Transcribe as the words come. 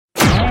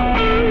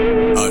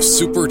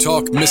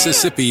SuperTalk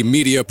Mississippi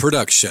media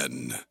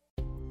production.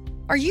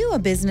 Are you a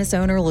business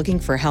owner looking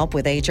for help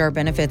with HR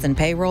benefits and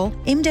payroll?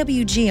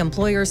 MWG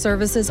Employer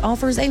Services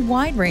offers a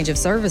wide range of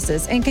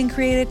services and can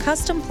create a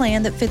custom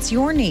plan that fits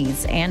your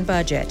needs and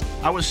budget.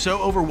 I was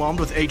so overwhelmed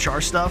with HR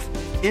stuff.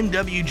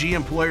 MWG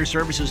Employer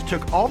Services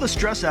took all the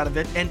stress out of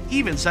it and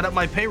even set up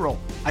my payroll.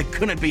 I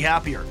couldn't be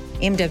happier.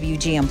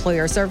 MWG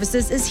Employer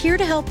Services is here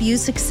to help you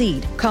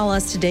succeed. Call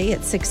us today at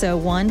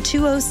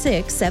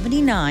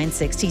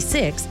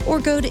 601-206-7966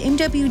 or go to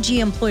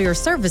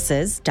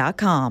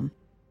MWGEmployerServices.com.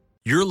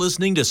 You're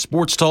listening to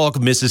Sports Talk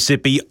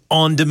Mississippi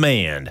On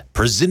Demand,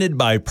 presented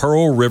by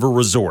Pearl River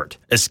Resort.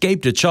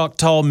 Escape to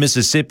Choctaw,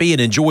 Mississippi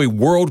and enjoy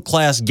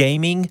world-class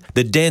gaming,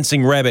 the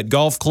Dancing Rabbit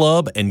Golf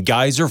Club, and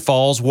Geyser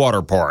Falls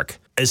Water Park.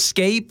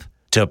 Escape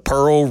to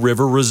Pearl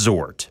River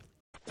Resort.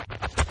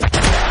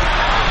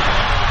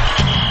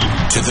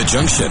 To the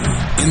junction,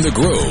 in the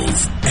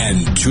Grove,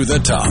 and to the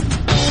top.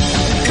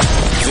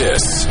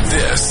 This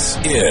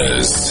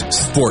is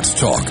Sports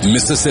Talk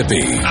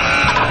Mississippi.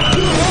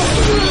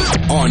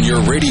 On your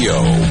radio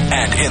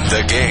and in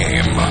the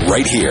game.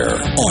 Right here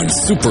on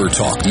Super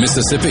Talk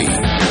Mississippi.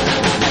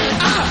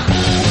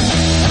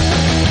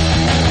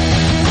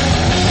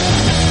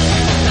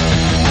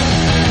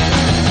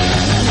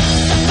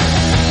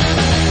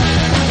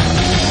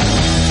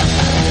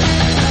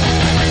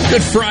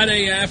 Good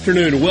Friday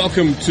afternoon.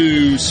 Welcome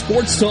to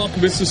Sports Talk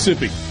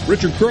Mississippi.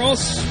 Richard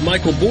Cross,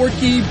 Michael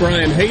Borky,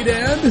 Brian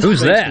Haydad.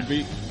 Who's that?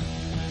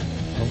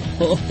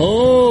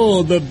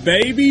 Oh, the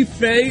baby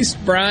face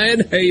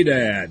Brian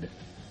Haydad.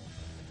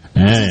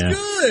 Yeah. It's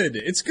good.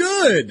 It's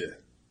good.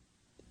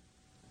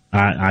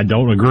 I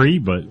don't agree,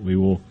 but we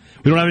don't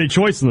have any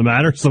choice in the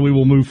matter, so we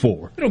will move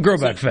forward. It'll grow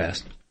back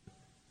fast.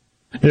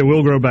 It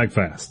will grow back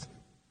fast.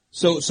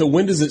 So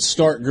when does it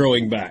start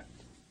growing back?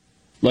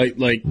 Like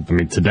I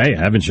mean, today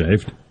I haven't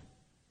shaved.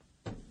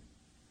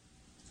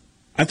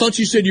 I thought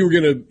you said you were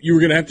gonna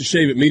have to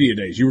shave at media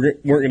days. You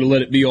weren't gonna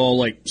let it be all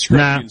like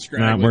scraggly and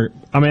scraggly.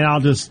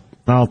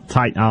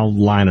 I'll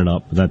line it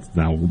up.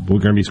 We're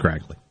gonna be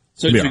scraggly.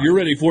 So you're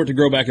ready for it to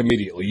grow back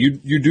immediately.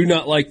 You do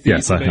not like the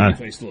baby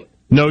face look.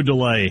 No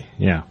delay.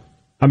 Yeah.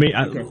 I mean,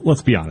 okay.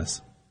 Let's be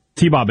honest.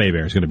 T-Bob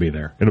Abear is going to be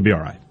there. It'll be all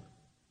right.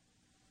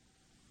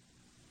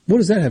 What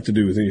does that have to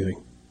do with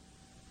anything?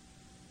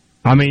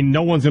 I mean,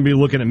 no one's going to be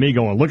looking at me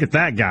going, look at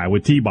that guy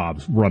with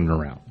T-Bobs running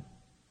around.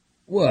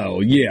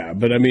 Well, yeah,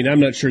 but I mean, I'm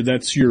not sure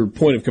that's your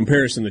point of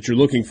comparison that you're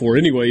looking for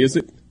anyway, is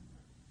it?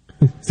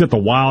 He's got the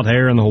wild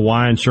hair and the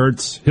Hawaiian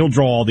shirts. He'll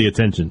draw all the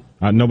attention.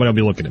 Nobody will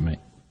be looking at me.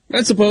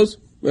 I suppose.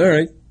 All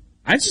right.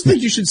 I just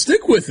think you should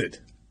stick with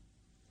it.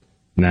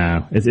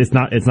 No, it's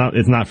not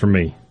for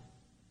me.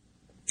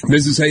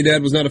 Mrs.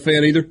 Haydad was not a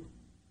fan either?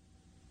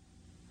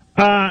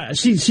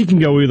 She can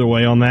go either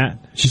way on that.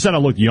 She said I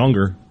looked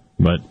younger,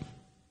 but...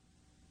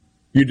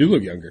 You do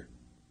look younger.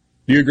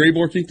 Do you agree,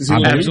 Borky?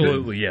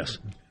 Absolutely, yes.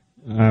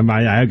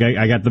 I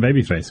got the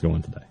baby face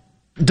going today.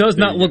 Does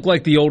not look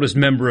like the oldest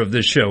member of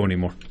this show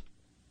anymore.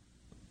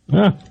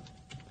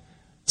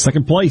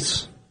 Second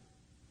place.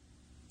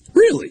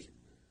 Really?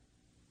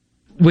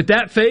 With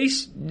that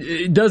face,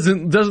 it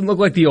doesn't look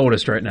like the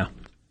oldest right now.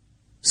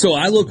 So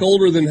I look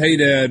older than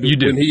Haydad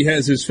when he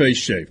has his face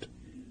shaved?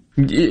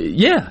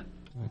 Yeah,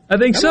 I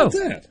think so. How about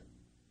that?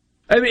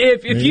 I mean,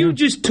 if you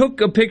just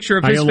took a picture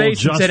of his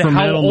face and said,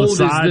 how old is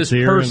this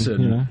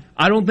person,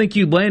 I don't think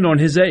you'd land on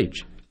his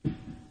age.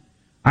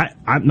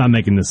 I'm not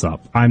making this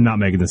up.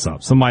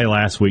 Somebody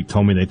last week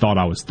told me they thought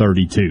I was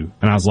 32.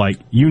 And I was like,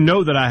 you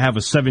know that I have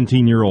a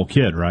 17-year-old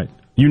kid, right?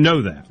 You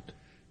know that.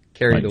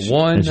 Carry the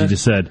one. And she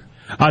just said,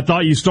 I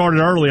thought you started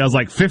early. I was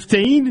like,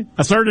 15?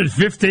 I started at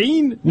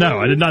 15? No,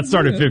 I did not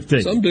start at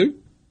 15. Some do.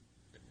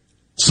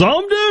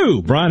 Some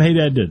do. Brian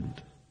Haydad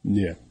didn't.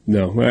 Yeah.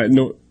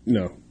 No.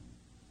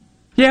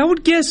 Yeah, I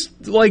would guess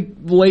like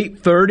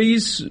late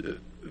 30s,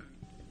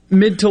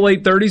 mid to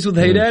late 30s with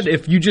Haydad.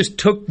 If you just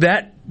took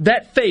that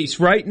face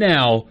right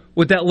now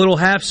with that little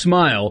half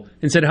smile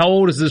and said, how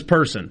old is this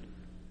person?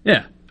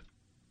 Yeah.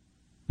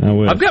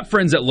 I've got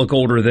friends that look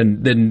older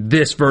than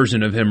this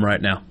version of him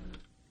right now.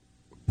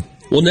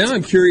 Well, now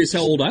I'm curious how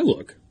old I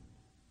look.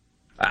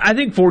 I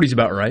think 40's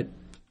about right.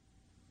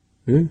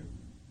 Yeah.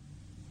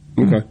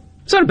 Okay.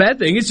 It's not a bad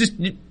thing. It's just,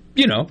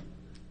 you know.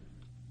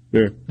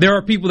 Yeah. There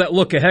are people that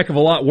look a heck of a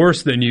lot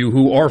worse than you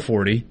who are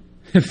 40,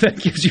 if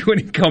that gives you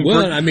any comfort.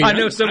 Well, I mean, I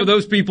know some of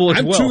those people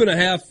as well. I'm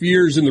 2.5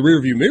 years in the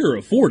rearview mirror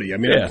of 40. I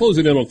mean, I'm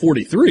closing in on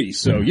 43,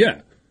 so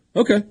yeah.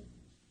 Okay.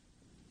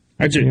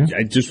 I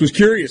just was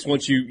curious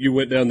once you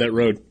went down that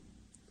road.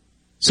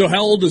 So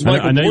how old does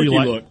Michael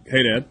Borky look?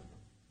 Hey, Dad.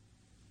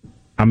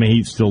 I mean,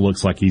 he still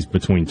looks like he's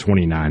between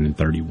 29 and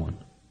 31.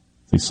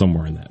 He's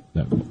somewhere in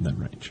that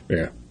range.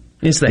 Yeah.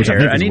 It's the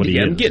hair.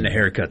 I'm getting a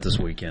haircut this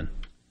weekend.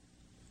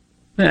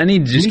 I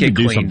need to just get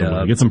cleaned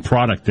up. Get some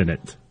product in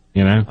it,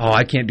 you know? Oh,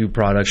 I can't do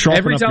product.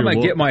 Every time I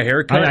get my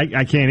haircut...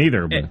 I can't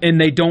either. But.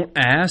 And they don't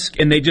ask,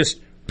 and they just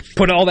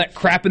put all that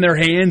crap in their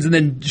hands and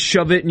then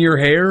shove it in your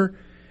hair.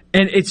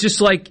 And it's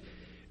just like...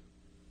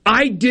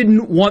 I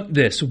didn't want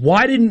this.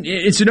 Why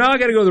didn't? So now I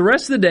got to go the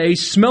rest of the day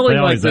smelling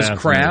like this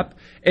crap.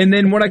 And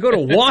then when I go to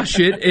wash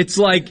it, it's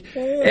like,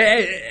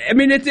 I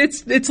mean,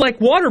 it's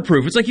like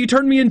waterproof. It's like you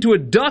turn me into a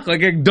duck.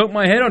 Like I dunk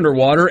my head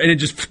underwater and it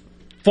just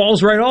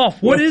falls right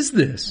off. What is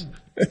this?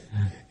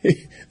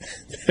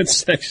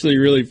 That's actually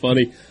really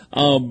funny.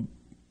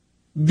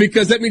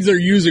 Because that means they're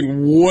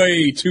using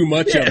way too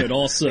much of it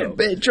also.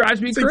 It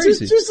drives me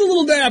crazy. Just a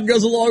little dab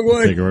goes a long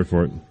way. Take a word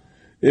for it.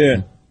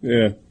 Yeah.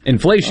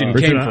 Inflation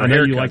came for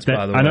haircuts, like that.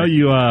 by the way. I know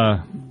you,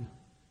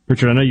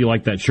 Richard, I know you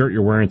like that shirt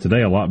you're wearing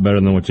today a lot better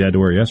than what you had to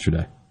wear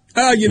yesterday.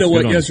 You know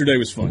what? Yesterday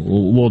was fun. A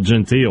little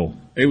genteel.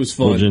 It was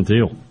fun. A little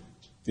genteel.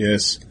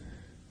 Yes.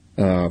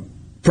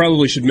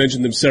 Probably should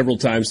mention them several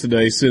times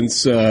today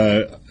since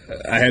I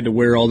had to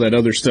wear all that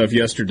other stuff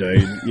yesterday.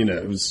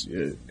 It was...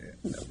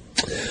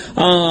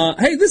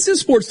 hey, this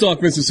is Sports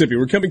Talk Mississippi.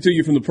 We're coming to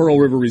you from the Pearl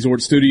River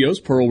Resort Studios.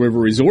 Pearl River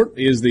Resort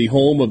is the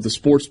home of the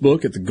sports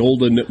book at the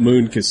Golden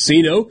Moon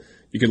Casino.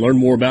 You can learn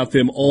more about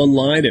them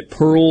online at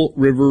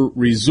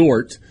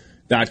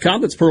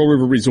pearlriverresort.com. That's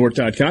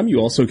pearlriverresort.com. You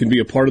also can be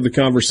a part of the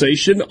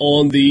conversation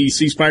on the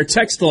C Spire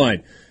text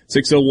line,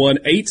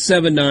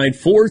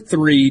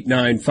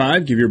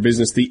 601-879-4395. Give your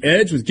business the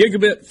edge with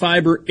gigabit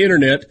fiber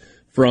internet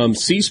from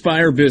C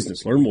Spire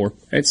Business. Learn more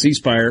at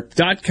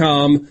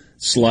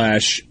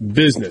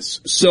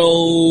cspire.com/business.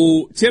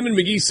 So Tim and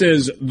McGee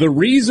says the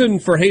reason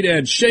for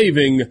Haydad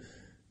shaving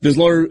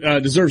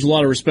deserves a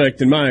lot of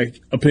respect in my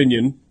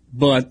opinion,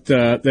 but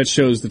that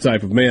shows the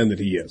type of man that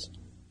he is.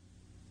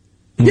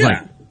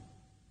 Yeah.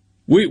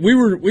 We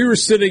were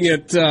sitting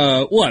at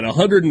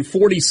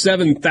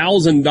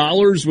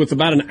 $147,000 with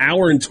about an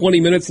hour and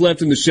 20 minutes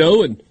left in the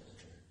show, and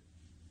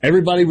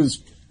everybody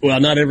was, well,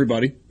 not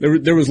everybody.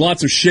 There was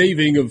lots of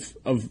shaving of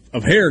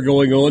hair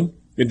going on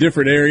in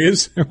different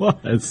areas. There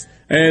was.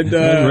 And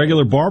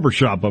regular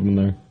barbershop up in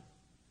there.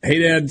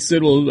 Haydad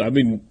said, well, I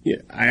mean,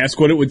 I asked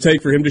what it would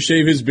take for him to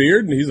shave his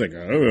beard, and he's like,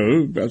 I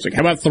don't know. I was like,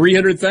 how about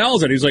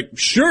 $300,000? He's like,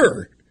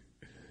 sure.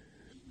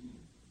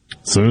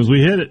 As soon as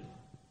we hit it,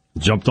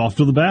 jumped off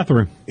to the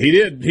bathroom. He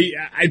did.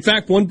 In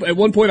fact, at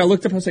one point I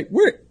looked up, I was like,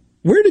 where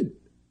did,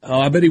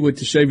 I bet he went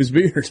to shave his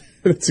beard.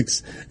 That's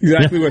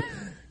exactly what.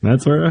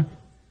 That's where.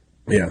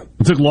 Yeah.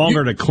 It took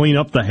longer to clean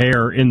up the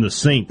hair in the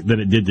sink than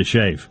it did to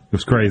shave. It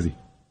was crazy.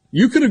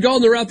 You could have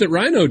gone the route that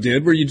Rhino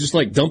did, where you just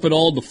dump it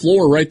all on the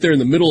floor right there in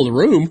the middle of the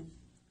room.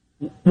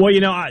 Well,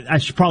 I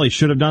probably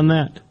should have done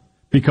that,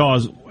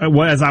 because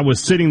as I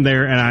was sitting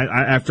there and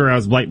after I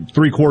was like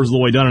 3/4 of the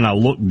way done and I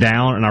looked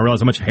down and I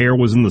realized how much hair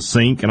was in the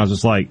sink, and I was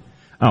just like,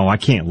 oh, I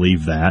can't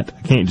leave that.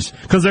 I can't just,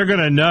 because they're going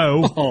to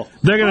know.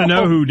 They're going to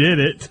know who did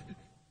it.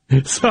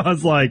 So I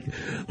was like,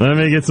 let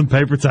me get some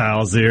paper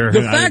towels here.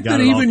 The fact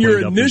that even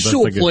your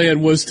initial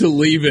plan was to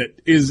leave it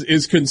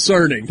is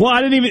concerning. Well,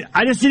 I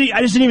just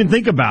didn't even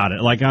think about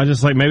it. Like, I was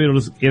just like, maybe it'll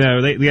just, they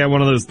got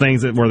one of those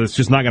things where it's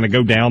just not going to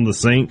go down the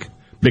sink.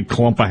 Big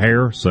clump of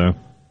hair, so.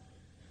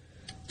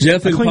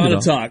 Jeff in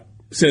Pontotoc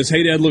says,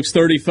 Haydad looks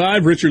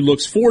 35, Richard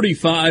looks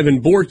 45,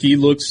 and Borky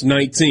looks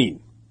 19.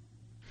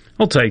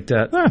 I'll take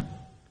that.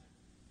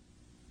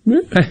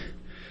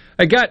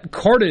 I got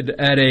carted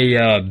at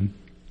a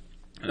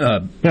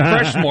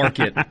fresh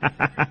market,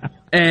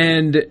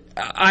 and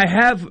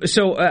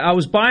I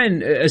was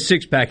buying a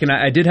 6-pack, and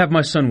I did have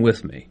my son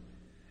with me,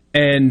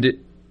 and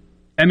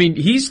I mean,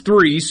 he's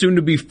 3, soon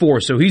to be 4,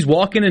 so he's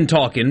walking and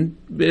talking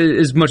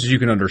as much as you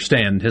can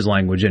understand his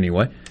language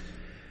anyway.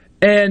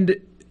 And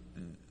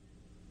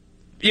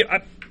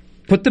I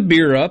put the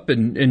beer up,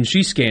 and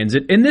she scans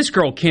it, and this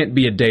girl can't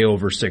be a day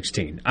over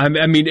 16.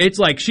 I mean, it's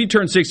like she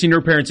turned 16,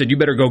 her parents said, you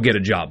better go get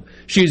a job.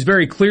 She is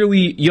very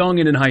clearly young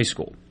and in high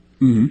school.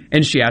 Mm-hmm.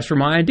 And she asked for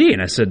my ID,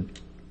 and I said,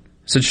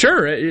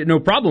 sure, no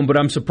problem, but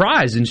I'm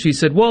surprised. And she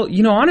said, well,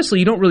 honestly,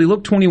 you don't really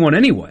look 21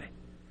 anyway. I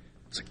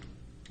was like,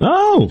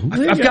 oh,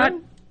 I've got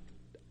a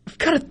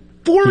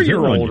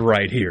 4-year-old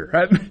right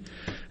here.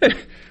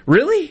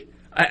 Really?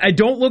 I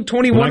don't look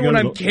 21 when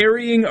I'm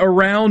carrying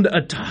around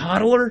a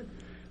toddler?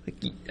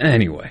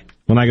 Anyway.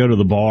 When I go to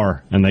the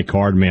bar and they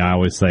card me, I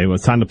always say, well,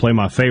 it's time to play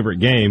my favorite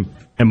game.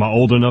 Am I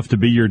old enough to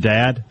be your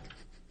dad?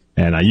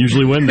 And I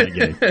usually win that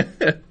game.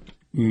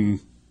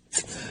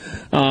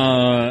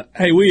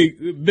 Hey,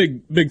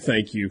 big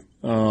thank you.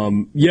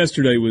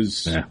 Yesterday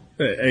was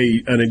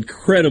an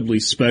incredibly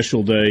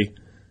special day.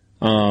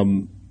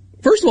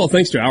 First of all,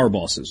 thanks to our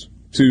bosses,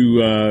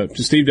 to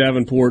Steve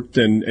Davenport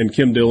and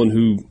Kim Dillon,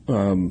 who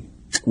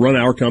run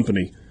our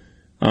company,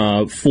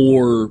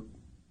 for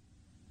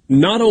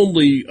not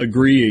only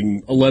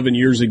agreeing 11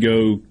 years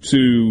ago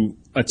to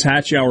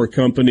attach our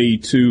company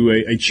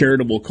to a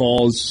charitable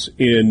cause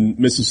in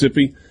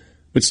Mississippi,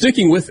 but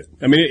sticking with it.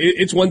 I mean,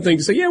 it's one thing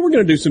to say, yeah, we're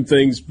going to do some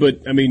things,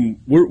 but I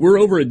mean, we're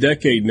over a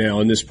decade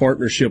now in this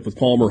partnership with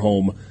Palmer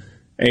Home,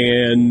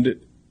 and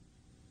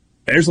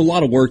there's a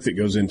lot of work that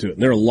goes into it.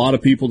 And there are a lot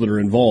of people that are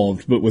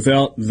involved, but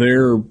without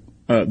their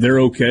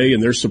okay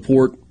and their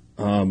support,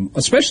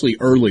 especially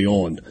early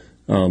on,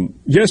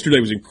 yesterday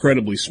was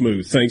incredibly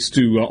smooth, thanks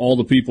to all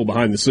the people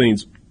behind the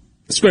scenes,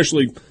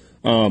 especially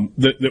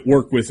that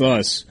work with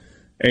us.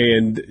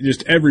 and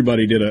just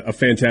everybody did a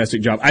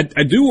fantastic job. I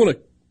do want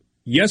to,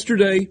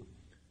 yesterday,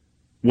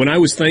 when I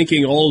was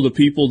thanking all of the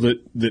people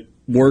that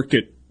work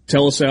at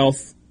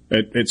TeleSouth,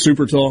 at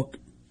SuperTalk,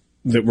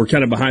 that were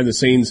kind of behind the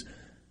scenes,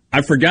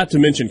 I forgot to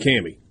mention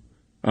Cammie.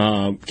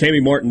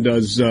 Cammie Martin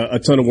does a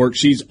ton of work.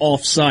 She's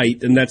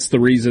off-site, and that's the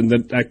reason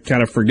that I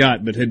kind of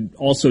forgot, but had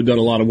also done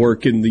a lot of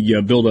work in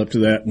the build-up to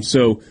that. And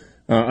so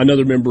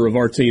another member of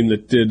our team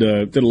that did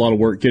a lot of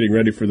work getting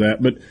ready for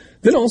that. But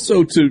then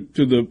also to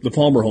the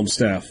Palmer Home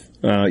staff,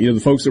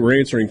 the folks that were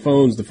answering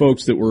phones, the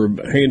folks that were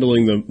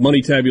handling the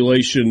money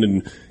tabulation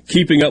and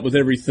keeping up with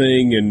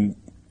everything and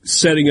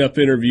setting up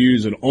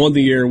interviews and on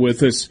the air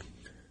with us.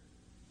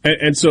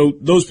 And so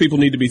those people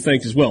need to be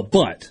thanked as well.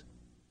 But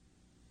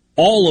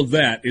all of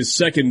that is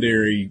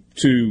secondary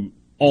to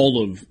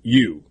all of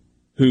you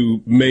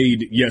who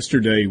made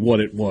yesterday what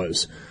it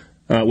was.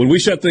 When we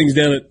shut things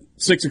down at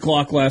 6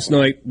 o'clock last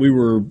night, we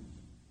were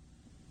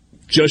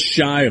just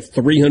shy of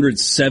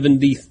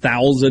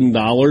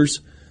 $370,000.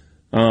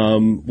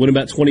 Went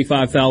about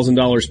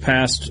 $25,000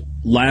 past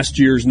last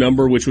year's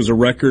number, which was a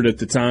record at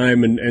the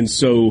time. And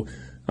so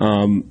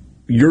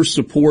your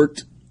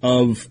support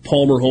of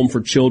Palmer Home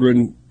for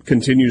Children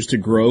continues to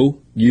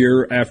grow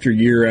year after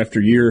year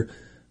after year.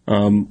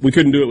 We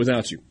couldn't do it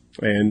without you.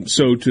 And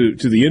so to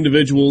the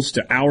individuals,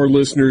 to our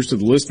listeners, to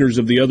the listeners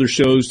of the other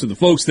shows, to the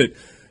folks that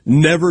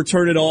never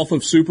turn it off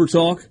of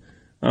SuperTalk,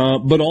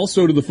 but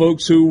also to the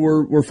folks who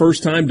were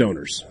first-time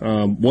donors.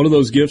 One of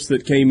those gifts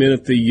that came in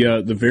at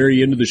the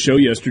very end of the show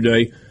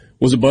yesterday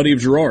was a buddy of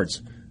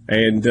Gerard's.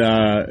 And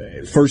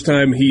first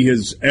time he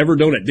has ever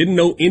donated. Didn't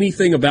know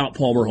anything about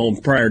Palmer Home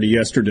prior to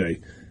yesterday.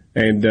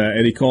 And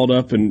he called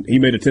up and he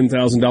made a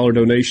 $10,000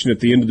 donation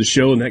at the end of the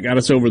show, and that got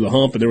us over the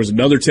hump. And there was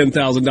another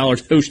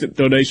 $10,000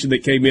 donation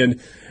that came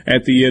in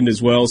at the end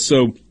as well.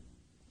 So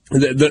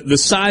the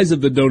size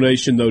of the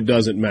donation, though,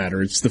 doesn't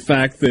matter. It's the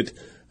fact that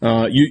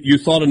you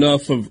thought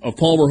enough of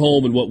Palmer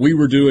Home and what we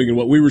were doing and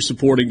what we were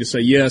supporting to say,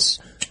 yes,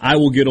 I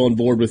will get on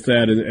board with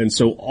that. And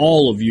so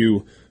all of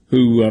you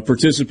who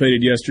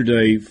participated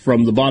yesterday,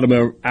 from the bottom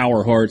of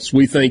our hearts,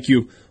 we thank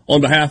you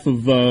on behalf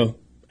of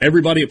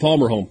everybody at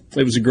Palmer Home.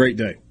 It was a great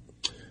day.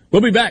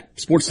 We'll be back.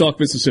 Sports Talk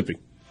Mississippi.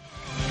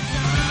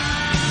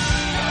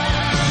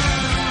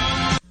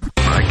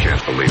 I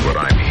can't believe what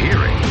I'm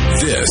hearing.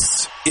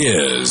 This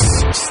is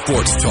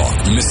Sports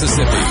Talk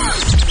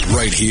Mississippi,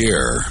 right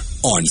here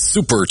on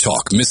Super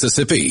Talk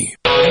Mississippi.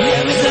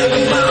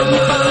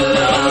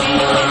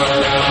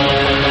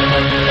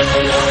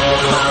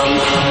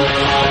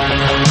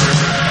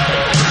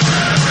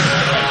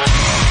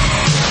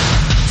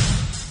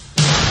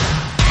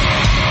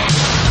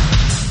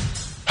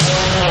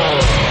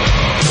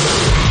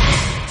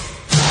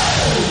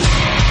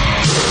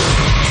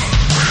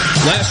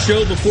 Last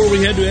show before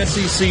we head to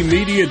SEC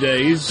Media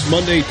Days,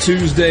 Monday,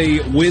 Tuesday,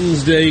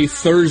 Wednesday,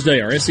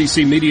 Thursday. Our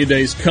SEC Media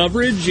Days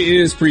coverage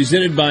is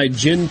presented by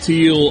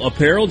Gentile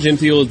Apparel.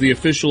 Gentile is the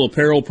official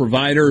apparel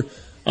provider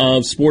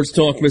of Sports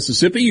Talk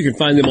Mississippi. You can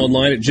find them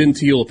online at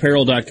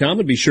gentileapparel.com,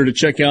 and be sure to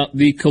check out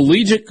the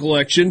collegiate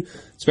collection,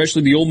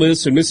 especially the Ole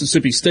Miss and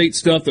Mississippi State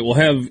stuff that will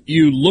have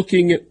you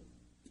looking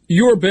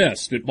your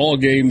best at ball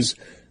games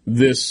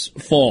this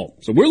fall.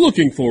 So we're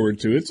looking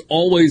forward to it. It's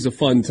always a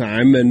fun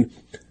time, and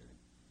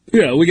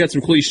we got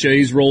some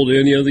cliches rolled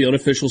in, the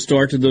unofficial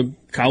start to the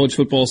college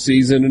football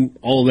season and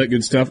all of that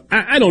good stuff.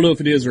 I don't know if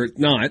it is or it's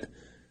not.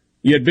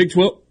 You had Big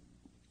 12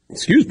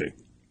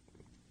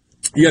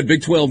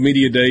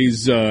 Media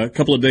Days a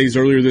couple of days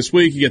earlier this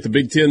week. You got the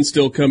Big 10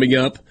 still coming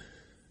up.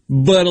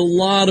 But a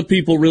lot of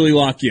people really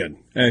lock in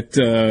at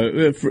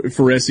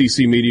for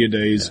SEC Media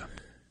Days. Yeah.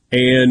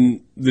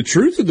 And the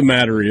truth of the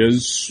matter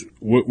is,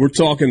 we're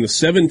talking the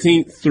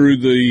 17th through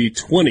the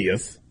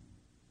 20th.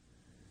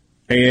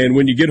 And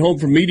when you get home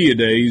from Media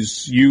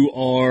Days, you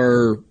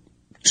are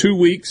 2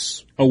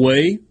 weeks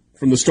away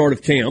from the start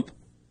of camp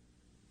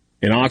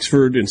in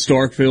Oxford, in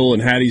Starkville,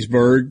 and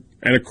Hattiesburg,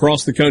 and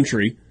across the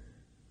country.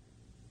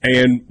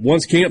 And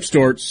once camp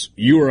starts,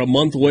 you are a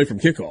month away from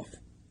kickoff.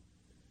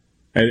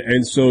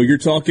 And so you're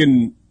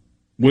talking,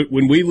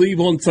 when we leave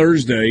on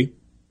Thursday,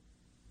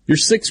 you're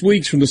 6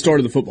 weeks from the start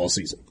of the football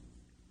season.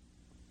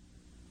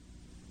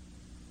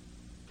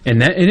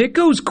 And it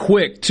goes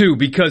quick, too,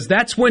 because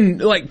that's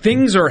when,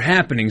 things are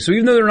happening. So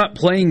even though they're not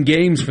playing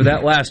games for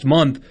that last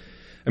month,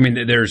 I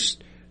mean, there's,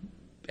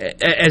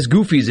 as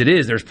goofy as it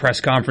is, there's press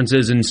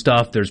conferences and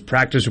stuff, there's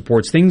practice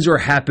reports, things are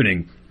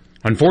happening.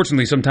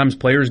 Unfortunately, sometimes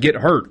players get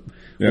hurt,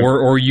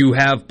 or you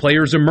have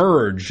players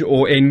emerge,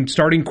 and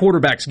starting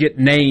quarterbacks get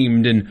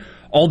named, and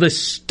all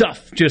this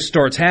stuff just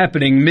starts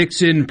happening.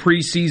 Mix in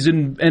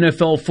preseason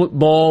NFL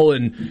football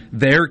and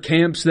their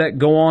camps that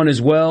go on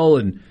as well,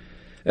 and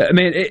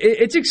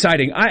it's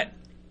exciting. I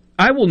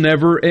will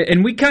never,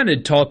 and we kind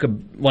of talk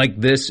like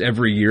this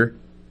every year.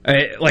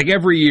 Like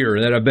every year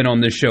that I've been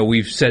on this show,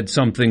 we've said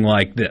something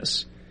like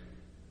this.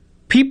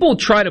 People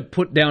try to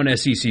put down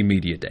SEC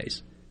Media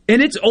Days, and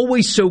it's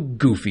always so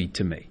goofy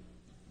to me.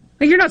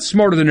 Like, you're not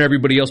smarter than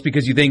everybody else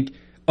because you think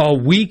a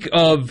week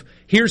of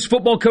here's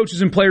football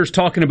coaches and players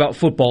talking about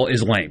football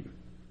is lame.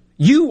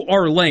 You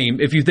are lame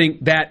if you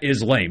think that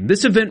is lame.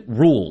 This event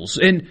rules.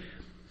 And,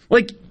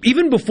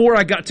 even before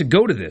I got to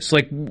go to this,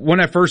 when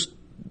I first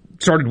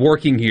started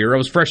working here, I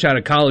was fresh out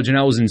of college and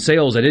I was in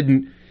sales. I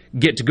didn't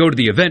get to go to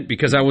the event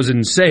because I was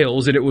in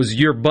sales and it was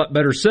your butt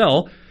better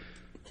sell.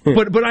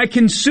 But I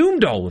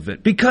consumed all of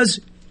it because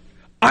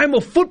I'm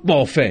a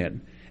football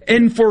fan.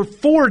 And for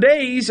 4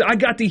 days, I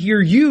got to hear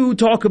you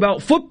talk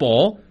about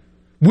football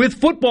with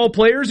football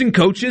players and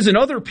coaches and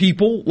other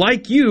people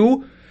like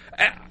you.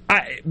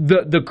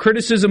 The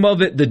criticism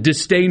of it, the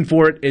disdain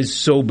for it is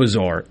so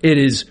bizarre. It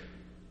is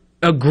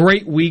a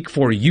great week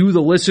for you,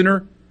 the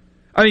listener.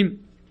 I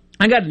mean,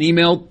 I got an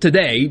email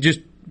today, just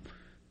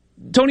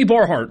Tony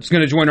Barhart's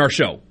going to join our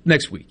show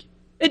next week.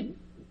 And,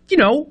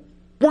 we're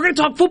going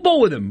to talk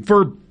football with him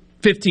for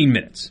 15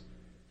 minutes.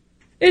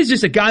 It's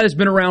just a guy that's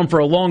been around for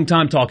a long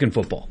time talking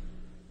football.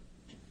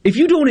 If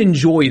you don't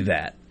enjoy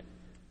that,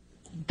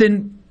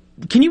 then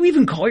can you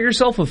even call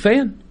yourself a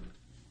fan?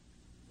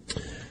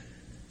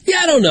 Yeah,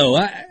 I don't know.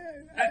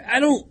 I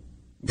don't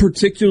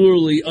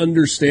particularly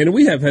understand, and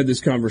we have had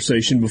this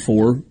conversation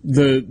before,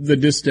 the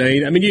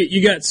disdain. I mean,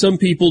 you got some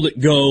people that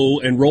go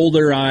and roll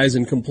their eyes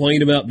and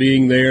complain about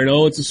being there, and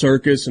it's a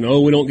circus, and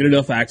we don't get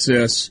enough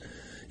access.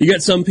 You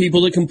got some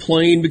people that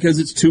complain because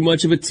it's too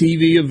much of a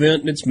TV event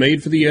and it's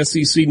made for the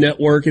SEC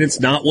network and it's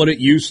not what it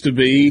used to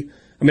be.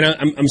 I mean,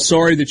 I'm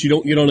sorry that you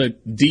don't get on a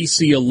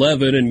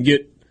DC-11 and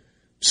get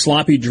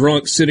sloppy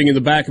drunk sitting in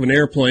the back of an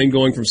airplane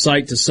going from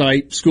site to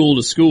site, school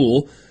to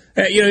school.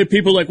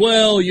 People are like,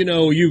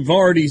 you've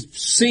already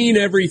seen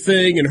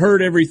everything and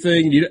heard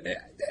everything.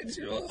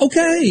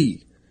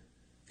 Okay.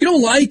 If you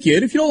don't like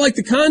it, if you don't like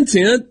the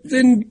content,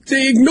 then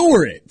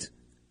ignore it.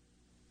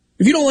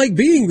 If you don't like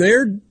being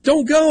there,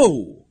 don't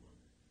go.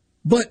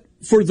 But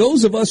for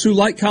those of us who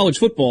like college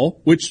football,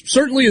 which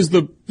certainly is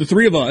the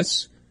three of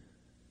us,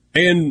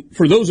 and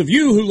for those of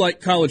you who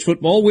like college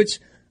football, which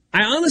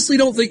I honestly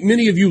don't think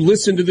many of you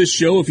listen to this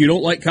show if you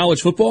don't like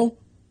college football,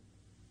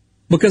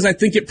 because I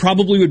think it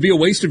probably would be a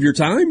waste of your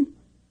time.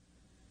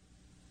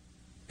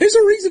 There's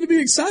a reason to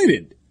be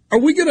excited. Are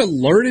we going to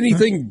learn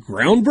anything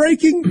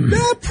groundbreaking?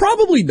 Nah,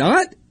 probably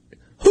not.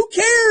 Who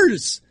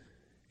cares?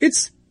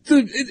 It's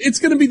going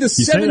to be the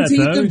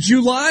 17th of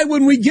July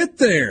when we get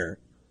there.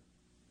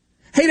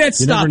 Hey,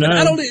 stop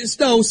it.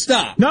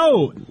 Stop.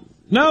 No,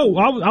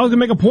 I was going to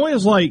make a point.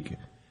 It's like,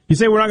 you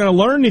say we're not going to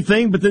learn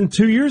anything, but then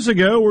 2 years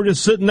ago, we're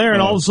just sitting there,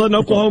 and all of a sudden,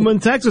 Oklahoma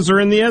and Texas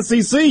are in the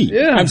SEC.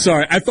 Yeah. I'm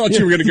sorry. I thought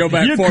you were going to go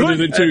back farther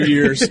than 2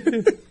 years.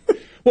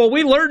 Well,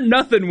 we learned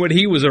nothing when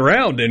he was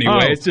around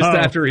anyway. It's just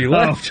after he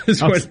left.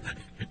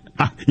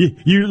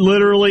 You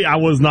literally, I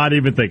was not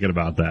even thinking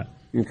about that.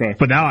 Okay.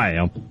 But now I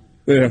am.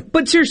 Yeah.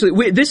 But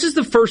seriously, this is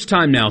the first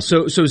time now.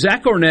 So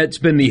Zach Arnett's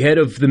been the head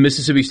of the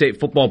Mississippi State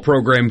football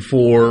program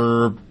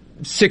for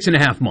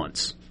 6.5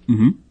 months,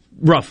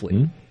 roughly.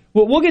 Mm-hmm.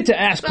 Well, we'll get to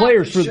ask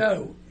players for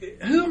show.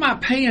 Who am I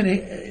paying?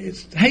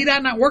 Is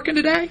Haydad not working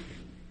today?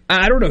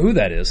 I don't know who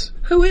that is.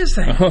 Who is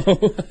that?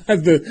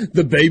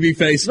 The baby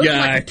face guy. Looks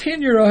like a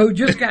 10-year-old who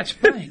just got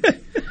spanked.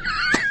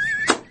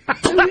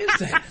 Who is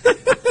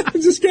that?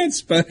 Just got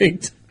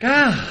spanked.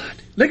 God,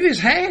 look at his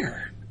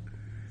hair.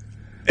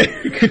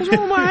 What's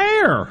wrong with my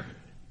hair?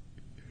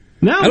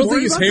 No, I don't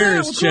think his hair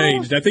has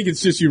changed. I think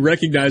it's just you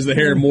recognize the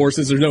hair more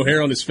since there's no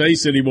hair on his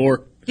face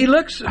anymore. He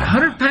looks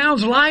 100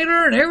 pounds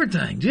lighter and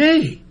everything.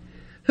 Gee,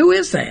 who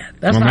is that?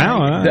 That's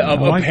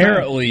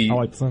apparently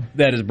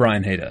that is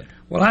Brian Haydad.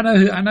 Well, I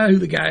know who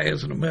the guy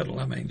is in the middle.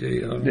 I mean,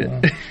 gee,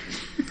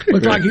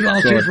 looks like he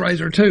lost his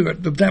razor too.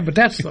 But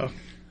that's the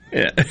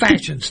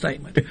fashion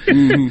statement.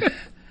 Mm-hmm.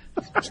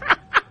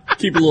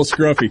 Keep it a little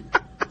scruffy.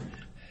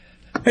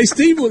 Hey,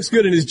 Steve looks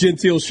good in his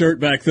Gentile shirt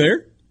back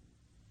there.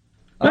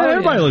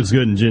 Everybody looks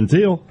good in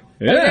Gentile.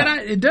 Yeah,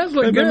 it does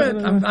look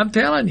good. I'm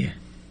telling you.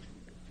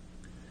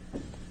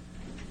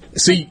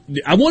 See,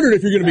 I wondered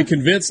if you're going to be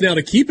convinced now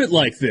to keep it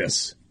like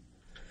this.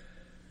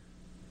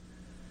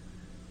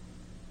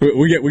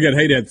 We got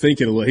Haydad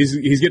thinking a little.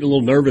 He's getting a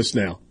little nervous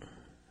now.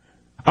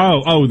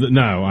 No.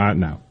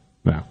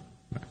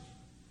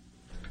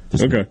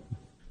 Okay.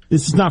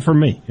 This is not for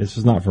me. This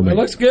is not for me. It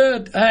looks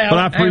good. But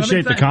I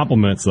appreciate the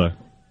compliments, though.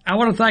 I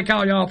want to thank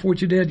all y'all for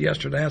what you did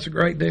yesterday. That's a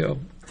great deal.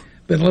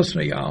 Been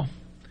listening to y'all.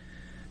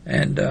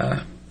 And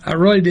I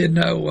really didn't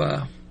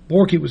know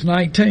Borky was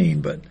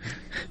 19, but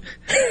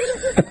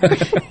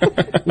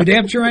we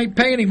damn sure ain't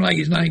paying him like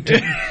he's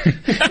 19.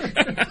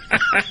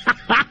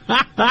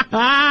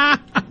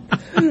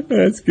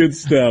 That's good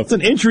stuff. It's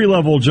an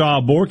entry-level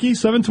job, Borky.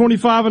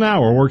 $7.25 an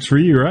hour works for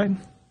you, right?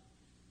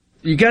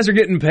 You guys are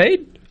getting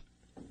paid?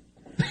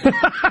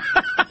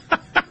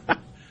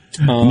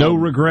 No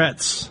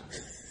regrets.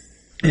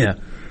 Yeah.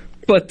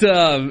 But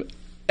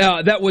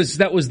that was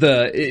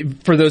the,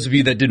 for those of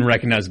you that didn't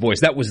recognize the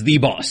voice, that was the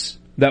boss.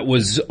 That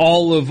was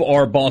all of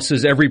our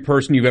bosses, every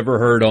person you've ever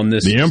heard on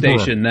this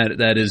station.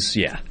 That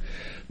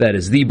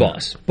is the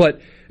boss.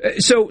 But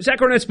so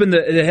Zach Arnett's been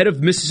the head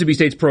of Mississippi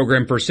State's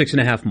program for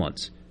 6.5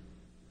 months.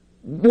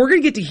 We're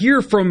going to get to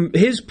hear from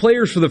his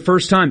players for the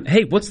first time.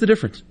 Hey, what's the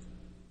difference?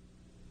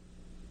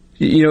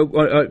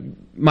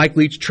 Mike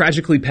Leach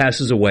tragically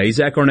passes away.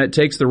 Zach Arnett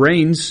takes the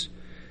reins.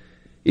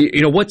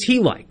 What's he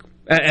like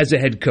as a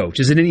head coach?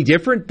 Is it any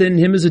different than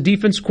him as a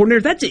defense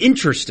coordinator? That's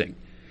interesting.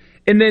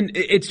 And then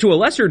it's to a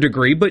lesser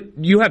degree, but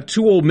you have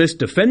two Ole Miss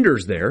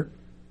defenders there.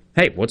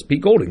 Hey, what's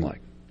Pete Golding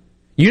like?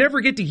 You never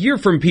get to hear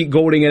from Pete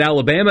Golding at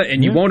Alabama,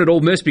 and you won't at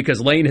Ole Miss because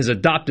Lane has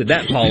adopted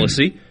that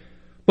policy.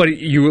 But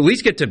you at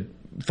least get to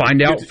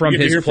find out from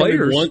his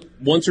players. From him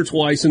once or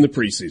twice in the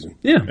preseason.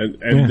 Yeah.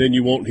 And then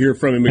you won't hear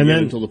from him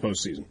again until the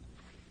postseason.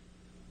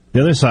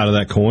 The other side of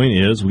that coin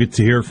is we get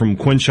to hear from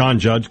Quinshon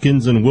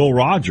Judkins and Will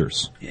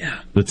Rogers. Yeah.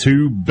 The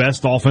two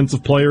best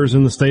offensive players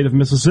in the state of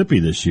Mississippi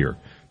this year.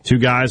 Two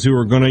guys who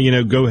are going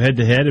to, go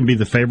head-to-head and be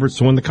the favorites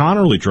to win the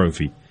Connerly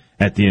Trophy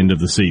at the end of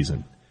the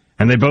season.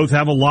 And they both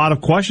have a lot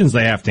of questions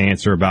they have to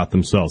answer about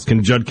themselves.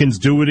 Can Judkins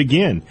do it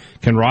again?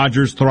 Can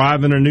Rogers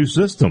thrive in a new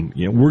system?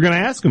 We're going to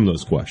ask them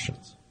those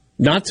questions.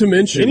 Not to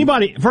mention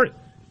not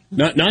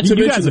to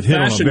mention the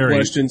fashion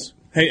questions.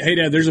 Hey,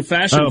 Dad, there's a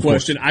fashion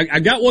question. I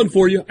got one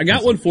for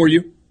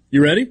you.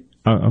 You ready?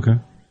 Okay.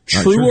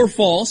 True or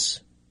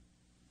false?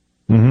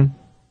 Mm-hmm.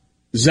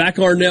 Zach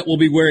Arnett will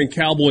be wearing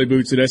cowboy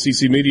boots at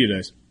SEC Media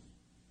Days.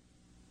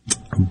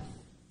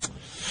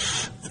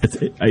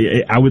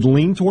 I would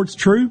lean towards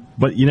true,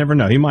 but you never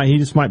know. He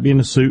just might be in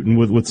a suit and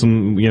with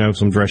some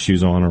some dress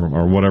shoes on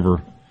or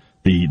whatever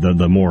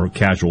the more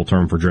casual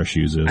term for dress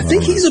shoes is. I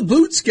think he's a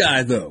boots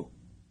guy though.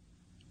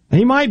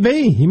 He might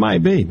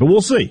be, but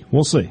we'll see.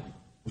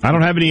 I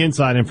don't have any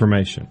inside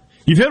information.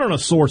 You've hit on a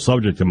sore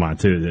subject of mine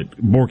too that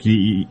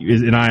Borky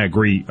and I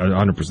agree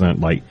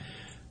 100%. Like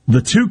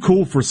the too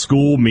cool for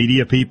school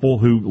media people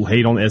who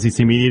hate on the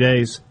SEC Media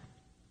Days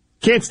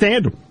can't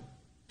stand them.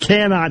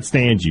 Cannot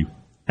stand you.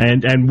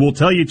 And we'll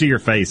tell you to your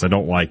face, I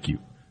don't like you.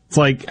 It's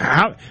like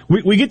how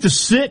we get to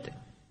sit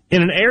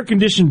in an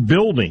air-conditioned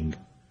building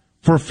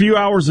for a few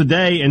hours a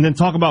day and then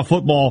talk about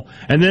football.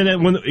 And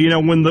then when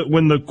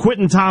the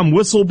quitting time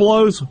whistle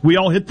blows, we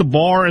all hit the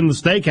bar and the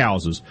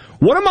steakhouses.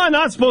 What am I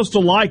not supposed to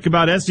like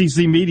about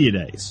SEC Media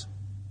Days?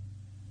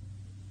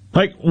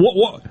 Like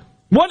what?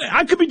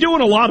 I could be doing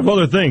a lot of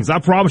other things. I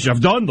promise you,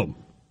 I've done them.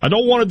 I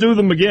don't want to do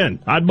them again.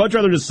 I'd much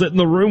rather just sit in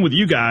the room with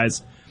you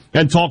guys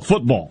and talk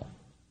football.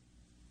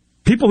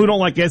 People who don't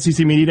like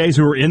SEC Media Days,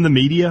 who are in the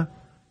media,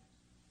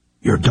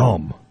 you're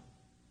dumb.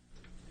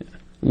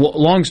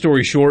 Long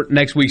story short,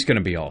 next week's going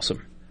to be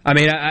awesome. I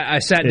mean, I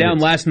sat down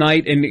last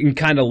night and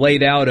kind of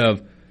laid out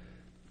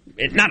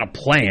not a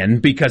plan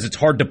because it's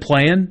hard to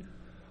plan,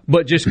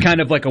 but just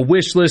kind of like a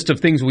wish list of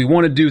things we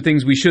want to do,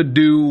 things we should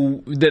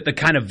do, the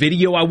kind of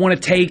video I want to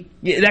take,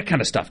 that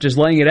kind of stuff, just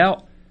laying it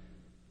out.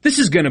 This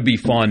is going to be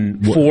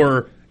fun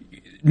for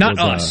not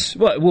us.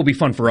 Well, it will be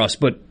fun for us,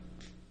 but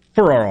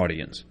for our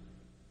audience.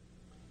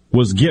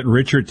 Was get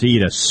Richard to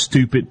eat a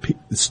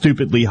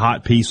stupidly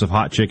hot piece of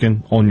hot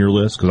chicken on your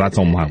list? Because that's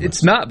on my list.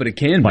 It's not, but it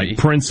can be. Like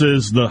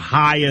Prince's, the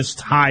highest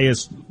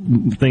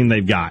thing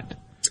they've got.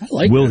 I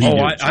like Will that. He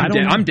do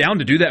it? I'm down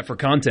to do that for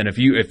content if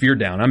you're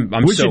down.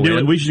 We should do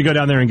it. We should go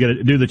down there and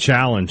do the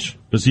challenge.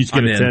 Just each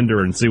get a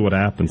tender and see what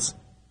happens.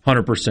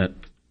 100%.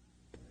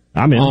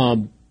 I'm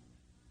in.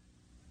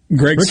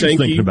 Greg Richard's Sankey.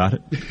 thinking about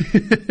it.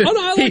 Oh,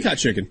 no, I like hot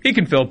chicken. He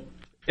can film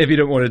if you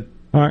don't want to.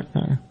 All right.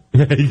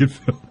 Yeah, he can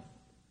film.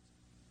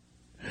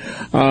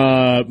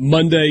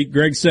 Monday,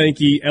 Greg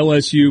Sankey,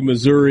 LSU,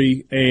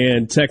 Missouri,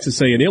 and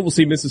Texas A&M. We'll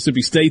see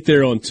Mississippi State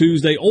there on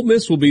Tuesday. Ole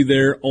Miss will be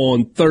there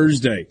on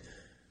Thursday.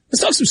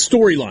 Let's talk some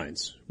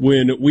storylines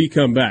when we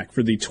come back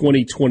for the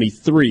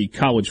 2023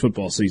 college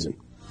football season.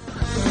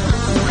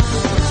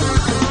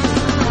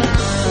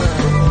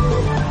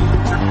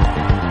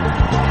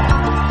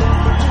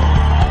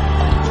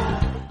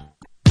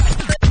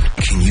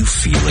 Can you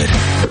feel it?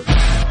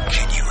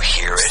 Can you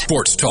hear it?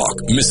 Sports Talk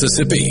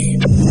Mississippi.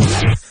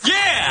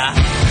 Yeah!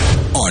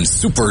 On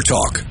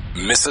SuperTalk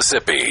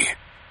Mississippi.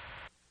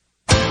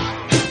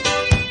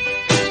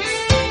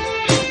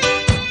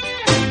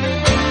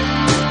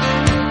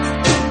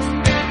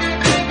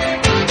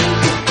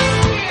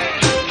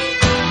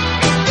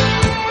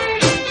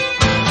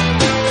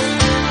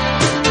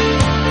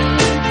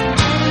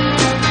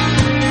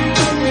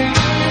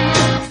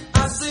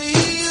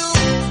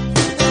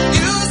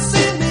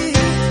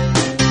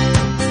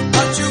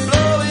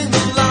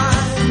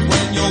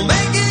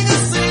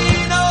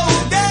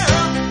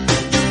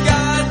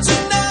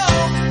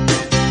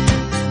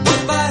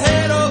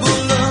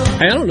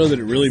 I don't know that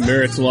it really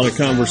merits a lot of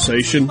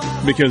conversation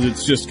because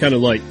it's just kind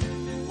of like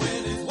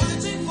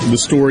the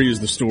story is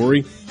the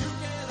story.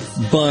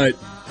 But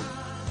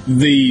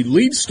the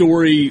lead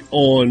story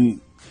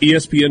on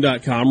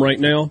ESPN.com right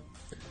now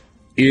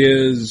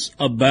is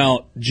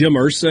about Jim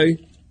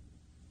Irsay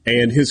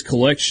and his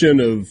collection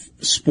of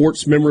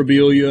sports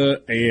memorabilia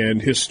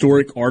and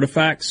historic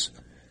artifacts.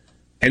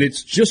 And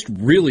it's just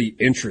really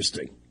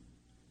interesting.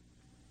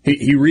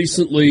 He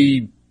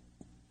recently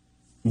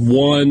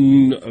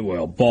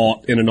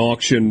bought in an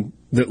auction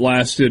that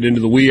lasted into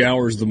the wee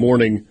hours of the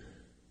morning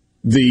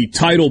the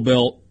title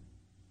belt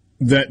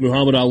that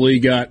Muhammad Ali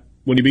got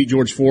when he beat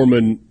George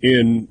Foreman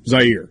in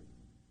Zaire.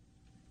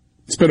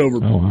 Spent over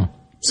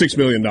 $6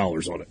 million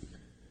on it.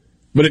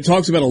 But it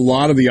talks about a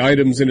lot of the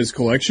items in his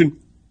collection.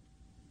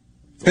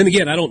 And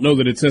again, I don't know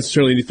that it's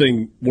necessarily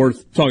anything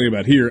worth talking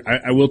about here.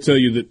 I will tell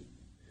you that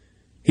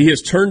he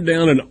has turned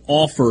down an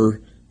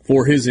offer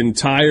for his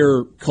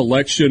entire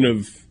collection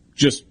of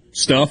just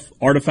stuff,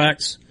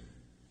 artifacts.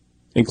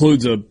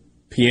 Includes a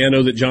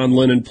piano that John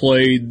Lennon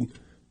played,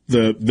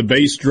 the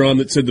bass drum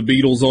that said the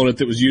Beatles on it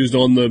that was used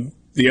on the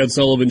Ed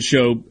Sullivan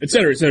Show, et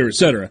cetera, et cetera, et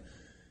cetera.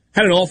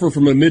 Had an offer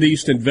from a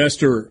Mideast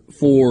investor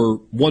for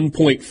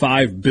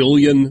 $1.5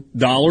 billion,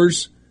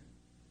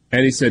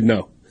 and he said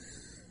no.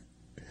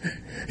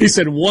 He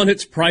said, one,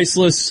 it's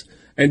priceless,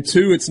 and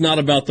two, it's not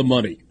about the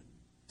money.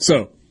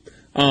 So,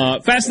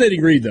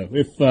 fascinating read, though,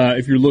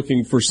 if you're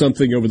looking for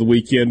something over the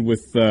weekend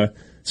with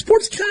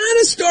sports kind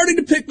of starting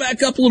to pick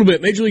back up a little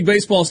bit. Major League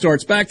Baseball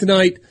starts back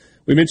tonight.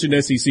 We mentioned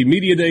SEC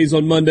Media Days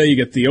on Monday. You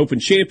get the Open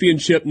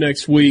Championship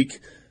next week.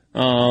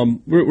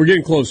 We're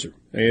getting closer,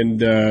 and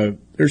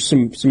there's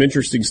some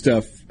interesting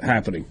stuff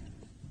happening.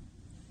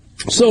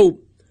 So,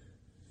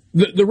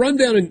 the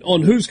rundown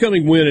on who's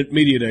coming when at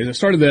Media Days, I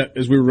started that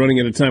as we were running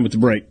out of time at the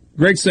break.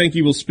 Greg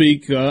Sankey will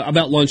speak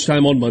about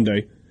lunchtime on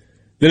Monday.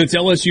 Then it's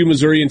LSU,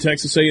 Missouri, and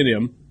Texas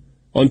A&M.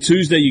 On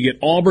Tuesday, you get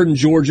Auburn,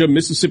 Georgia,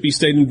 Mississippi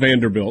State, and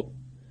Vanderbilt.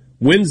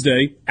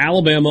 Wednesday,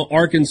 Alabama,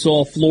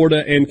 Arkansas,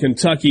 Florida, and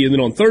Kentucky. And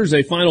then on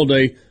Thursday, final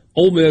day,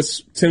 Ole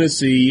Miss,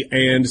 Tennessee,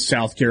 and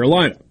South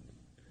Carolina.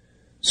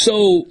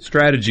 So,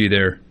 strategy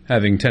there,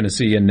 having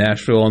Tennessee and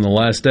Nashville on the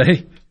last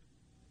day.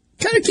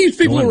 Kind of keeps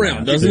people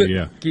around, doesn't it?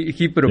 Yeah.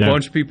 Keeping a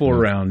bunch of people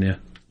around, yeah.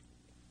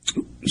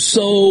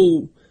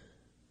 So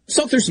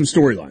there's some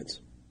storylines.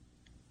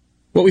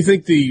 What we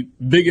think the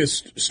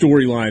biggest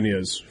storyline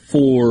is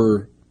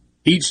for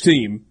each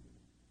team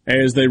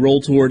as they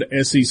roll toward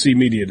SEC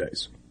Media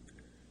Days.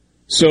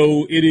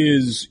 So it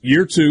is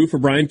year 2 for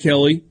Brian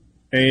Kelly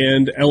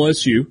and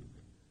LSU.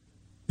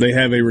 They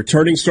have a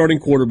returning starting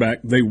quarterback.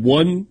 They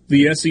won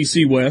the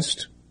SEC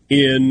West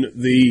in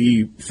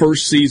the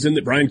first season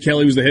that Brian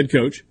Kelly was the head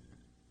coach.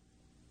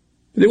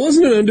 But it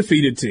wasn't an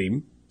undefeated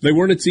team. They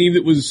weren't a team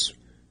that was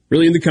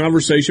really in the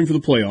conversation for the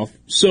playoff.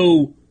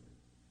 So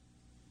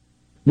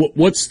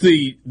what's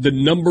the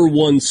number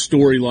one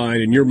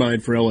storyline in your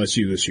mind for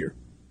LSU this year?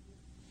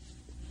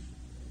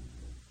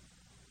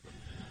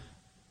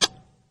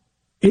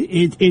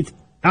 It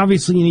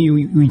obviously,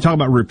 when you talk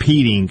about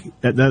repeating,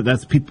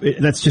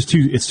 that's just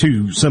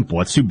too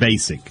simple. It's too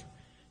basic.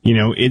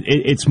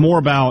 It's more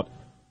about,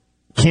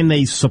 can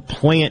they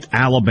supplant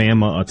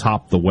Alabama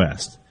atop the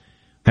West?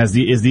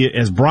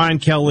 As Brian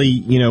Kelly,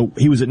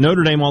 he was at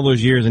Notre Dame all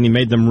those years and he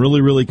made them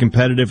really, really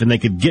competitive and they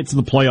could get to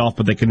the playoff,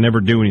 but they could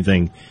never do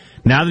anything.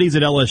 Now that he's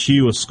at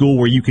LSU, a school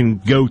where you can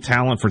go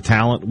talent for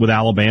talent with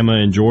Alabama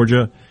and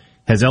Georgia,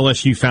 has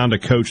LSU found a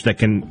coach that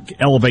can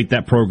elevate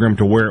that program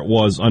to where it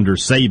was under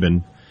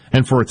Saban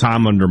and for a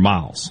time under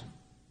Miles?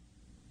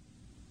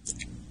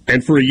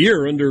 And for a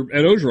year at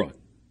Orgeron.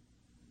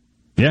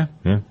 Yeah.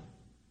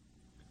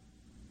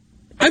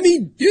 I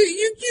mean,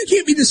 you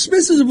can't be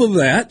dismissive of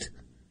that.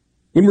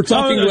 When we're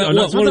talking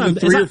about one of the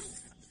 3 or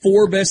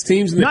 4 best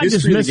teams in the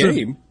history of the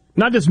game.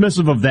 Not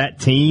dismissive of that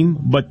team,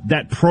 but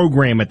that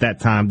program at that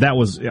time, that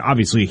was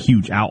obviously a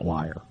huge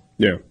outlier.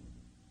 Yeah.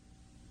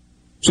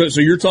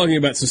 So you're talking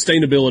about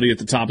sustainability at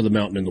the top of the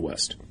mountain in the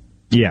West.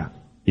 Yeah.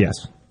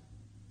 Yes.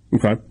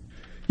 Okay.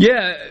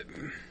 Yeah.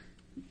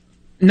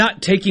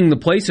 Not taking the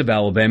place of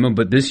Alabama,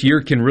 but this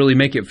year can really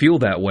make it feel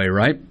that way,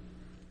 right?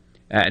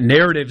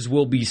 Narratives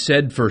will be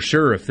said for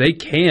sure. If they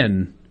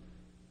can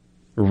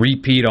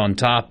repeat on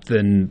top,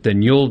 then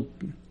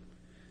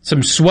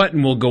some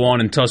sweating will go on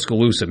in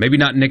Tuscaloosa. Maybe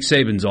not Nick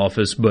Saban's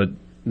office, but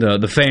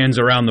the fans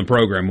around the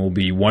program will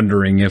be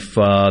wondering if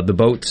the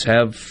boats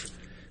have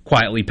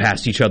quietly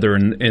passed each other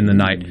in the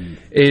night.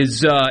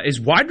 Is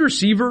wide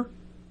receiver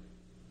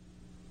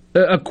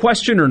a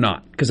question or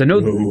not? Because I know.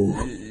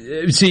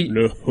 Isn't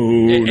that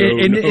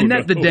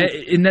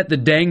the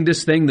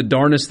dangdest thing, the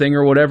darnest thing,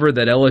 or whatever,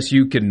 that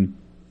LSU can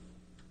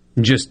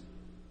just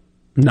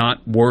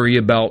not worry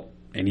about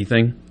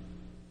anything,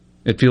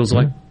 it feels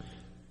like.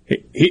 But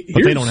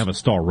they don't have a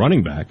star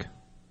running back.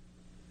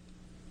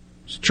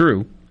 It's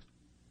true.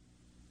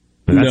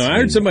 I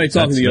heard somebody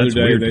talking the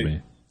other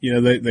day.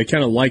 They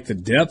kind of like the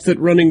depth at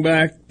running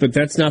back, but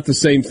that's not the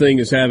same thing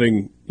as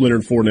having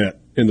Leonard Fournette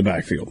in the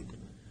backfield.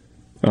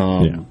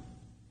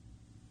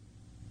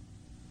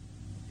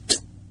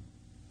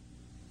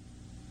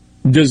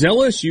 Does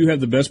LSU have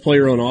the best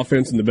player on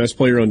offense and the best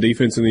player on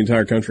defense in the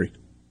entire country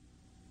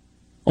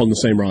on the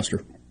same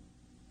roster?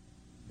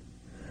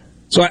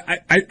 So I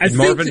think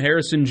Marvin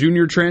Harrison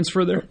Jr.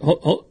 transfer there.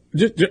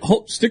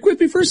 Stick with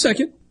me for a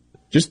second.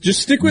 Just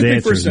stick with me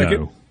for a second.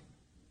 No.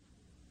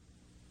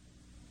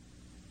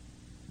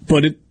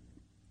 But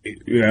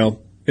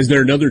is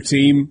there another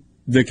team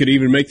that could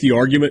even make the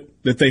argument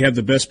that they have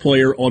the best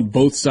player on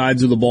both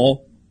sides of the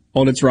ball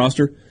on its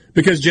roster?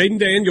 Because Jaden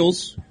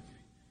Daniels,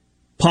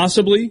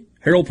 possibly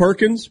Harold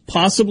Perkins,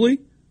 possibly.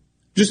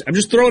 I'm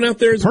just throwing out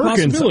there as a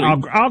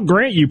possibility. I'll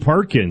grant you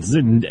Perkins.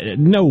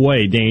 No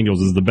way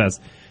Daniels is the best.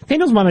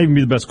 Daniels might not even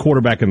be the best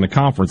quarterback in the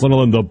conference, let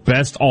alone the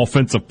best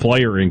offensive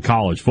player in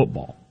college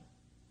football.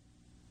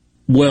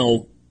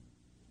 Well,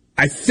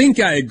 I think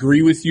I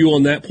agree with you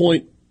on that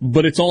point,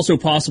 but it's also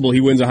possible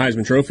he wins a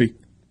Heisman Trophy.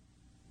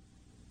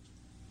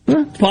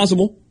 It's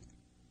possible.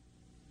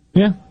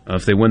 Yeah.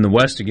 If they win the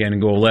West again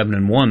and go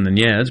 11-1, then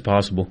yeah, it's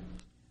possible.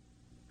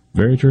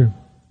 Very true.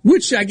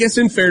 Which, I guess,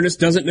 in fairness,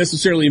 doesn't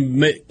necessarily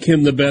make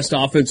him the best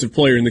offensive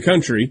player in the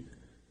country.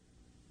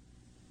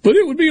 But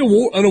it would be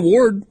an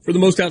award for the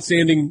most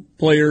outstanding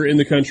player in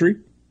the country.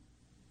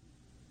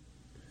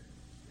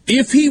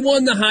 If he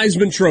won the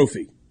Heisman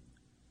Trophy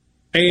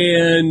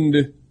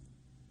and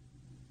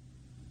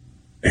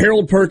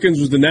Harold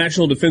Perkins was the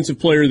National Defensive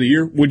Player of the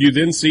Year, would you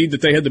then see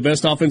that they had the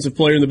best offensive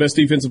player and the best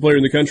defensive player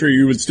in the country, or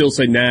you would still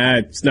say, nah,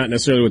 it's not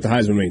necessarily what the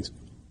Heisman means?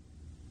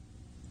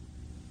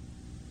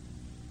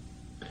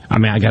 I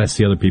mean, I got to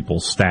see other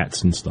people's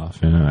stats and stuff.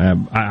 You know?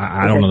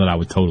 I don't know that I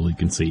would totally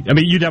concede. I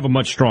mean, you'd have a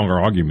much stronger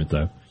argument,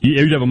 though.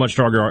 You'd have a much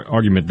stronger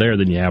argument there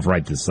than you have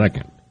right this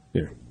second.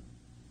 Yeah.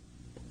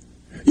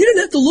 You didn't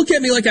have to look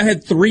at me like I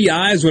had three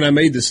eyes when I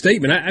made the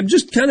statement. I'm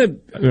just kind of...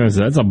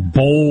 That's a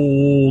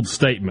bold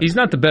statement. He's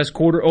not the best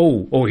quarter...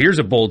 Oh, here's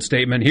a bold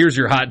statement. Here's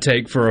your hot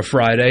take for a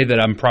Friday that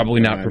I'm probably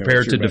not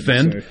prepared to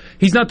defend.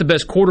 He's not the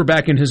best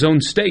quarterback in his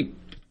own state.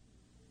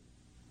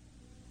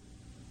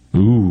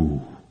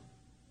 Ooh.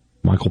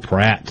 Michael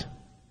Pratt.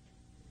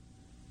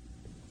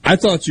 I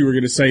thought you were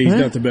going to say he's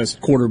not the best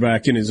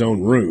quarterback in his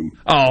own room.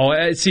 Oh,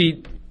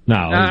 see... No,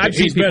 I've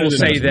seen people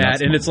say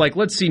that, and it's like,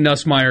 let's see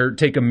Nussmeier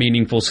take a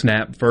meaningful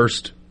snap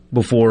first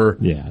before...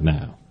 Yeah,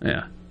 no.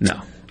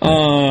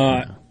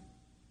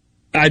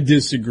 I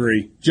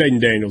disagree.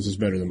 Jaden Daniels is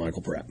better than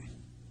Michael Pratt.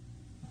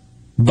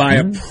 By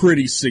a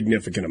pretty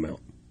significant amount.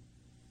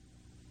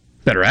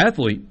 Better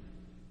athlete.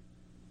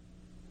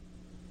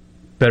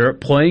 Better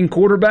at playing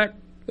quarterback.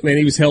 Man,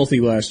 he was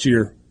healthy last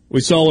year. We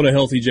saw what a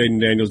healthy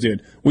Jaden Daniels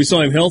did. We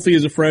saw him healthy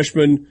as a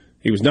freshman.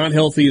 He was not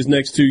healthy his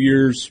next 2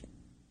 years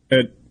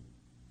at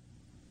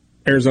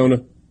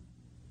Arizona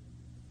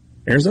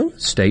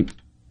State.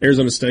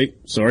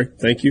 Sorry.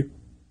 Thank you.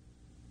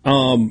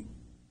 He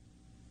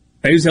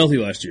was healthy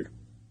last year.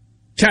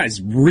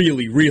 Guy's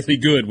really, really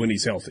good when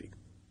he's healthy.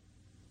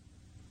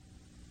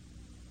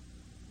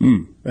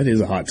 That is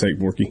a hot take,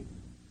 Borky.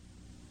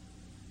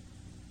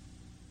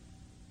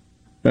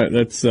 That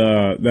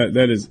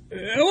is.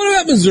 What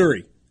about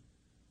Missouri?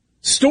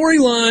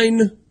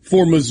 Storyline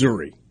for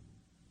Missouri.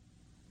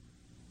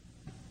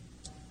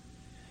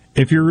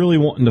 If you're really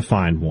wanting to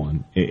find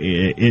one,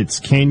 it's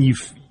can you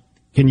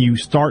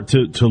start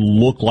to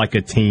look like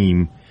a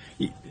team?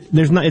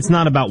 It's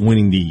not about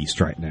winning the East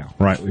right now,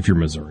 right? If you're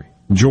Missouri,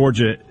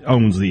 Georgia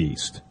owns the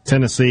East.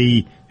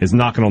 Tennessee is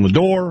knocking on the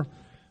door,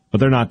 but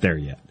they're not there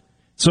yet.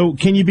 So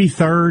can you be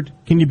third?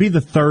 Can you be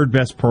the third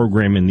best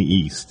program in the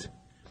East?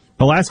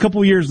 The last couple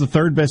of years, the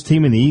third best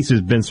team in the East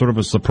has been sort of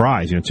a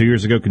surprise. 2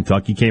 years ago,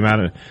 Kentucky came out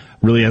of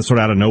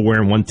nowhere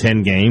and won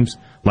 10 games.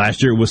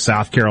 Last year it was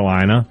South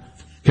Carolina.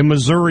 Can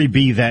Missouri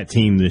be that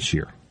team this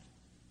year?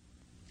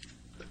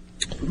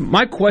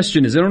 My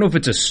question is, I don't know if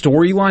it's a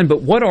storyline,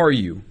 but what are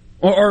you?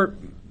 Or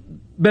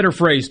better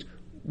phrased,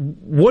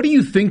 what do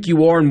you think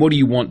you are and what do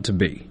you want to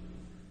be?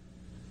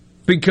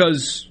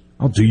 Because...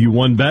 I'll do you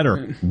one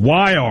better.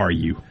 Why are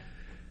you?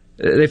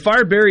 They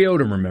fired Barry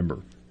Odom, remember.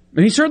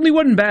 And he certainly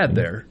wasn't bad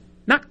there.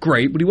 Not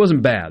great, but he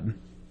wasn't bad.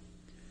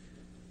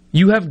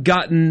 You have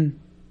gotten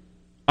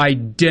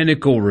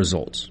identical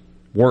results.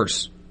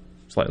 Worse,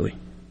 slightly.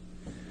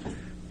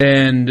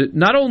 And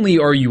not only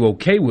are you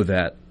okay with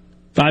that,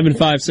 5-5,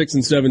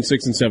 6-7,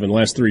 6-7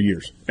 last 3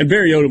 years, and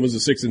Barry Odom was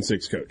a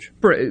 6-6 coach.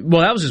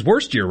 Well, that was his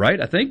worst year,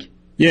 right? I think.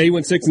 Yeah, he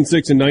went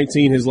 6-6 in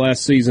 19. His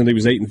last season, he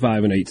was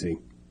 8-5 in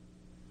 18.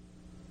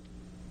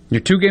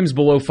 You're 2 games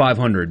below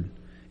 500,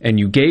 and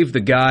you gave the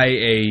guy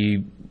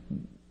a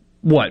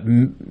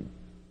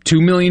 $2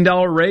 million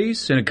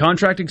raise and a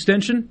contract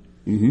extension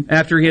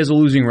after he has a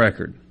losing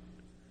record.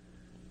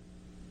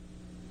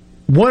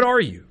 What are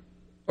you?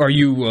 Are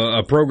you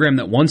a program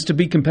that wants to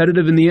be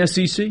competitive in the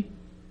SEC?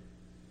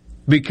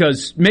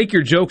 Because make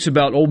your jokes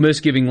about Ole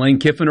Miss giving Lane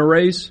Kiffin a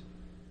raise.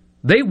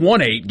 They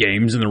won 8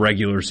 games in the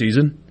regular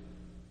season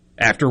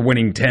after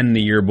winning 10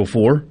 the year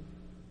before.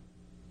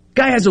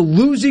 Guy has a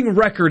losing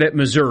record at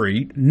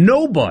Missouri.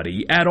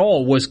 Nobody at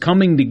all was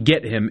coming to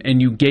get him,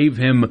 and you gave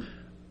him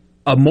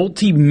a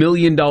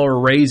multi-million-dollar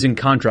raise and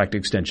contract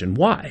extension.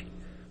 Why?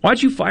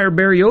 Why'd you fire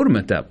Barry Odom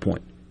at that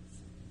point?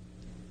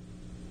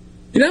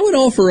 And I would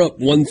offer up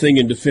one thing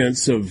in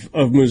defense of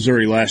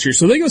Missouri last year.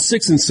 So they go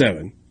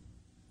 6-7,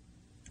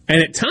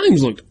 and at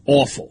times looked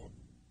awful.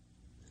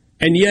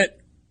 And yet,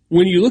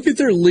 when you look at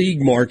their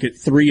league mark at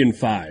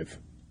 3-5,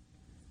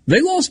 they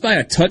lost by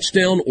a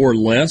touchdown or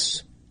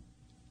less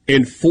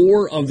in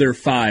 4 of their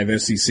 5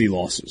 SEC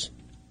losses.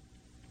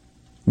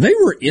 They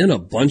were in a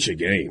bunch of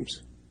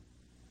games.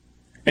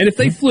 And if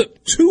they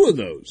flip 2 of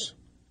those,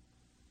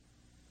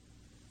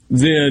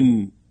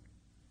 then,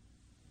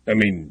 I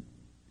mean,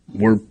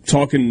 we're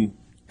talking,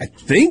 I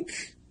think,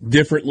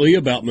 differently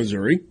about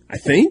Missouri. I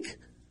think.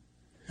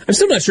 I'm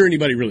still not sure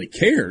anybody really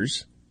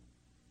cares.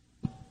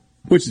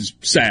 which is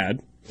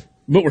sad,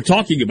 but we're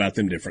talking about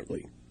them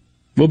differently.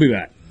 We'll be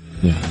back.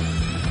 Yeah.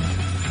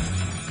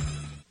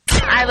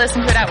 I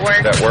listen to it at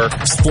work.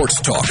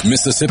 Sports Talk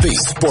Mississippi.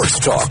 Sports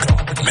Talk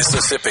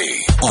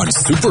Mississippi on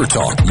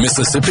SuperTalk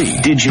Mississippi.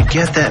 Did you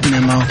get that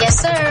memo?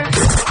 Yes, sir.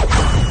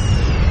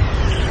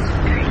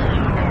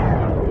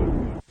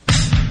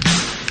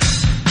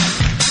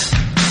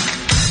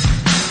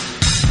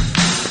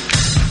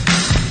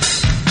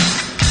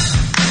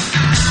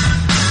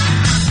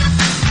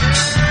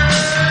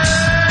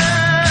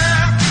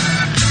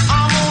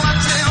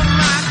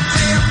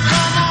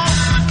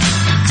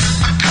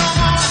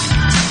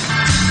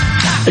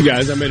 Hey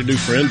guys, I made a new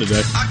friend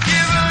today.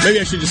 Maybe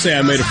I should just say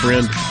I made a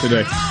friend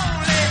today.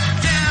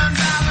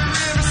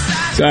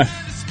 So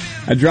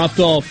I dropped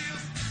off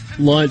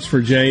lunch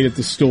for Jane at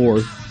the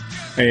store,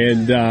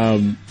 and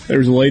there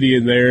was a lady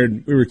in there,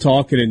 and we were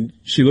talking, and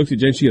she looked at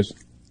Jane, she goes,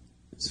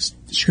 is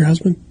this your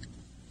husband?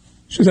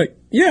 She was like,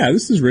 yeah,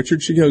 this is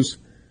Richard. She goes,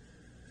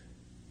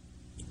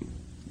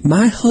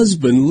 my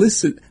husband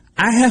listens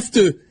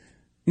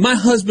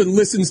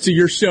to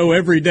your show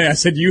every day. I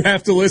said, you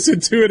have to listen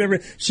to it every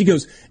day. She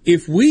goes,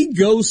 if we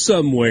go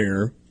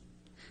somewhere,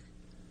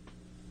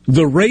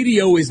 the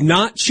radio is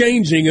not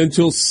changing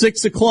until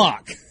 6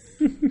 o'clock.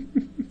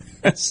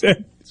 I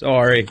said,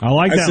 sorry. I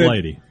like that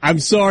lady. I'm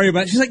sorry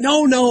about it. She's like,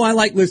 no, I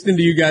like listening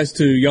to you guys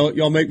too.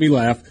 Y'all make me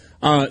laugh.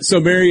 So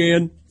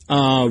Marianne,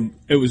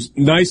 it was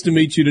nice to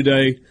meet you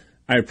today.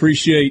 I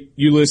appreciate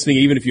you listening,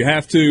 even if you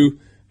have to.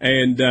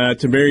 And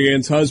to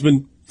Marianne's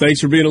husband, thanks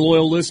for being a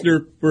loyal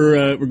listener.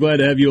 We're glad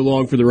to have you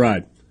along for the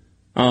ride.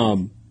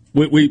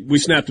 We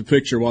snapped a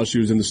picture while she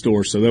was in the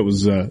store, so that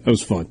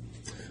was fun.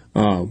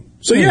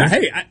 So yeah,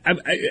 hey,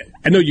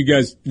 I know you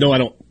guys know I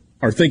don't,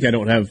 or think I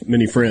don't have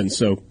many friends,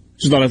 so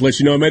just thought I'd let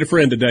you know I made a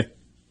friend today.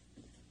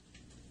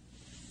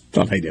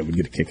 Thought hey, Dad would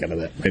get a kick out of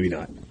that. Maybe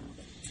not.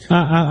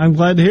 I'm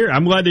glad to hear.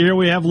 I'm glad to hear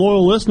we have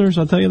loyal listeners.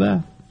 I'll tell you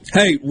that.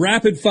 Hey,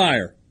 rapid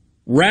fire.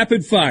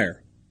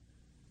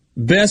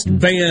 Best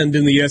band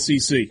in the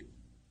SEC.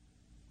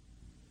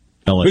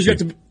 LSU. Who's got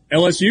the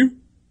LSU?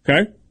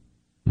 Okay.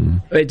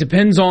 It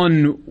depends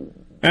on.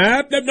 No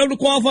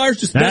qualifiers.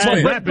 Just that's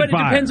all. But it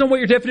depends on what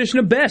your definition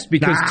of best.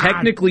 Because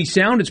technically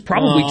sound, it's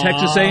probably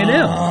Texas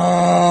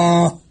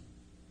A&M.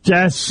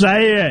 Just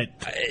say it.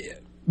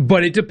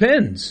 But it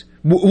depends.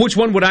 Which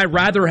one would I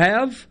rather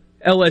have?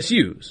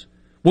 LSU's.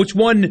 Which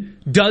one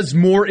does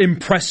more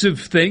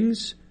impressive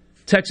things?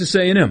 Texas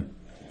A&M.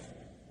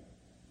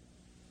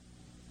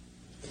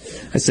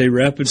 I say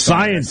rapid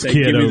science fire.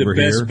 kid give me over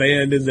the best here.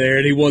 band in there,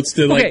 and he wants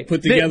to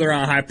put together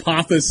a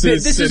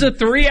hypothesis. This is a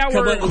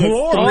 3-hour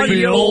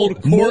audio.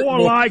 More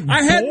like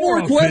I had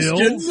more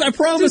questions. I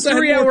promise. It's a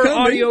 3-hour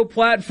audio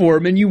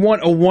platform, and you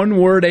want a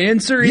one-word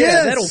answer? Yes,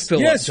 yeah, that'll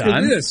fill up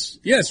time. For 3 this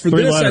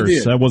letters. I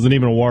did. That wasn't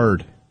even a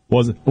word.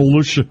 Was it?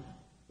 It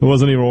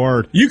wasn't even a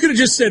word. You could have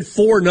just said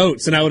 4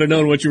 notes, and I would have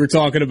known what you were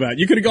talking about.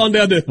 You could have gone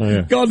down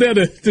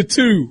to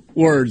 2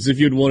 words if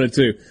you'd wanted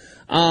to.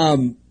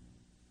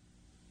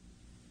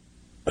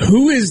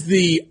 Who is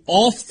the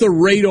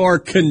off-the-radar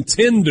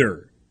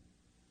contender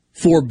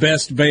for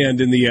best band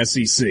in the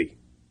SEC?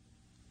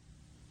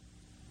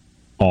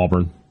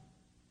 Auburn.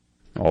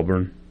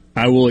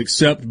 I will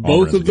accept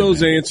both of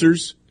those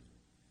answers.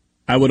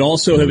 I would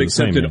also have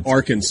accepted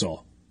Arkansas.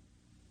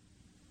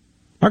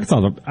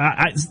 Arkansas,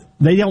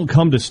 they don't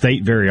come to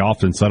state very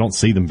often, so I don't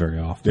see them very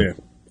often. Yeah.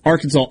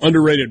 Arkansas,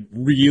 underrated,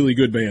 really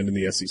good band in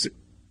the SEC.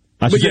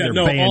 I should say their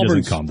band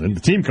doesn't come. The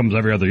team comes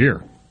every other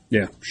year.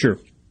 Yeah, sure.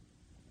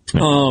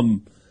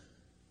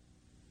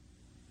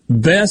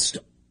 Best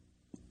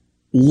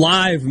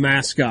live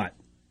mascot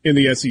in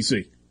the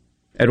SEC.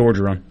 Ed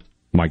Orgeron.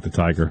 Mike the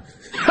Tiger.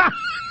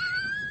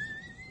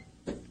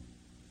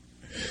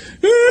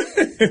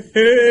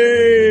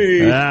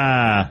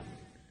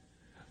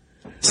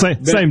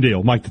 Same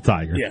deal. Mike the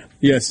Tiger. Yeah.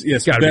 Yes.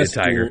 Gotta be a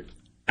Tiger.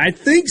 I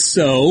think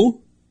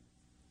so.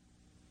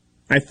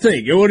 What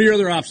are your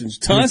other options?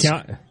 Tusk?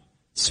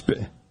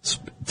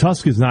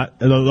 Tusk is not.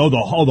 The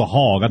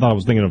hog. I thought I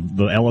was thinking of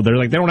the elephant. They're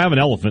like, they don't have an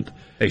elephant.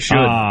 They should.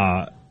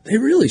 They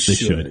really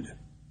should.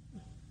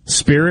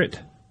 Spirit.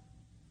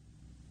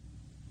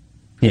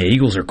 Yeah,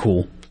 eagles are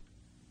cool.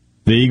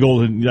 The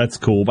eagle, that's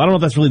cool. But I don't know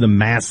if that's really the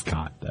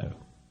mascot, though.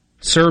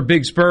 Sir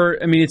Big Spur.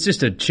 I mean, it's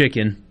just a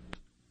chicken.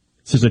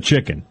 It's just a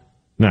chicken.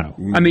 No.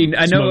 I mean,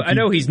 I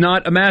know he's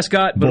not a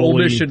mascot, but Ole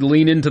Miss should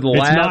lean into the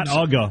labs. It's not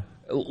Ugga.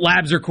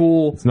 Labs are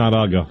cool. It's not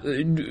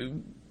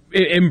Ugga.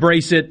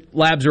 Embrace it.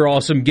 Labs are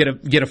awesome. Get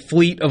a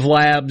fleet of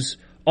labs,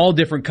 all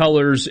different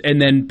colors,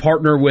 and then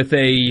partner with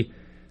a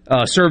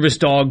service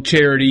dog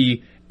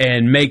charity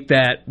and make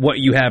that what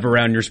you have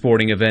around your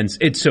sporting events.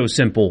 It's so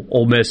simple,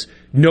 Ole Miss.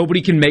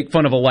 Nobody can make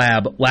fun of a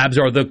lab. Labs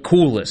are the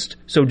coolest,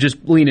 so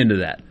just lean into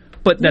that.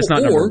 But that's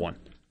not number one.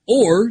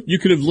 Or you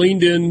could have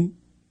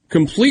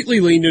completely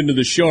leaned into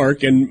the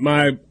shark, and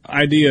my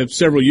idea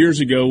several years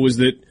ago was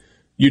that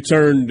you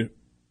turned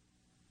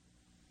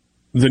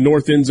the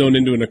north end zone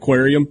into an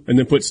aquarium and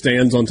then put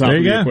stands on top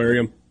of the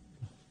aquarium.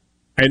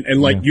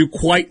 And you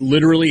quite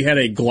literally had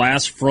a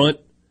glass front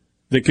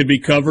that could be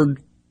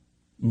covered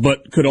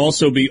but could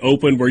also be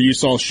open where you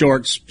saw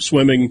sharks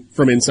swimming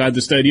from inside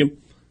the stadium?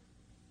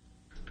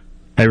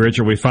 Hey,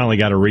 Richard, we finally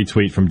got a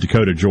retweet from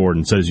Dakota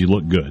Jordan. Says you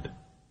look good.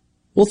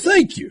 Well,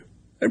 thank you.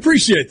 I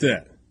appreciate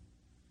that.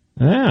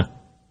 Yeah.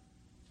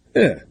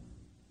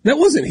 That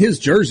wasn't his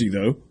jersey,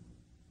 though.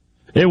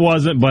 It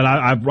wasn't, but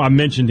I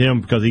mentioned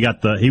him because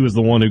he was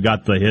the one who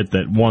got the hit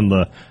that won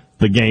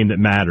the game that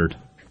mattered.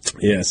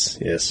 Yes.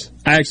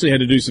 I actually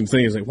had to do some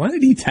things like, why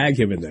did he tag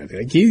him in that?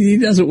 Like, he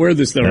doesn't wear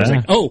this though. I was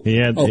like, he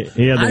had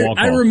the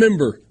walk-off.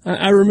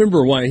 I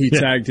remember why he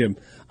tagged him.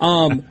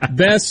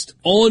 Best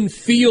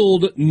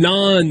on-field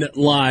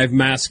non-live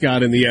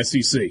mascot in the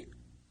SEC.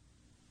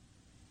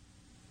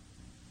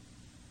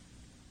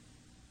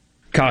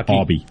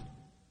 Cocky.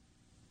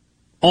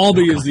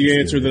 Albie is the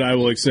answer that I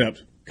will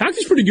accept.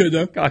 Cocky's pretty good,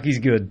 though. Cocky's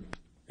good.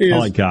 I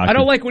like Cocky. I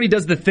don't like when he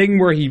does the thing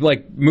where he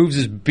moves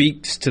his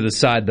beaks to the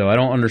side, though. I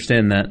don't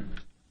understand that.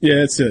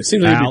 Yeah, it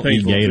seems like it'd be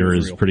painful. Al Gator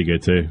is pretty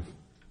good, too.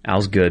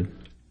 Al's good.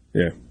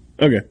 Yeah.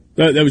 Okay.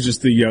 That was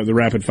just the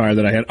rapid fire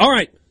that I had. All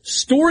right.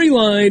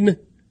 Storyline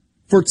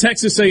for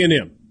Texas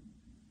A&M.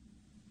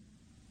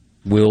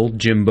 Will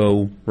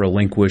Jimbo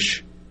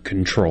relinquish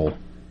control?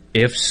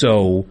 If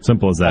so,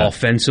 simple as that.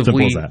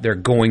 Offensively, they're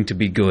going to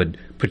be good.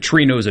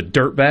 Petrino's a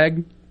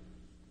dirtbag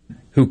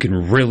who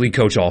can really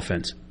coach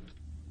offense.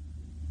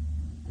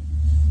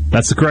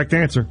 That's the correct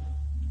answer.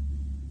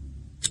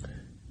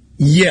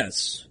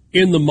 Yes,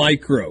 in the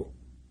micro.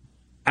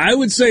 I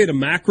would say at a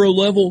macro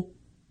level,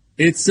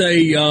 it's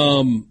a,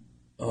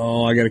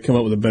 I got to come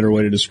up with a better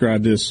way to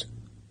describe this.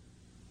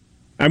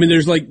 I mean,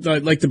 there's like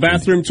the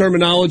bathroom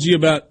terminology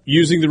about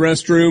using the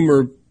restroom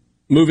or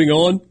moving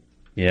on.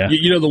 Yeah.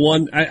 You know the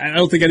one, I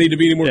don't think I need to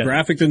be any more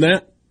graphic than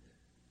that.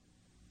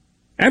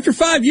 After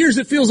 5 years,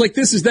 it feels like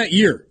this is that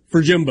year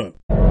for Jimbo.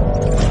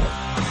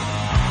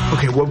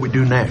 Okay, what we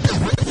do next?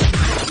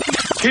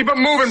 Keep it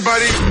moving,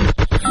 buddy.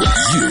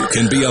 You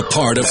can be a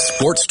part of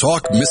Sports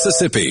Talk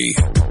Mississippi.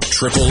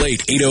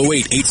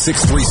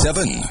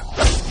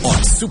 888-808-8637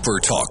 on Super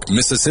Talk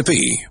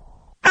Mississippi.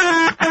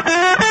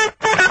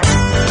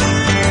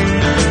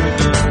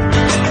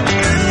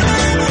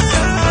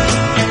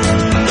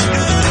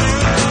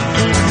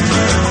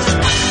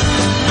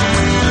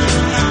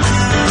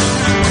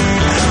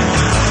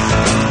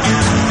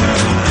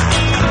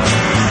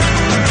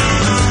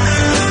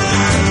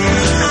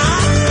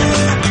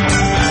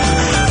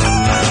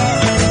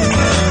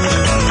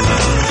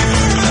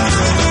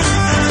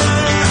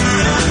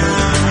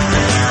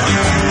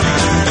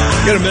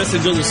 Got a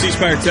message on the C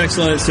Spire text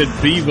line that said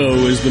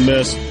Bevo is the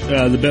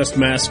best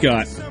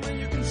mascot.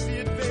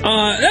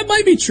 That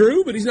might be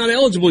true, but he's not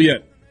eligible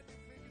yet.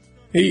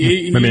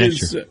 He's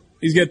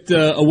got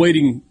a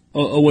waiting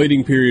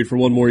period for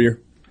one more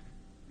year.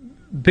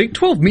 Big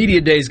 12 Media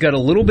Days got a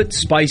little bit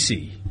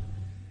spicy.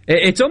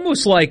 It's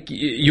almost like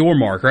your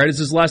Mark, right? Is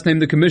his last name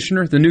the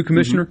commissioner, the new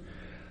commissioner?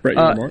 Mm-hmm.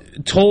 Right, Mark.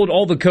 Told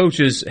all the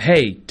coaches,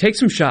 hey, take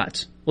some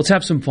shots. Let's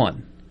have some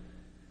fun.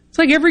 It's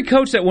like every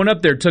coach that went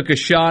up there took a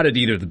shot at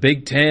either the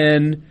Big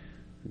Ten,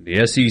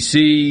 the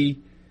SEC,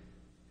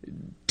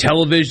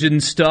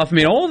 television stuff. I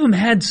mean, all of them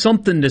had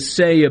something to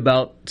say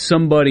about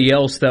somebody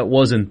else that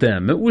wasn't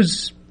them. It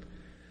was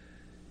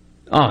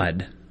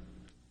odd.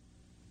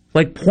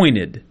 Like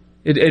pointed.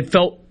 It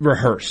felt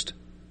rehearsed.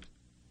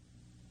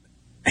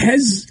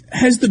 Has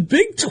the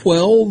Big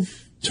 12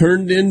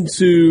 turned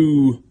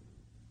into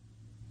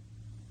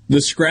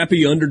the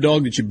scrappy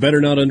underdog that you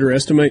better not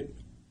underestimate?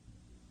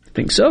 I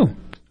think so.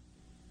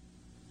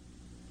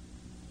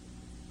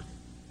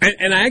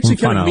 And I actually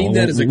kind of mean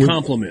that as a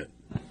compliment.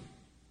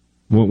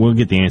 We'll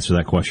get the answer to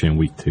that question in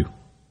week 2.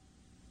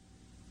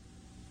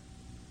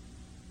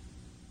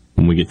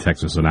 When we get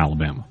Texas and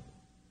Alabama.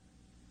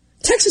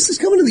 Texas is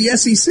coming to the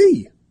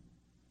SEC.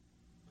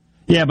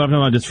 Yeah, but I'm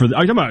talking about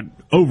are you talking about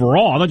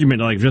overall? I thought you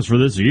meant like just for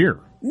this year.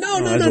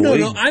 No.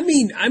 I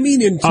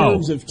mean in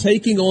terms of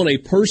taking on a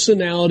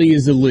personality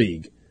as a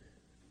league.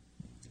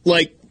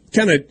 Like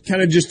kind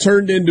of just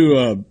turned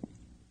into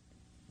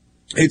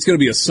it's going to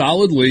be a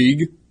solid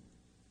league.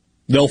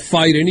 They'll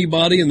fight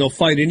anybody, and they'll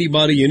fight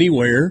anybody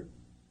anywhere.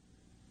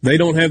 They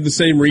don't have the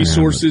same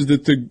resources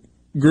that the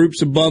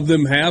groups above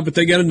them have, but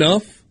they got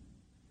enough.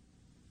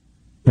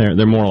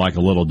 They're more like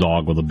a little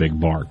dog with a big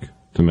bark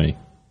to me.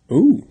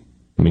 Ooh.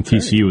 I mean,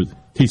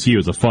 TCU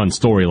was a fun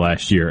story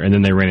last year, and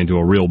then they ran into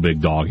a real big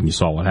dog, and you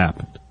saw what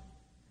happened.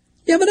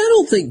 Yeah, but I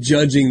don't think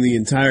judging the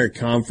entire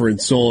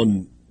conference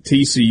on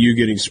TCU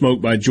getting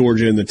smoked by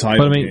Georgia in the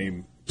title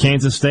game.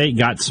 Kansas State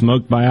got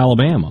smoked by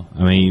Alabama.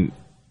 I mean,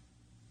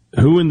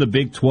 who in the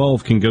Big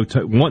 12 can go,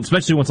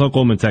 especially once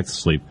Oklahoma and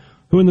Texas leave,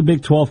 who in the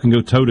Big 12 can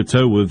go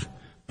toe-to-toe with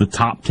the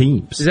top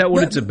teams? Is that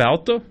what it's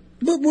about, though?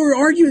 But we're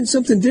arguing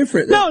something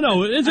different.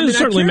 No, it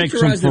certainly makes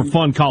sense for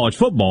fun college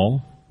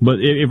football. But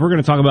if we're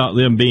going to talk about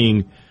them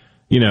being,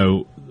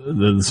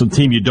 some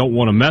team you don't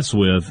want to mess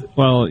with,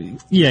 well,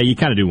 yeah, you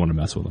kind of do want to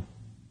mess with them.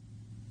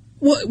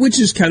 Well, which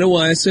is kind of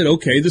why I said,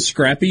 okay, the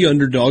scrappy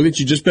underdog that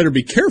you just better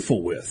be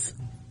careful with.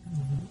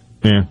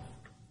 Yeah.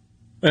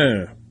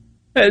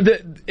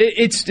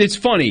 It's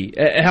funny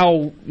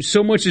how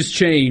so much has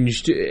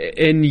changed,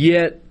 and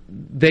yet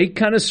they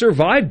kind of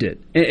survived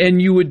it.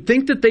 And you would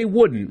think that they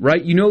wouldn't,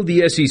 right? You know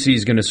the SEC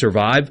is going to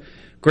survive.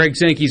 Greg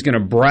Sankey's going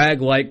to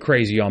brag like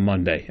crazy on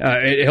Monday.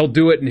 He'll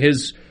do it in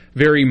his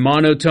very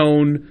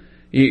monotone,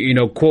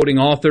 quoting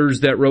authors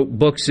that wrote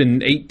books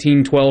in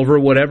 1812 or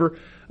whatever.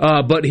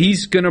 But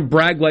he's going to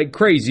brag like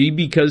crazy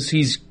because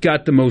he's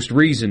got the most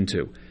reason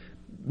to.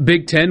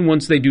 Big Ten,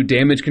 once they do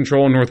damage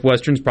control on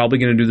Northwestern's probably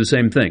going to do the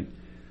same thing.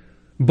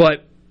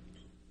 But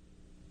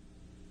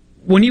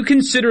when you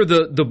consider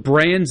the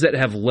brands that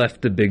have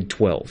left the Big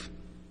 12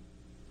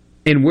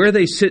 and where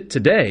they sit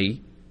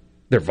today,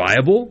 they're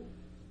viable,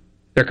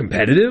 they're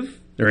competitive,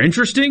 they're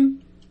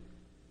interesting.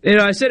 And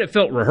I said it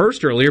felt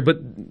rehearsed earlier,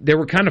 but they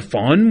were kind of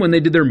fun when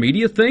they did their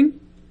media thing.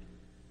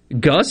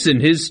 Gus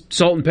and his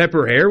salt and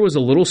pepper hair was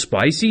a little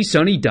spicy.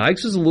 Sonny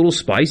Dykes was a little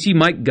spicy.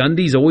 Mike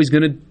Gundy's always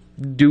going to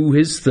do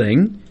his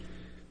thing.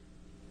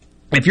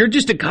 If you're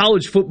just a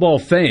college football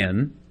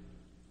fan,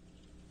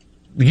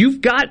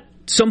 you've got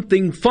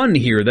something fun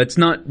here that's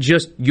not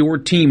just your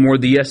team or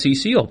the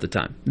SEC all the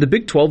time. The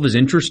Big 12 is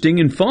interesting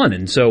and fun,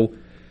 and so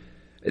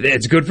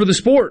it's good for the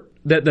sport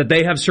that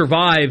they have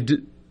survived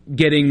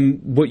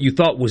getting what you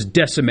thought was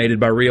decimated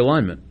by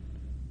realignment.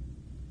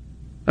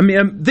 I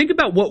mean, think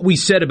about what we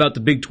said about the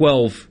Big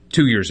 12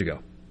 2 years ago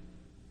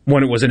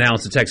when it was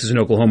announced that Texas and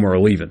Oklahoma are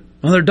leaving.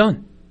 Well, they're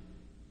done.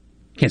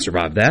 Can't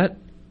survive that.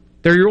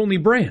 They're your only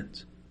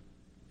brands.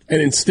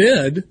 And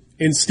instead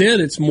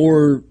it's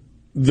more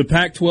the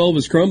Pac-12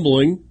 is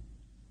crumbling.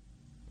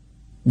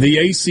 The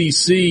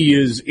ACC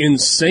is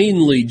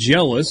insanely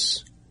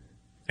jealous.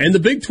 And the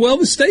Big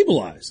 12 is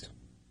stabilized.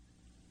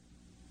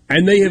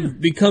 And they have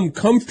become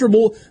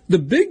comfortable. The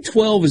Big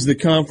 12 is the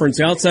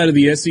conference outside of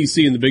the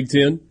SEC and the Big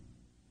 10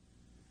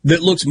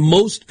 that looks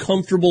most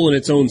comfortable in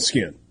its own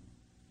skin.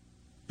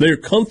 They're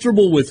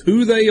comfortable with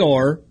who they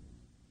are.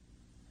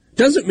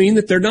 Doesn't mean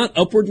that they're not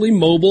upwardly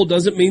mobile.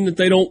 Doesn't mean that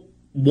they don't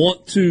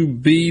want to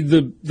be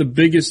the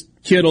biggest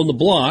kid on the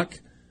block.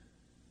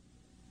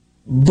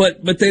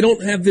 But they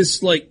don't have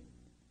this,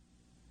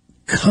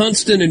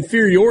 constant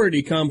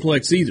inferiority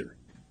complex either,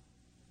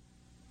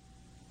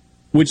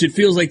 which it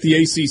feels like the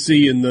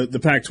ACC and the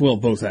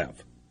Pac-12 both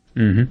have.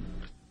 Mm-hmm.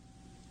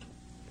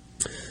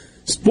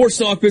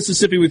 SportsTalk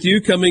Mississippi with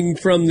you, coming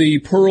from the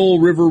Pearl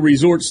River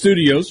Resort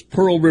Studios.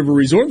 Pearl River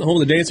Resort, the home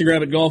of the Dancing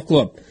Rabbit Golf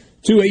Club.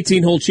 2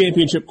 18-hole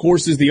championship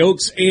courses, the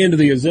Oaks and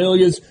the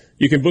Azaleas.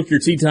 You can book your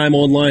tee time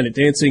online at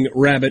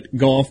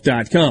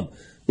dancingrabbitgolf.com.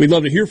 We'd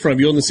love to hear from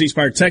you on the C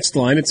Spire text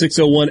line at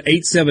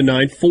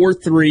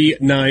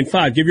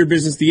 601-879-4395. Give your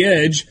business the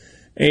edge.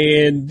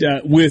 And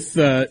with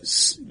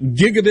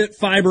gigabit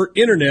fiber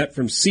internet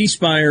from C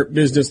Spire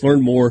Business,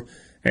 learn more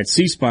at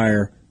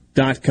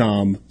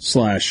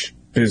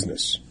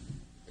cspire.com/business.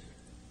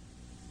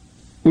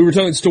 We were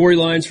talking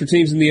storylines for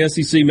teams in the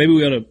SEC. Maybe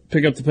we ought to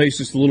pick up the pace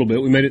just a little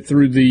bit. We made it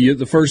through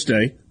the first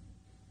day.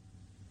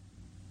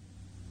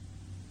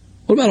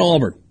 What about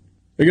Auburn?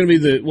 They're going to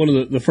be one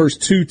of the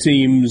first two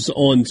teams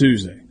on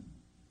Tuesday.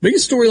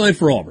 Biggest storyline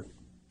for Auburn,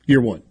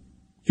 year one.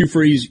 Hugh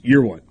Freeze,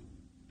 year one.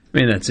 I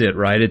mean, that's it,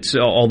 right? It's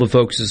all the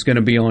focus is going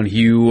to be on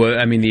Hugh.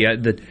 I mean,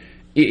 the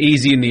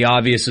easy and the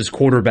obvious is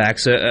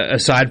quarterbacks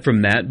aside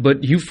from that.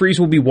 But Hugh Freeze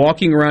will be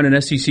walking around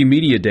in SEC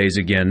Media Days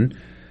again,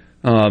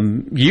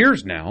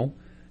 years now,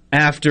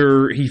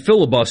 after he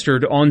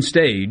filibustered on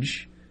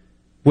stage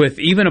with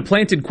even a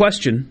planted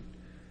question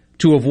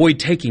to avoid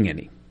taking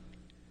any.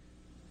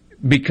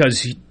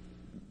 Because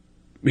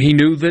he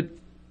knew that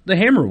the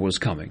hammer was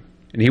coming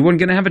and he wasn't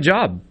going to have a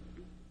job.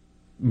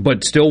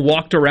 But still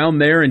walked around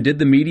there and did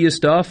the media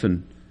stuff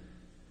and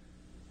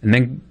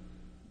then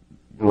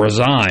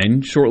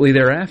resigned shortly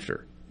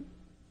thereafter.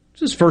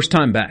 It's his first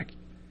time back.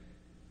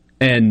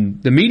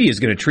 And the media is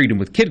going to treat him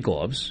with kid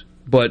gloves,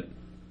 but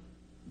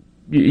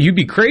you'd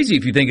be crazy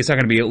if you think it's not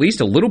going to be at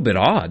least a little bit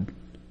odd.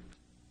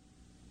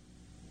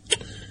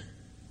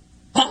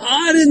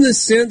 Odd in the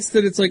sense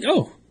that it's like,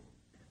 oh,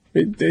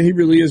 he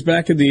really is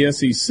back in the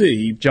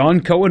SEC.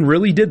 John Cohen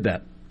really did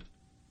that.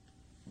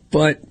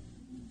 But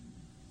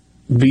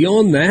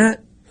beyond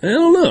that, I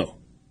don't know.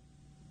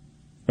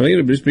 I think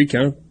it'll just be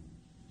kind of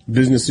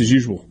business as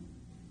usual.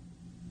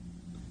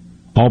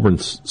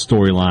 Auburn's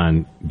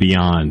storyline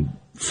beyond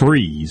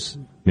Freeze,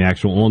 the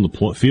actual on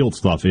the field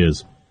stuff,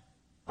 is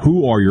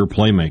who are your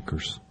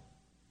playmakers?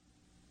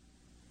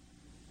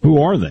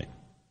 Who are they?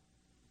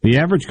 The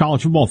average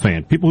college football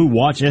fan, people who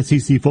watch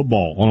SEC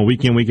football on a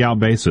week-in, week-out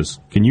basis,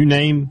 can you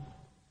name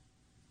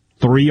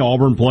 3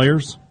 Auburn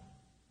players?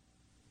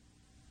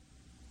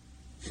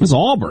 It's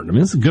Auburn. I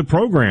mean, it's a good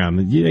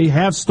program. They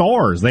have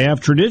stars. They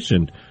have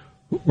tradition.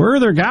 Where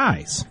are their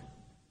guys?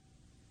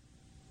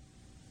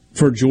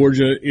 For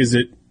Georgia, is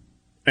it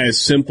as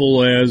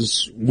simple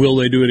as will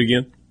they do it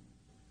again?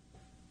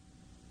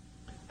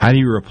 How do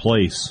you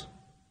replace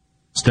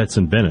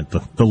Stetson Bennett,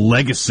 the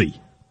legacy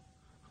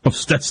of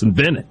Stetson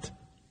Bennett?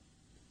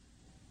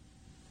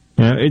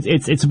 You know,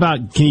 it's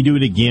about, can you do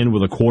it again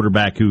with a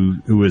quarterback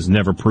who has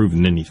never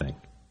proven anything?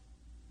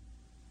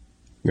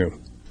 Yeah.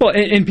 Well,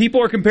 and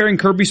people are comparing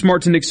Kirby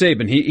Smart to Nick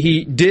Saban.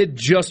 He did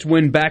just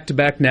win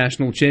back-to-back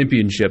national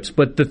championships,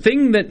 but the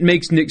thing that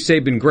makes Nick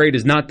Saban great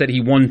is not that he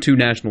won 2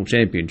 national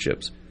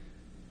championships.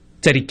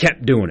 It's that he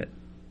kept doing it.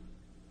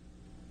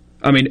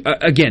 I mean,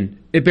 again,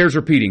 it bears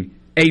repeating.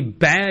 A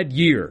bad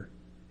year,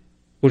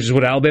 which is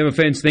what Alabama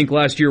fans think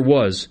last year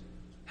was,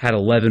 had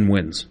 11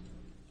 wins.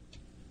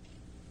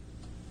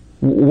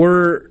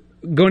 We're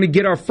going to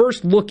get our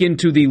first look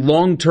into the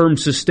long-term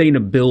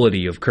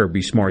sustainability of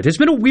Kirby Smart. It's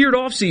been a weird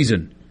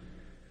offseason.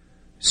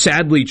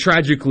 Sadly,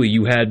 tragically,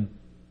 you had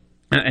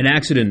an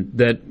accident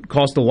that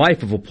cost the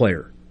life of a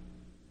player.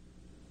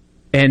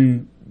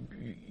 And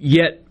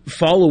yet,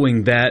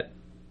 following that,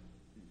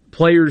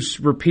 players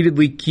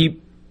repeatedly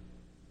keep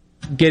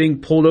getting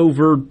pulled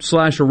over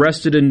 /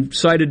 arrested and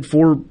cited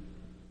for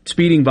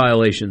speeding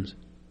violations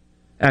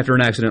after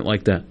an accident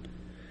like that.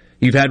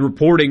 You've had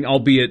reporting,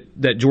 albeit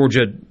that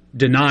Georgia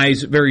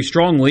denies very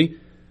strongly,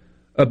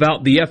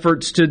 about the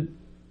efforts to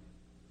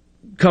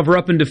cover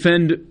up and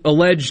defend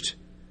alleged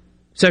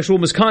sexual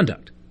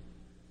misconduct.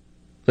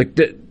 Like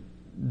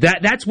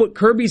that's what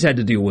Kirby's had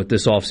to deal with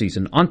this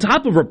offseason, on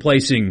top of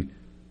replacing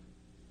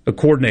a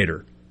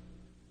coordinator.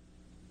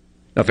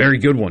 A very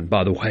good one,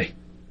 by the way.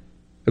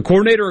 A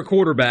coordinator, a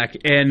quarterback,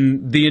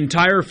 and the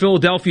entire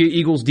Philadelphia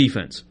Eagles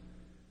defense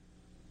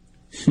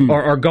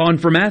are gone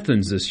from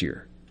Athens this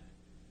year.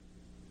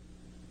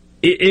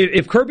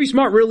 If Kirby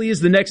Smart really is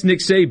the next Nick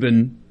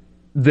Saban,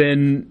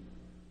 then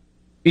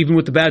even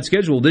with the bad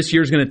schedule, this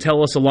year's going to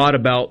tell us a lot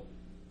about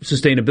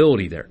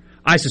sustainability there.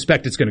 I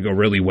suspect it's going to go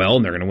really well,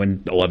 and they're going to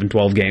win 11,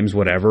 12 games,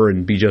 whatever,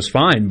 and be just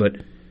fine. But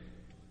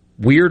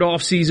weird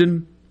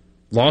offseason,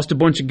 lost a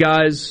bunch of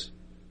guys.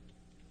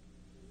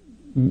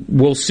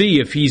 We'll see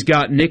if he's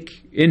got Nick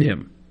in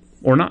him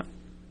or not.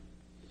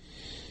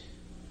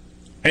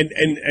 And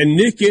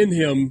Nick in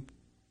him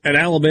at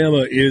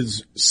Alabama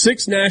is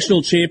 6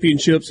 national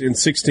championships in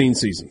 16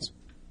 seasons.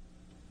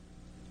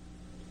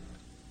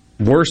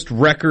 Worst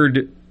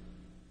record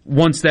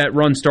once that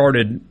run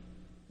started,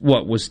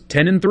 what, was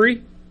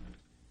 10-3?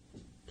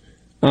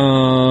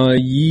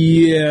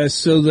 Yeah,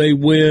 so they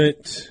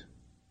went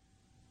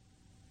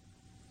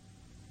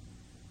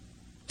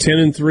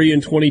 10-3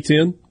 in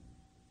 2010.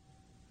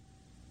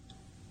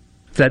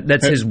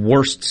 That's his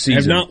worst season.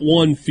 Have not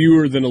won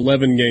fewer than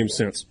 11 games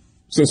since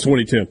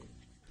 2010.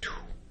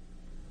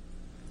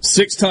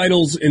 6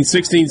 titles in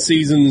 16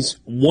 seasons,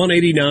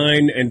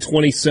 189 and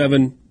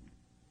 27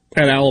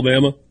 at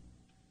Alabama,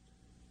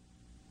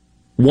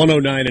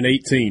 109 and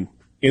 18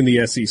 in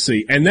the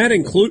SEC, and that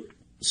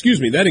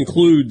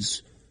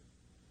includes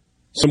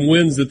some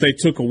wins that they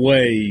took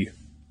away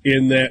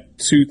in that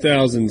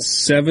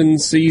 2007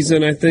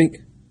 season, I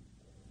think.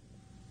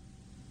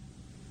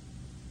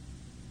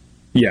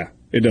 Yeah,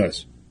 it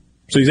does.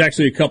 So he's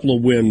actually a couple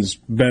of wins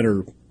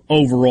better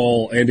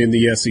overall and in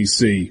the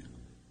SEC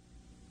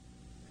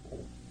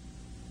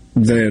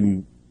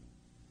than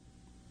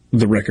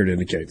the record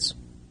indicates.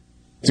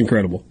 It's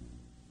incredible.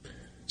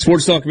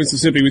 Sports Talk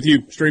Mississippi with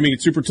you, streaming at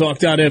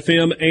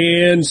SuperTalk.fm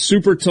and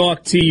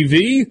SuperTalk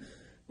TV.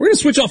 We're going to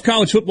switch off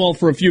college football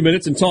for a few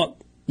minutes and talk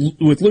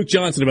with Luke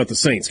Johnson about the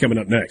Saints coming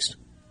up next.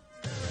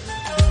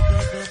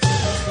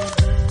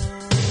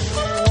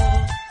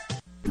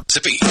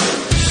 Mississippi.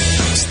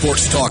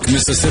 Sports Talk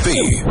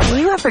Mississippi. Do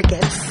you ever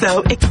get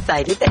so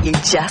excited that you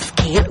just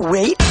can't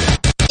wait?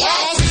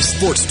 Yes!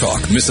 Sports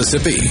Talk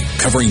Mississippi,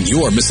 covering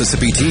your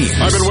Mississippi teams.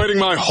 I've been waiting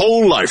my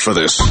whole life for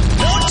this. Don't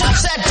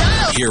touch that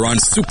dial! Here on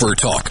Super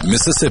Talk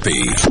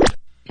Mississippi.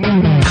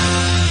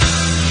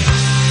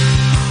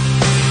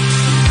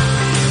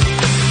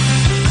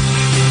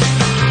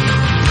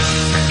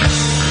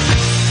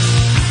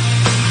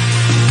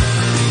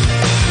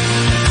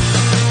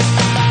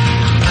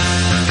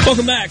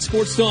 Welcome back,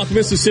 Sports Talk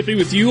Mississippi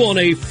with you on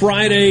a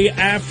Friday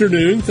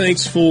afternoon.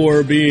 Thanks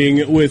for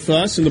being with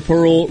us in the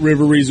Pearl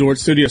River Resort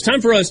Studios.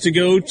 Time for us to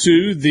go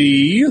to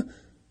the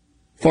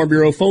Farm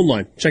Bureau phone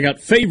line. Check out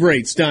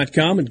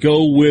favorites.com and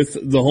go with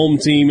the home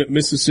team,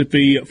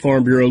 Mississippi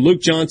Farm Bureau. Luke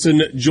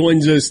Johnson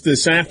joins us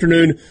this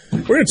afternoon.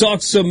 We're going to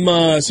talk some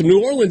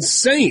New Orleans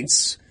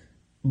Saints.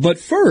 But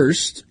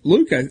first,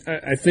 Luke,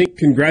 I think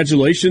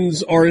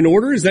congratulations are in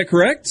order. Is that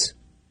correct?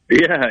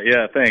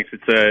 Yeah, thanks.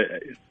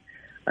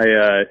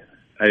 I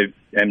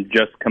am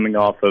just coming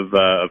off of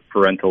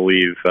parental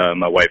leave.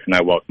 My wife and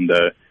I welcomed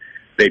a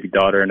baby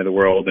daughter into the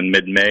world in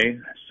mid-May,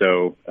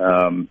 so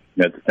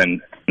it's been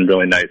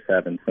really nice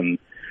having some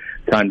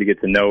time to get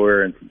to know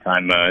her and some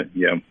time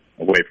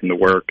away from the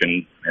work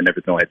and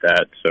everything like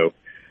that. So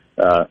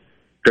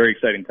very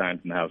exciting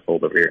times in the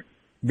household over here.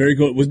 Very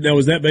cool.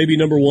 Was that baby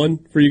number 1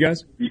 for you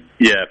guys?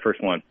 Yeah,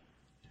 first one.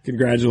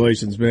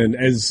 Congratulations, man.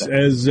 As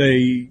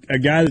a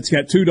guy that's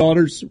got 2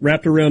 daughters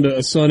wrapped around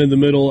a son in the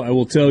middle, I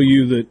will tell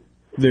you that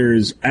there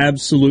is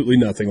absolutely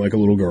nothing like a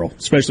little girl,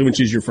 especially when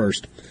she's your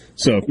first.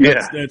 So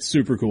that's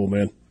super cool,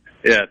 man.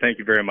 Yeah, thank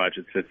you very much.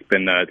 It's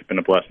been a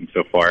blessing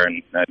so far,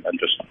 and I'm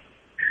just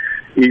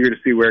eager to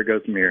see where it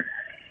goes from here.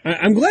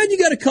 I'm glad you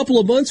got a couple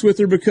of months with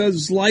her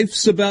because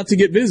life's about to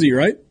get busy,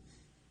 right?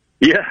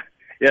 Yeah,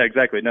 Yeah,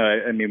 exactly. No,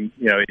 I mean,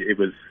 it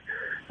was,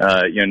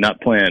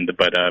 not planned,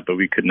 but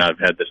we could not have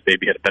had this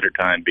baby at a better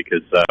time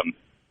because,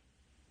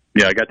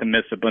 I got to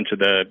miss a bunch of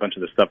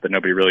the stuff that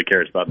nobody really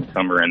cares about in the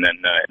summer, and then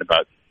in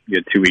about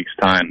 2 weeks'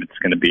 time, it's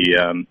going to be,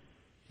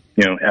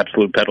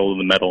 absolute pedal to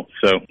the metal.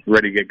 So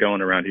ready to get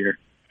going around here.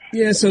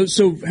 Yeah, so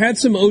had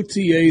some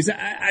OTAs.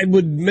 I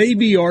would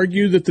maybe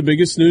argue that the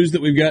biggest news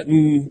that we've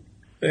gotten,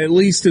 at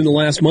least in the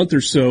last month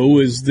or so,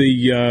 is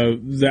the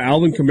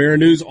Alvin Kamara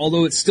news,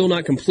 although it's still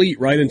not complete,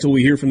 right, until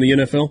we hear from the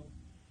NFL?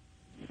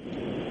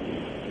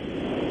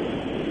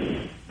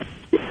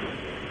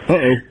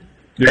 Uh-oh.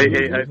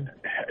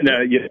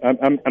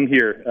 I'm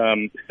here.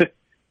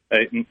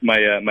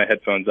 My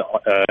headphones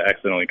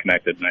accidentally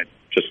connected, and I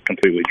just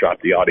completely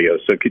dropped the audio.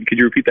 So could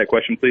you repeat that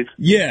question, please?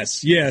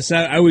 Yes.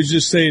 I was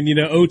just saying,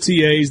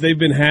 OTAs, they've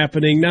been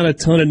happening. Not a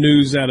ton of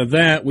news out of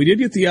that. We did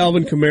get the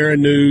Alvin Kamara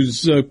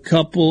news a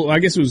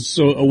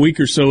week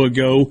or so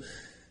ago.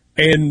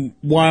 And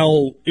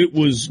while it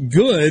was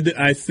good,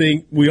 I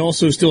think we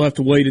also still have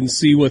to wait and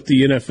see what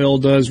the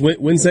NFL does.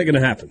 When's that going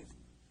to happen?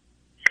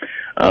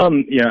 I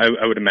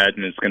would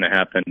imagine it's going to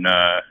happen,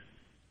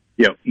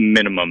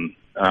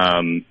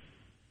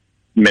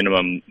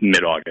 minimum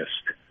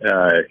mid-August.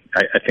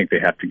 I think they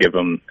have to give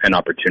them an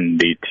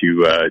opportunity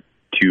to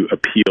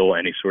appeal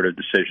any sort of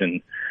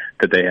decision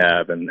that they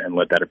have and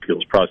let that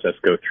appeals process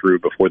go through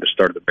before the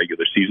start of the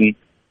regular season.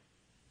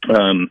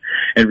 And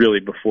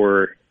really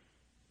before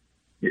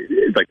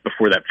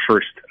that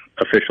first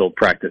official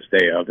practice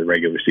day of the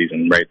regular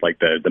season, right? Like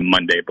the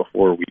Monday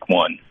before week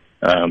one.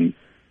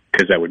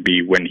 Because that would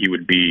be when he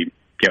would be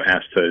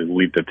asked to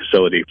leave the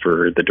facility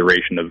for the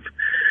duration of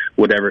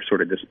whatever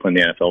sort of discipline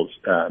the NFL's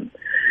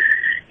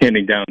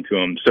handing down to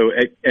him. So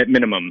at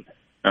minimum,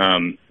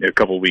 a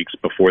couple of weeks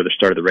before the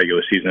start of the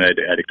regular season,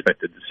 I'd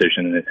expect a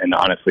decision. And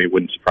honestly, it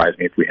wouldn't surprise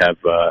me if we have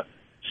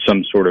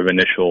some sort of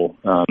initial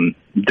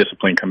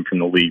discipline come from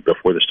the league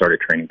before the start of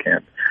training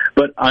camp.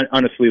 But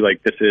honestly,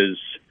 this is,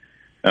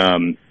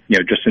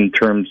 just in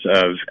terms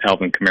of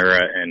Alvin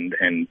Kamara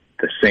and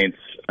the Saints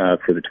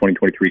for the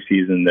 2023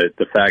 season,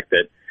 the fact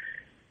that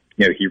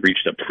he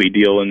reached a plea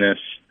deal in this.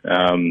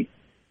 I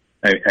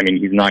mean,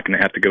 he's not going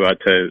to have to go out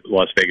to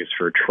Las Vegas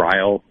for a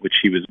trial, which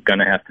he was going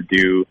to have to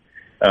do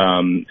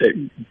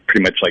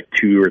pretty much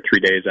 2 or 3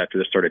 days after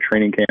the start of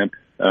training camp.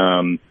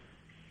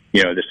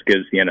 This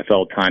gives the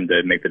NFL time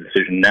to make the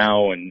decision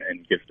now and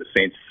gives the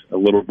Saints a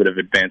little bit of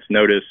advance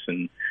notice.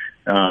 And,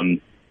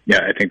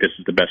 I think this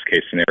is the best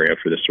case scenario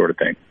for this sort of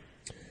thing.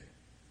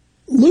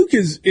 Luke,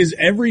 is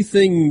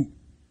everything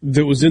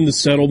that was in the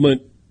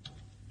settlement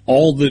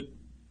all that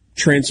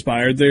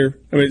transpired there?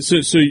 I mean, so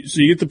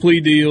you get the plea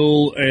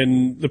deal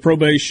and the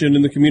probation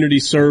and the community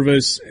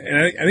service.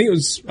 And I think it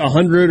was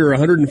 $100,000 or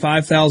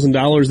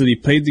 $105,000 that he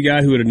paid the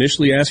guy who had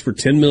initially asked for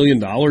 $10 million.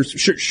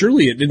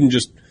 Surely it didn't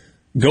just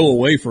go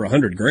away for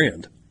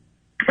 $100,000.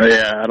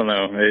 Yeah, I don't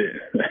know.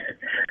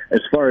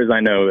 As far as I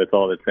know, that's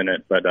all that's in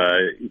it. But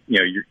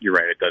you're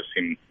right. It does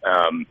seem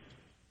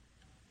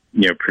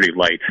pretty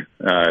light.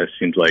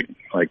 Seems like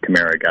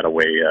Kamara got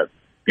away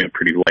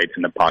pretty light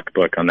in the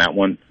pocketbook on that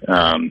one.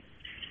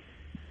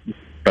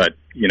 But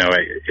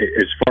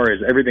as far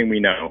as everything we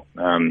know,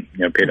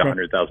 paid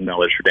 $100,000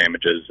 for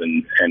damages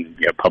and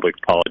public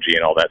apology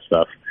and all that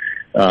stuff.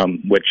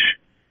 Which,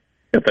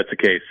 if that's the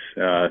case,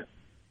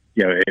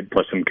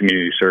 plus some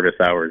community service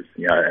hours,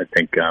 I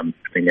think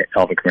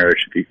Alvin Kamara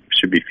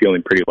should be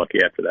feeling pretty lucky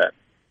after that.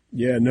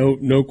 Yeah,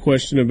 no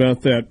question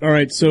about that. All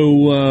right,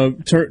 so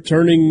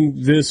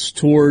turning this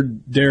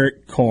toward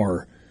Derek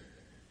Carr,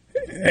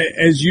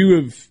 as you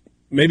have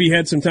maybe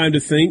had some time to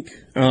think,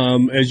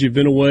 as you've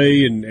been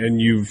away and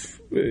you've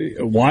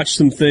watched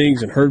some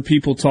things and heard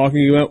people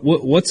talking about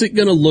what's it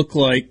going to look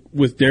like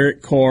with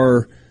Derek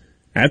Carr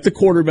at the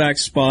quarterback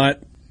spot.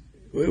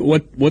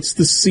 What's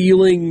the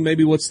ceiling?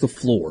 Maybe what's the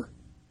floor?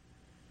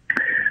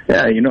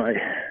 Yeah, I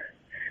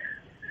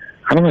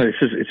don't know.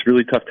 It's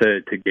really tough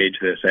to gauge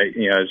this. I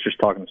was just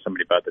talking to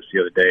somebody about this the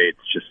other day.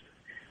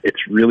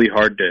 It's really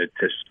hard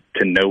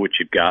to know what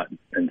you've got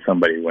in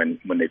somebody when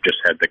they've just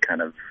had the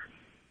kind of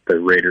the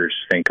Raiders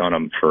think on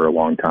them for a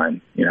long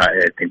time.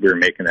 I think we were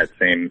making that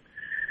same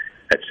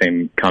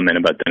comment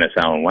about Dennis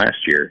Allen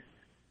last year,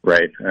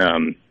 right?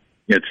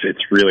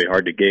 It's really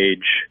hard to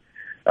gauge.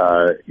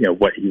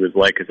 What he was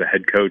like as a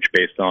head coach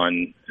based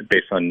on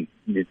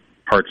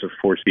parts of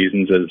 4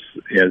 seasons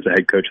as a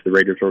head coach of the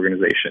Raiders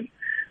organization.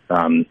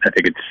 I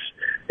think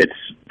it's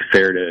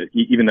fair to,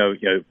 even though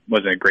it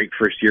wasn't a great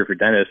first year for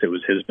Dennis, it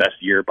was his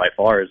best year by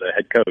far as a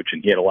head coach,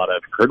 and he had a lot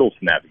of hurdles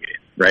to navigate,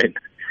 right?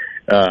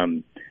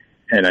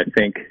 And I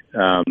think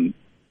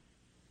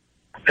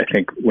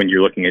when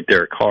you're looking at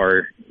Derek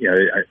Carr,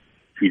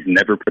 he's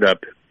never put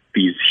up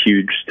these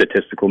huge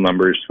statistical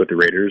numbers with the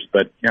Raiders,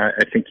 but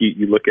I think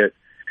you look at.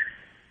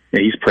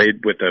 He's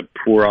played with a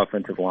poor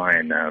offensive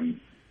line. I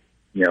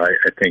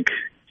think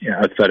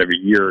outside of a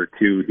year or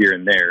two here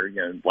and there,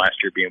 last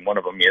year being one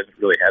of them, he hasn't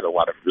really had a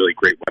lot of really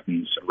great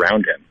weapons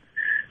around him.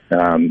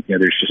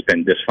 There's just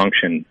been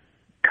dysfunction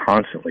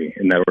constantly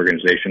in that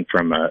organization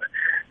from a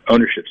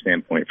ownership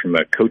standpoint, from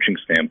a coaching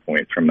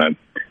standpoint, from a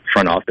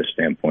front office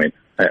standpoint.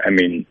 I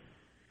mean,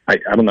 I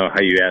don't know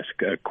how you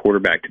ask a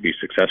quarterback to be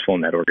successful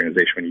in that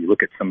organization when you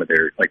look at some of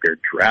their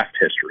draft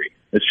history.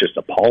 It's just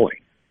appalling,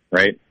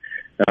 right?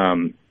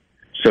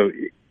 So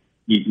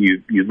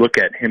you look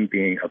at him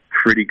being a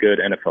pretty good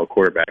NFL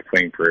quarterback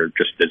playing for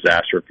just a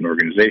disaster of an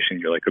organization.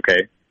 You're like,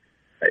 okay,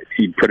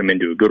 you put him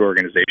into a good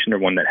organization or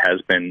one that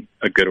has been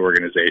a good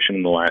organization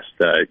in the last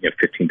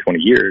 15, 20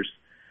 years.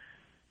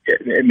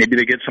 Maybe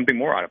they get something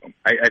more out of him.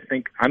 I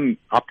think I'm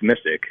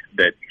optimistic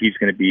that he's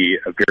going to be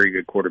a very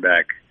good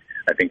quarterback.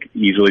 I think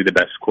easily the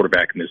best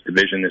quarterback in this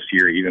division this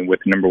year, even with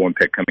the number one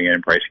pick coming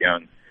in, Bryce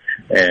Young.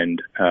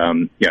 And,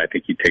 I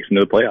think he takes him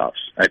to the playoffs.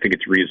 I think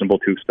it's reasonable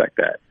to expect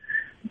that.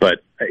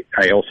 But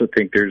I also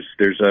think there's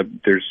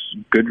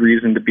good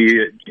reason to be,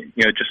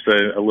 just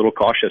a little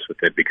cautious with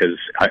it, because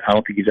I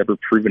don't think he's ever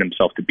proven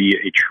himself to be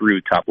a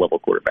true top-level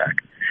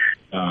quarterback.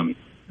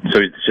 So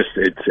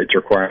it's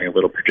requiring a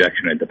little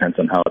projection. It depends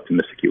on how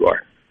optimistic you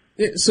are.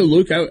 Yeah, so,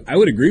 Luke, I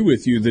would agree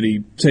with you that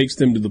he takes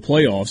them to the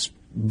playoffs,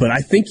 but I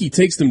think he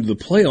takes them to the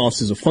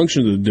playoffs as a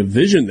function of the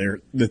division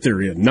that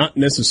they're in, not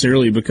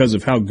necessarily because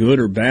of how good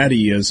or bad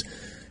he is.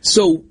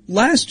 So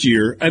last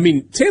year,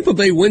 Tampa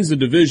Bay wins the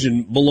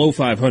division below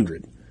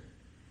 500.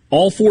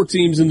 All four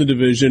teams in the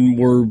division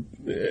were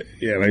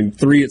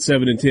 3 at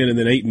 7 and 10, and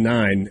then 8 and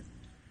 9.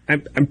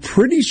 I'm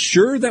pretty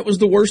sure that was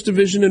the worst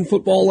division in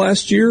football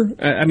last year.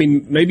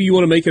 Maybe you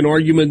want to make an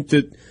argument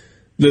that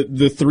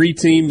the three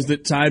teams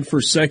that tied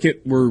for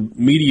second were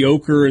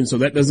mediocre, and so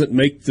that doesn't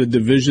make the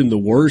division the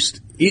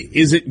worst.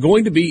 Is it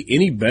going to be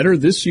any better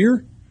this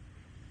year?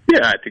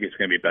 Yeah, I think it's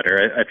going to be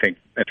better. I think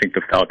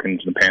the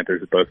Falcons and the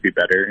Panthers would both be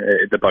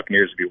better. The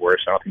Buccaneers would be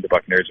worse. I don't think the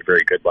Buccaneers are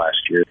very good last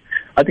year.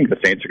 I think the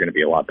Saints are going to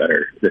be a lot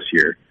better this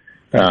year.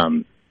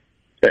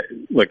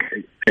 Look,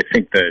 I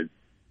think the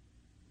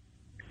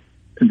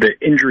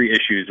injury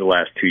issues the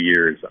last 2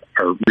 years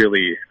are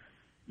really,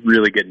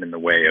 really getting in the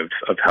way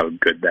of how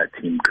good that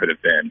team could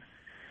have been.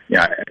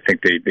 Yeah, I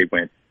think they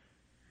went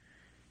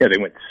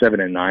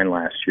 7-9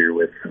 last year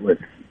with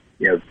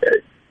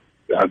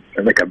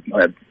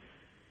a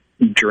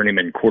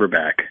journeyman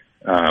quarterback,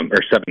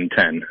 or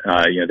 7-10.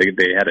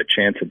 They had a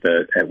chance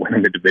at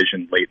winning the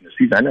division late in the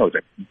season. I know it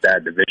was a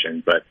bad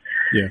division, but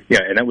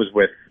and that was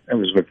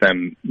with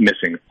them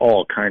missing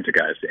all kinds of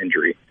guys to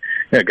injury.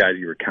 Guys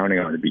you were counting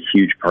on to be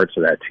huge parts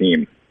of that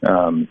team.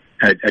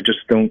 I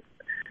just don't.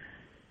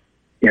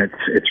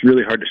 It's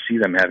really hard to see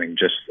them having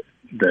just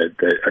the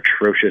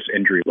atrocious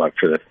injury luck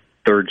for the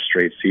third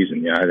straight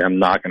season. I'm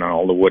knocking on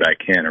all the wood I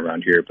can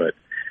around here, but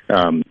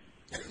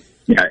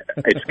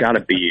it's got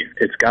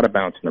to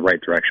bounce in the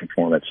right direction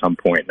for them at some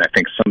point. And I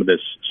think some of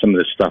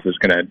this stuff is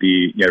going to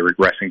be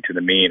regressing to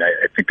the mean.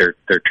 I think their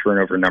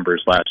turnover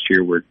numbers last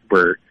year were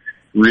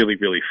really,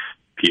 really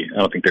funky. I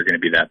don't think they're going to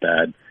be that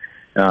bad.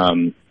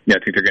 I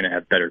think they're going to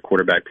have better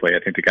quarterback play. I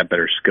think they got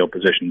better skill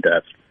position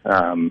depth.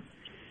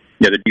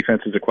 The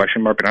defense is a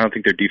question mark, but I don't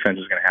think their defense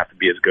is going to have to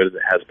be as good as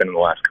it has been in the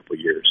last couple of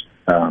years.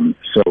 I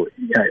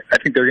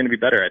think they're going to be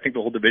better. I think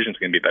the whole division is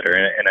going to be better,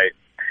 and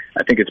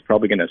I think it's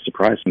probably going to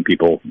surprise some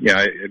people.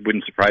 It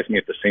wouldn't surprise me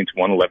if the Saints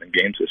won 11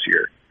 games this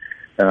year,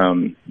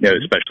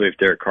 especially if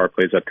Derek Carr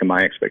plays up to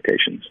my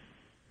expectations.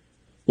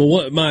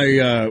 Well,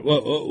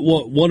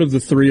 one of the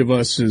three of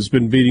us has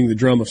been beating the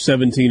drum of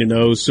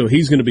 17-0, so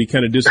he's going to be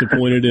kind of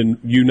disappointed in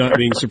you not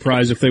being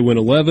surprised if they win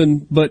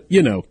 11. But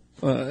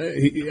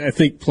I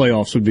think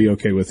playoffs would be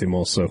okay with him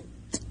also.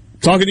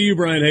 Talking to you,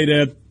 Brian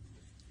Haydad.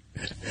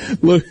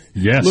 Luke,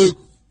 yes.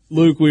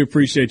 Luke, we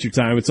appreciate your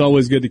time. It's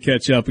always good to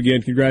catch up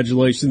again.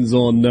 Congratulations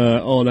on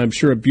I'm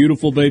sure, a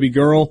beautiful baby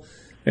girl,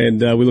 and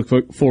we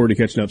look forward to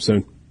catching up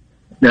soon.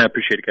 Yeah, I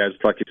appreciate it, guys.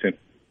 Talk to you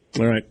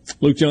soon. All right.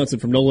 Luke Johnson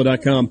from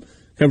NOLA.com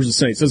covers the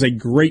Saints. Does a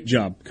great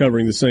job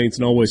covering the Saints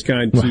and always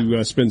kind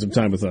to spend some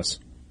time with us.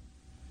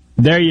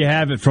 There you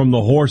have it from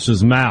the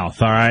horse's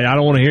mouth, all right? I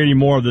don't want to hear any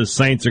more of the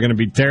Saints are going to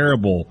be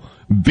terrible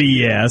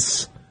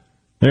BS.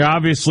 They're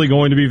obviously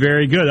going to be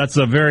very good. That's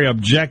a very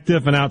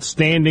objective and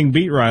outstanding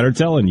beat writer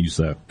telling you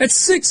so. That's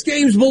 6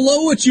 games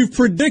below what you've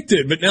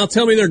predicted, but now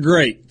tell me they're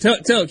great.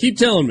 Keep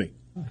telling me.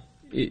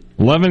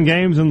 11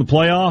 games in the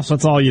playoffs,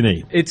 that's all you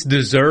need. It's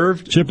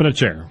deserved. Chip in a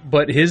chair.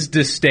 But his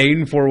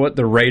disdain for what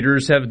the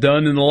Raiders have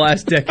done in the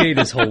last decade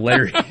is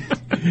hilarious.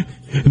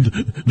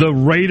 The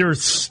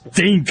Raiders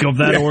stink of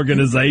that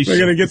organization. We're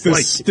going to get the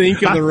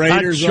stink of the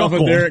Raiders off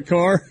of Derek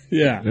Carr?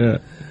 Yeah.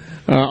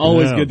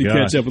 Always good to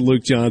catch up with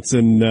Luke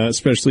Johnson,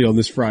 especially on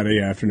this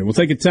Friday afternoon. We'll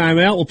take a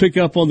timeout. We'll pick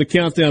up on the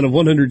countdown of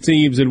 100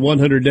 teams in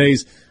 100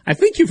 days. I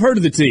think you've heard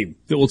of the team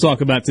that we'll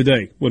talk about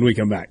today when we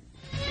come back.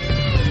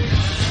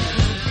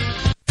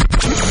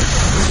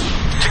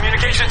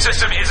 Communication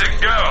system is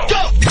a go.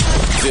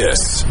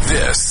 This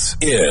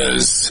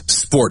is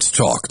Sports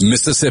Talk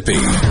Mississippi,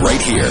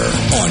 right here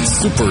on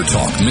Super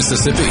Talk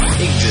Mississippi.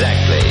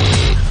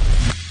 Exactly.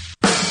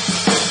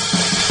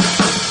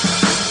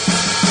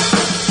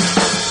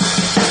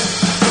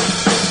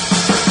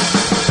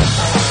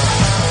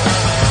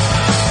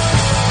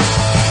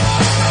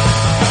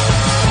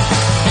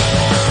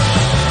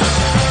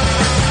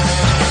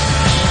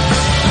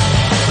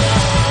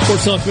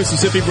 Sports Talk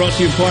Mississippi brought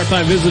to you in part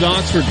by Visit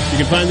Oxford. You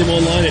can find them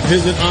online at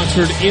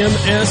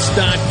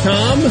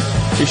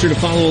visitoxfordms.com. Be sure to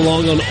follow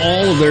along on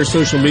all of their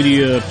social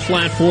media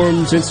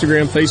platforms,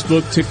 Instagram,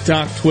 Facebook,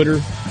 TikTok, Twitter.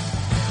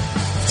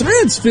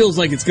 Threads feels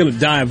like it's going to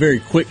die a very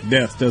quick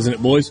death, doesn't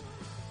it, boys?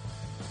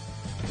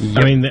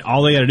 I mean,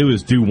 all they got to do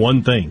is do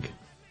one thing.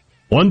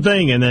 One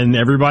thing, and then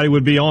everybody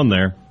would be on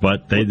there.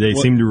 But they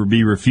seem to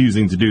be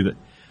refusing to do that.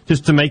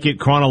 Just to make it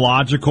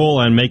chronological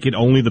and make it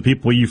only the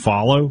people you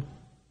follow.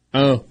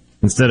 Oh.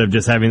 Instead of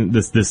just having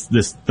this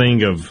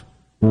thing of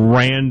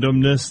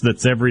randomness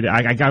that's every day.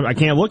 I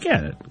can't look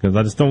at it because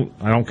I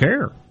don't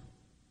care.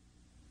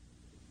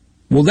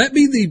 Will that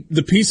be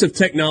the piece of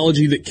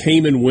technology that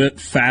came and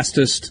went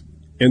fastest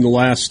in the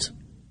last,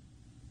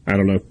 I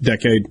don't know,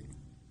 decade?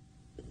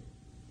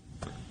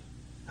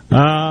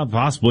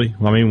 Possibly.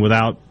 I mean,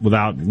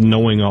 without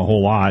knowing a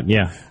whole lot,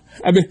 yeah.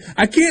 I mean,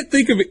 I can't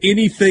think of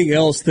anything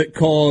else that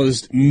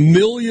caused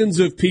millions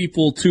of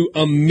people to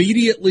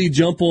immediately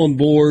jump on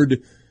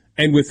board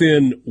and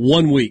within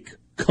 1 week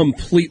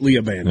completely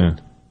abandon.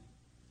 Yeah.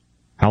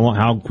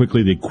 How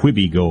quickly did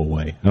Quibi go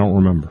away? I don't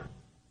remember.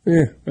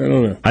 Yeah, I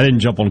don't know. I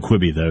didn't jump on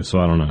Quibi, though, so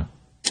I don't know.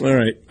 All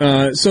right.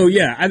 So,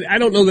 yeah, I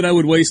don't know that I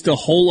would waste a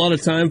whole lot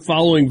of time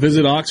following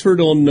Visit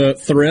Oxford on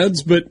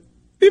Threads, but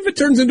if it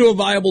turns into a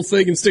viable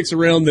thing and sticks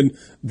around, then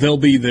they'll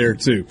be there,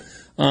 too.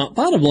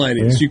 Bottom line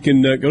is you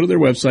can go to their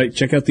website,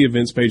 check out the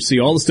events page, see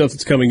all the stuff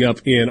that's coming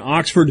up in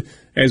Oxford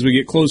as we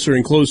get closer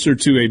and closer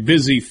to a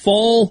busy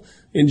fall.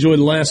 Enjoy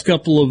the last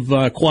couple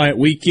of quiet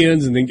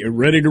weekends and then get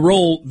ready to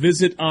roll.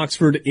 Visit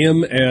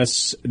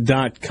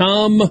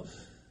oxfordms.com.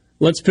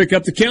 Let's pick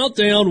up the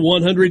countdown.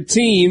 100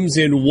 teams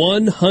in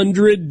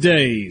 100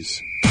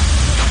 days.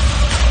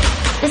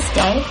 This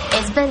day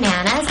is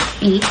bananas.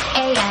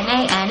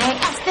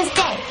 B-A-N-A-N-A-S. This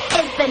day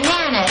is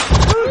bananas.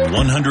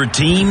 100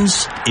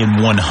 teams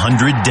in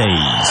 100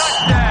 days.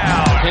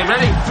 Okay,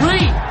 ready?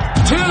 3,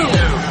 2,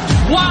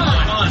 1,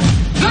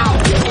 go!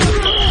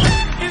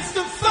 It's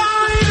the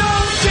final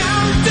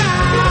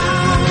countdown.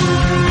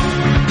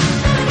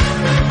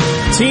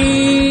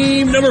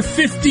 Team number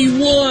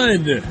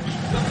 51.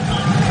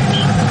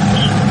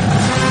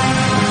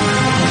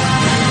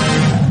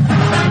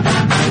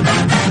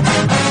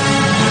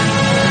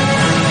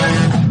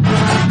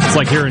 It's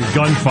like hearing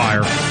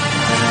gunfire.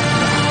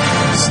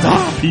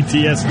 Stop.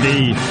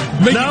 PTSD.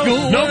 No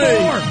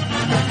more.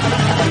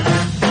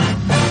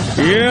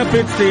 Yep,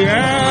 it's the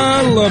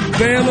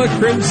Alabama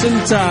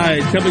Crimson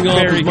Tide coming off,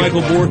 as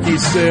Michael Borky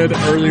said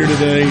earlier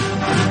today,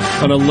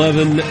 an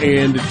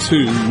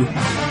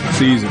 11-2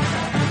 season.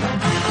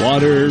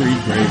 Watery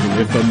grave,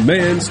 if a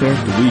man starts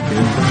to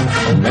weaken,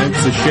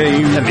 that's a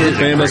shame.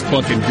 Alabama's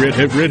plucking grit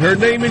have writ her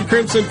name in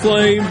crimson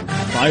flame.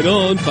 Fight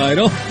on, fight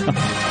on.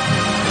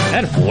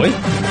 Attaboy.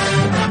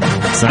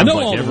 I know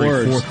like all the every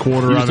words. Fourth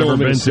quarter I've ever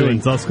been to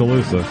in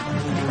Tuscaloosa.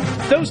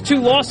 Those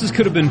two losses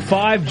could have been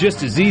 5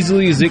 just as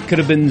easily as it could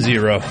have been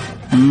 0.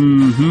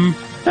 Mm-hmm.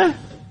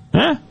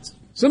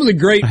 Some of the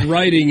great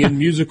writing in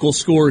musical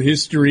score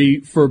history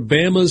for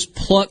Bama's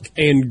pluck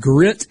and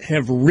grit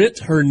have writ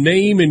her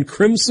name in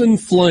crimson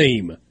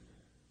flame.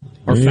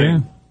 Or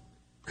fame.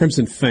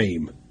 Crimson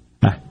fame.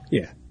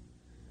 Yeah.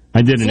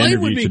 I did an flame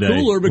interview today.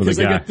 Flame would be cooler because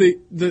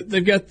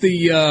they've got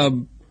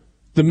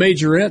the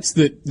majorettes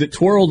that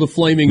twirl the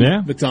flaming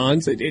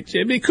batons.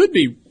 It could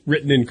be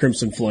written in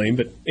crimson flame,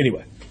 but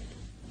anyway.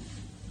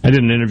 I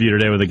did an interview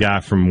today with a guy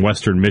from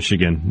Western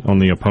Michigan on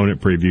the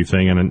opponent preview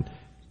thing, and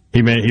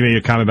he made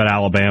a comment about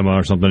Alabama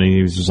or something, and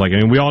he was just like, I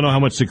mean, we all know how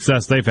much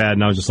success they've had,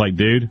 and I was just like,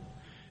 dude,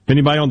 if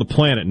anybody on the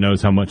planet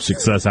knows how much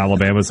success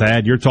Alabama's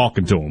had, you're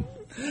talking to them.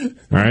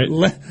 All right?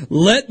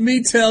 Let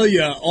me tell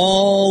you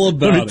all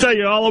about it. Let me tell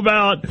you all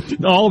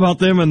about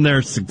them and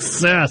their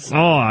success. Oh,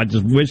 I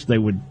just wish they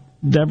would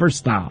never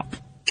stop.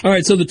 All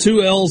right, so the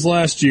 2 L's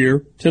last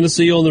year,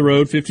 Tennessee on the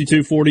road,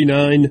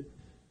 52-49,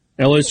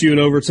 LSU in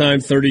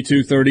overtime,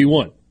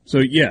 32-31. So,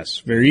 yes,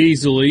 very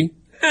easily.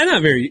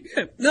 Very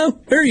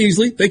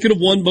easily. They could have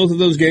won both of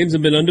those games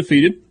and been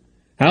undefeated.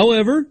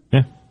 However,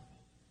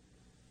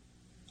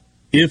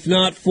 if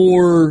not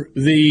for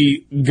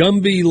the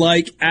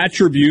Gumby-like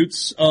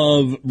attributes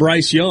of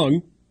Bryce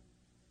Young,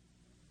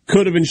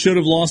 could have and should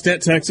have lost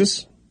at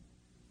Texas.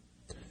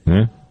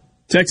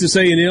 Texas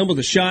A&M with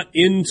a shot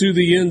into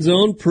the end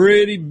zone.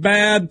 Pretty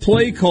bad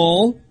play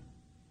call.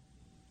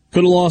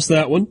 Could have lost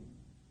that one.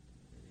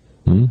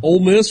 Ole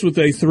Miss with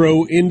a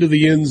throw into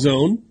the end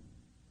zone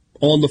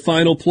on the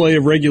final play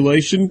of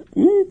regulation.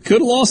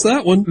 Could have lost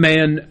that one.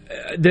 Man,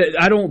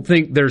 I don't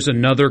think there's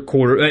another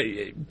quarter.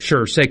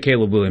 Sure, say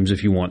Caleb Williams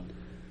if you want.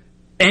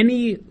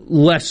 Any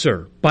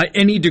lesser, by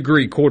any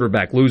degree,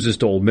 quarterback loses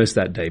to Ole Miss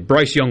that day.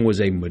 Bryce Young was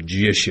a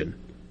magician.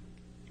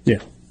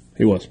 Yeah,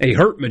 he was. A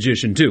hurt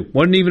magician, too.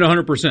 Wasn't even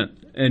 100%.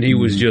 And he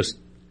was just...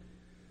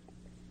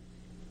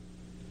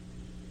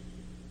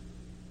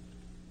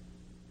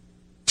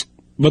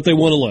 But they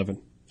won 11,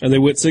 and they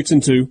went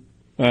 6-2.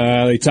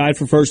 They tied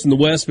for first in the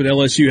West, but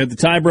LSU had the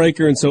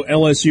tiebreaker, and so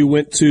LSU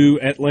went to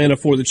Atlanta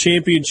for the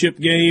championship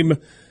game.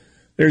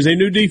 There's a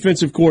new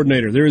defensive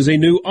coordinator. There is a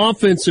new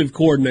offensive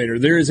coordinator.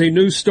 There is a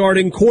new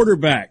starting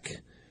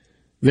quarterback.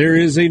 There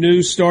is a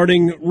new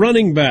starting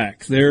running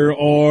back. There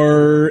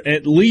are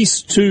at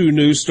least 2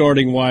 new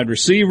starting wide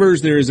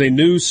receivers. There is a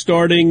new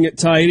starting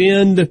tight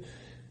end.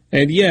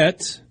 And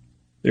yet,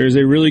 there is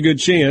a really good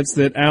chance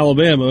that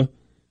Alabama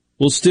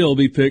will still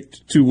be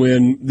picked to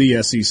win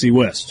the SEC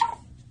West.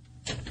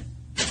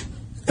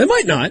 They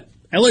might not.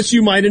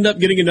 LSU might end up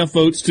getting enough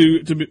votes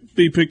to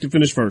be picked to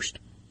finish first.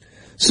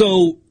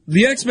 So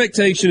the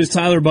expectation is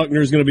Tyler Buchner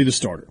is going to be the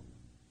starter.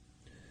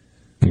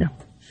 Yeah.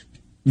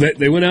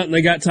 They went out and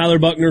they got Tyler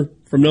Buchner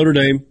from Notre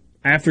Dame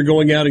after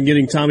going out and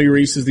getting Tommy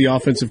Rees as the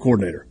offensive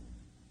coordinator.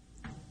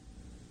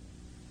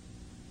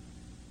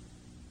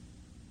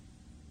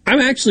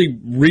 I'm actually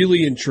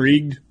really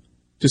intrigued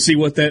to see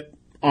what that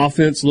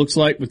offense looks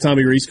like with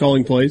Tommy Rees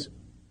calling plays.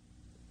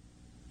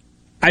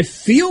 I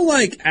feel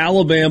like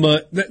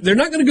Alabama, they're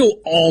not going to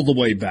go all the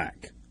way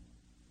back.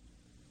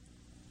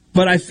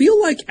 But I feel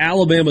like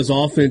Alabama's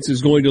offense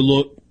is going to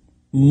look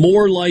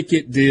more like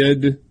it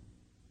did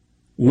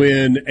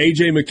when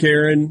A.J.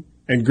 McCarron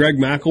and Greg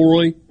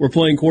McElroy were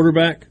playing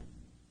quarterback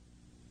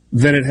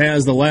than it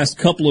has the last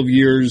couple of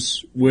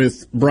years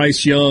with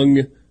Bryce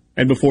Young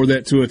and before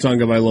that Tua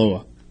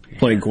Tagovailoa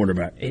playing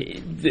quarterback.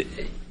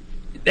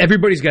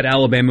 Everybody's got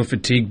Alabama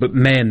fatigue, but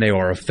man, they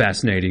are a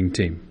fascinating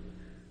team.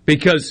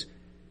 Because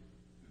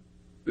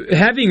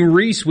having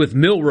Reese with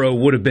Milroe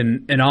would have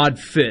been an odd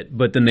fit,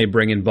 but then they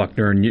bring in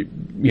Buchner and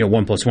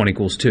 1 +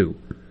 1 = 2.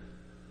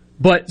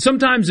 But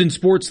sometimes in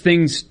sports,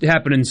 things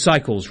happen in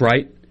cycles,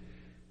 right?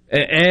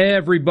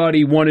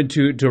 Everybody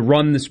wanted to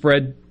run the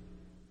spread,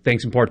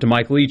 thanks in part to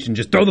Mike Leach, and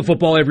just throw the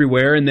football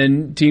everywhere, and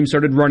then teams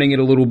started running it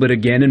a little bit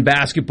again. In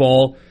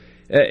basketball,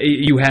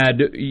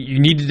 you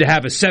needed to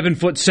have a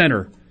 7-foot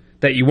center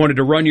that you wanted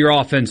to run your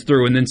offense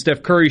through, and then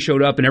Steph Curry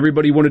showed up, and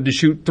everybody wanted to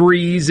shoot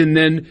threes, and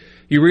then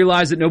you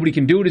realize that nobody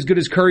can do it as good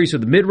as Curry, so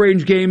the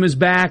mid-range game is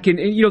back, and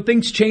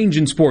things change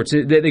in sports.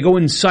 They go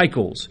in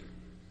cycles.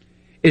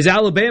 Is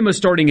Alabama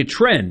starting a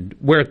trend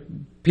where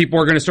people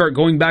are going to start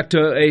going back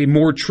to a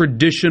more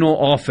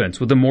traditional offense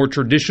with a more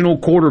traditional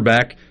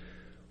quarterback,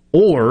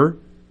 or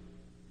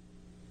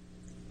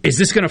is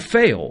this going to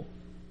fail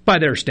by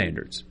their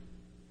standards?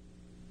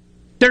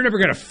 They're never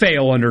going to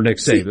fail under Nick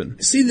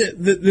Saban. See,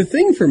 the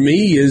thing for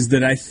me is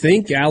that I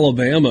think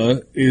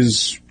Alabama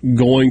is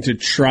going to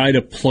try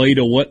to play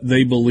to what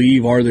they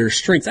believe are their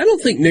strengths. I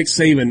don't think Nick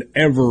Saban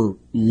ever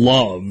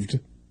loved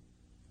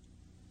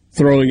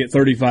throwing it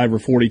 35 or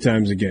 40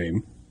 times a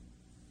game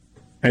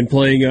and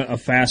playing a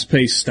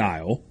fast-paced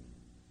style.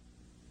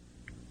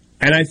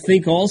 And I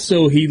think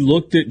also he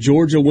looked at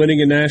Georgia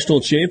winning a national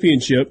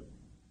championship,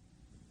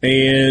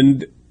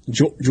 and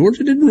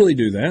Georgia didn't really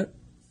do that.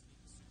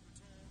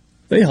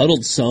 They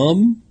huddled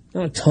some,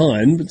 not a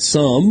ton, but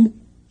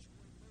some.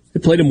 They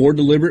played a more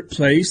deliberate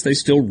pace. They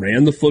still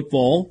ran the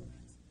football,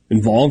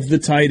 involved the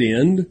tight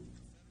end.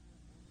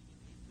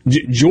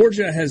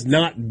 Georgia has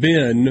not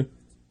been...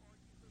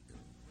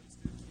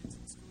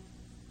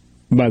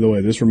 By the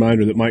way, this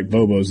reminder that Mike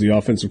Bobo is the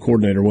offensive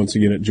coordinator once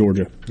again at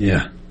Georgia.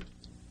 Yeah.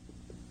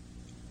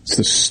 It's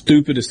the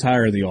stupidest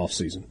hire of the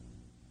offseason.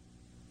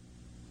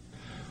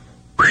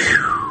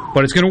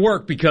 But it's going to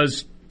work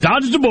because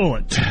dodged a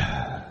bullet.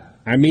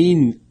 I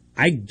mean,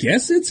 I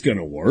guess it's going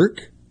to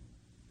work.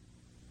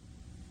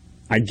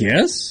 I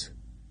guess.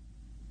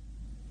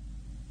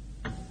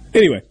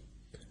 Anyway,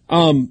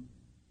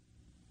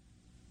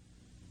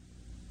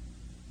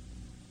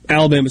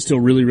 Alabama's still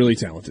really, really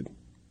talented.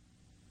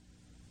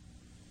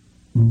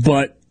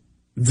 But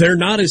they're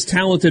not as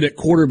talented at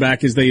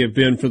quarterback as they have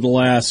been for the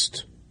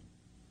last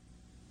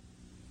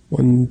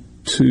 1,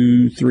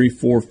 2, 3,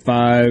 4,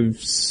 5,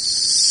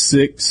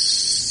 6,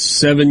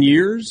 7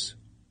 years.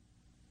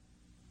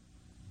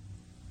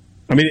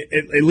 I mean,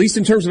 at least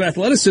in terms of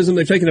athleticism,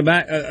 they've taken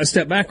a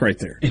step back right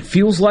there. It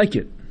feels like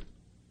it.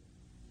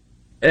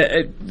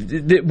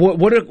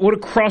 What a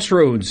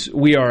crossroads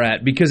we are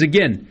at. Because,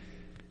 again,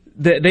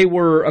 they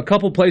were a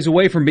couple plays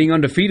away from being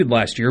undefeated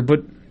last year,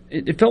 but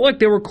it felt like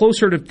they were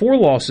closer to 4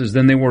 losses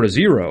than they were to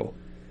 0.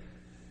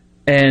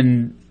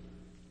 And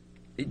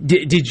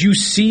did you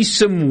see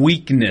some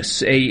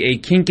weakness, a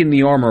kink in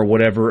the armor or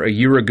whatever, a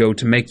year ago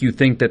to make you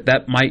think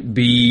that might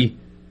be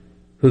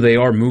who they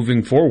are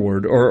moving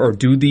forward? Or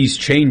do these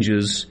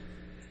changes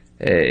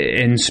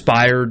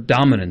inspire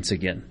dominance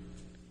again?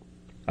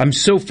 I'm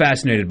so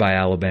fascinated by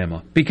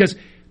Alabama because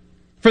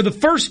for the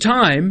first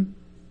time,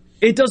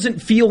 it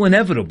doesn't feel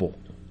inevitable.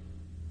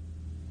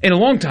 In a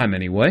long time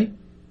anyway.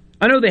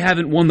 I know they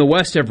haven't won the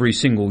West every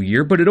single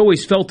year, but it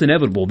always felt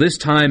inevitable. This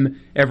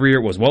time, every year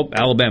it was,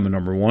 Alabama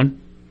number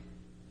 1.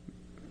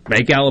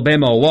 Make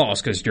Alabama a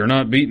loss because you're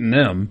not beating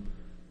them.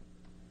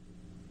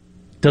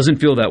 Doesn't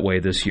feel that way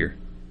this year.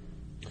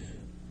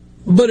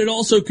 But it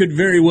also could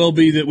very well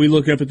be that we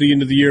look up at the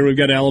end of the year and we've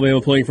got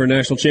Alabama playing for a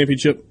national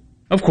championship.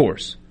 Of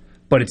course.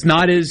 But it's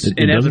not as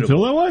inevitable. It doesn't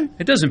feel that way?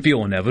 It doesn't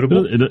feel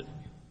inevitable.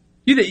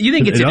 You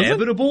think it's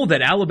inevitable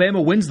that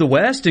Alabama wins the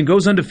West and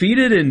goes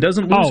undefeated and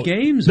doesn't lose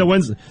games?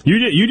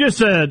 You just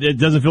said it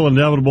doesn't feel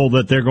inevitable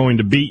that they're going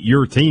to beat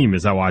your team,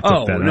 is how I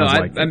took that. No,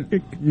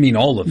 I mean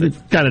all of it.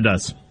 It kind of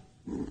does.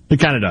 It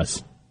kind of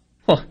does.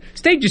 Well,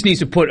 State just needs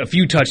to put a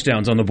few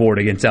touchdowns on the board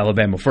against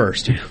Alabama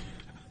first.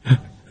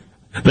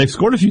 They've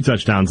scored a few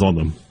touchdowns on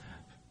them.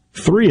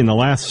 3 in the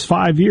last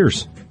 5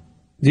 years.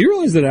 Do you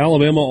realize that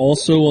Alabama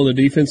also on the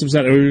defensive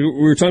side, we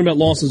were talking about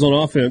losses on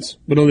offense,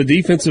 but on the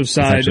defensive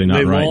side, actually not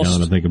they right lost now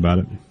that I think about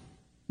it.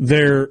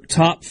 Their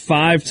top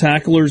 5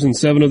 tacklers and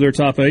 7 of their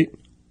top 8.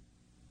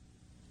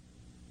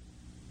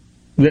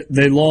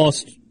 They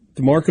lost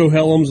DeMarco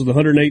Hellams with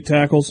 108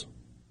 tackles,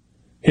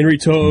 Henry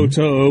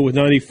To'o with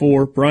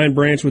 94, Brian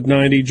Branch with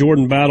 90,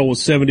 Jordan Battle with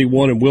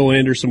 71, and Will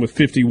Anderson with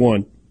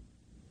 51.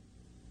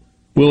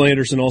 Will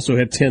Anderson also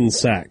had 10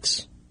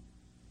 sacks.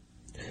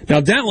 Now,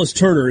 Dallas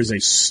Turner is a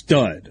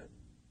stud,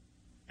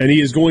 and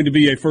he is going to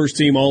be a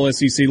first-team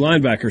All-SEC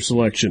linebacker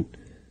selection.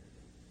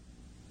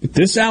 But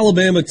this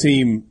Alabama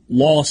team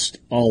lost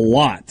a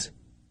lot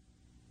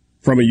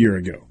from a year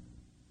ago.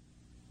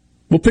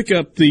 We'll pick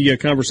up the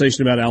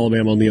conversation about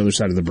Alabama on the other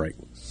side of the break.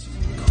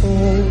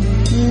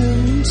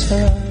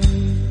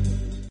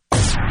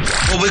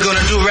 What we're going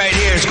to do right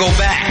here is go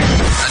back.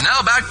 And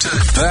now back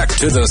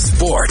to the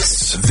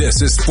sports.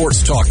 This is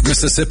Sports Talk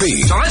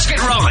Mississippi. So let's get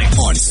rolling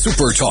on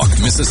Super Talk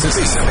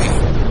Mississippi.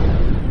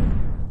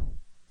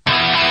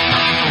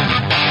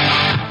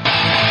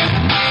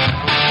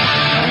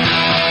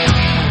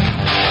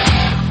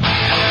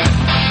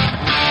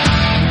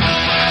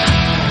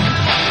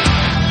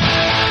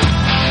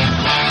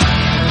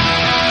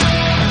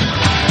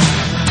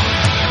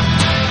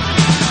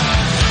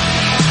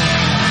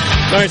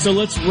 All right, so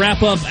let's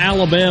wrap up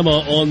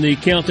Alabama on the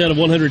countdown of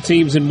 100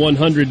 teams in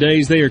 100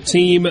 days. They are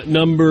team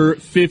number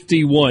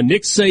 51.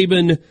 Nick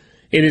Saban,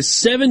 in his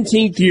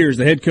 17th year as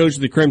the head coach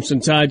of the Crimson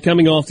Tide,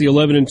 coming off the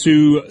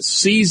 11-2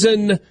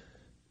 season.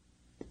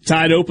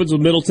 Tide opens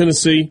with Middle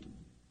Tennessee.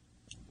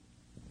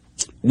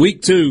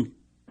 Week 2,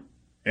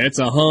 it's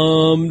a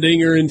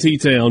humdinger in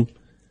T-Town.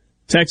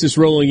 Texas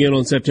rolling in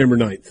on September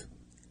 9th.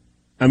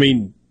 I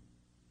mean,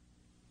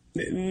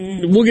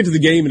 we'll get to the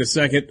game in a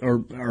second,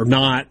 or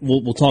not.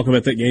 We'll talk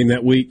about that game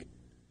that week.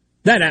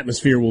 That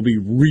atmosphere will be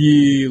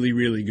really,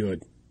 really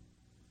good.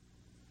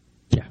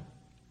 Yeah.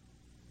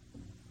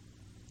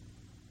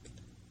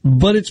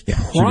 But it's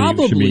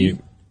probably...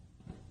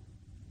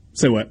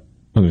 Say what?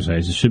 I was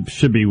going to say, it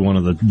should be one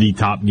of the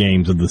top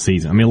games of the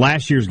season. I mean,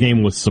 last year's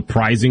game was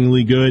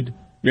surprisingly good.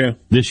 Yeah.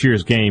 This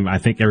year's game, I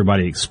think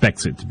everybody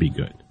expects it to be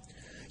good.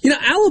 You know,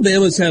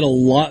 Alabama's had a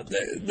lot.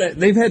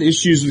 They've had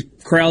issues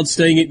with crowds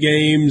staying at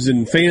games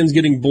and fans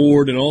getting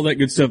bored and all that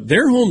good stuff.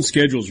 Their home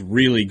schedule's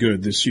really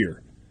good this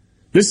year.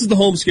 This is the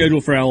home schedule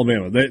for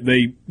Alabama.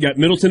 They got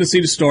Middle Tennessee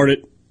to start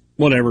it,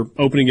 whatever,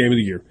 opening game of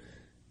the year.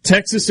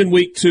 Texas in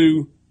week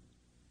 2,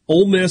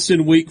 Ole Miss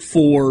in week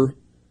 4,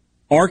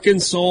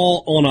 Arkansas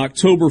on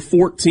October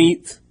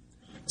 14th,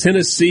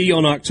 Tennessee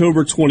on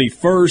October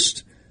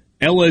 21st,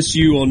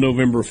 LSU on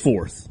November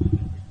 4th.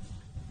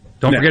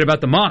 Don't forget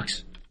about the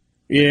Mocs.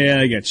 Yeah,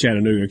 I got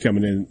Chattanooga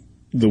coming in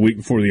the week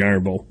before the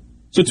Iron Bowl.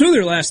 So 2 of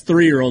their last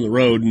 3 are on the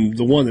road, and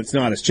the one that's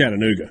not is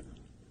Chattanooga.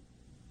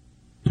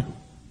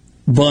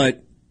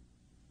 But,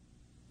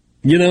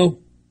 you know,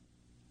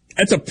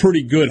 that's a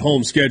pretty good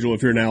home schedule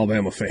if you're an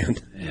Alabama fan.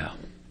 Yeah.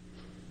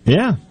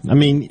 Yeah. I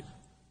mean,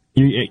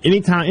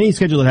 any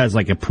schedule that has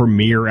like a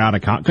premier out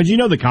of conference, because you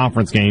know the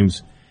conference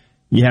games,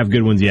 you have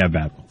good ones, you have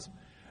bad ones.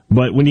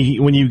 But when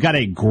you've got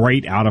a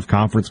great out of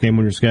conference game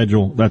on your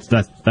schedule, that's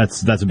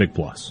a big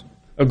plus.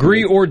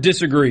 Agree or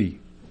disagree?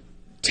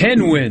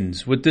 10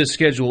 wins with this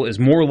schedule is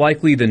more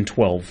likely than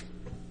 12.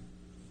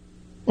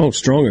 Oh,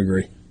 strong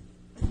agree.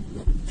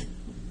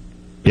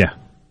 Yeah.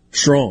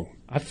 Strong.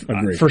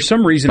 Agree. For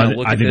some reason, I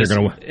look at this,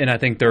 and I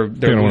think they're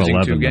losing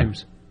 11, 2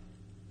 games.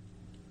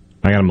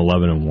 I got them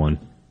 11-1.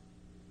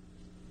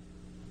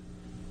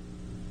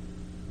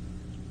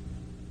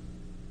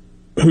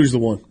 Who's the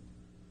one?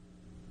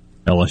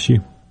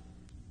 LSU.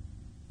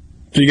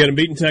 So you got them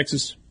beating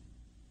Texas.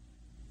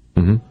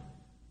 Mm-hmm.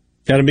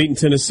 Got them beating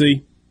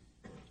Tennessee.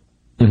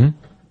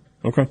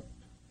 Mm-hmm. Okay.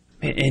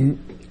 And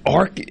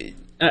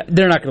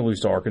they're not going to lose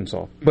to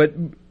Arkansas, but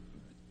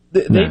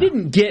they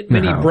didn't get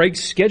many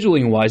breaks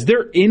scheduling-wise.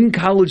 They're in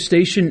College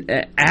Station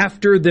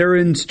after they're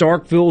in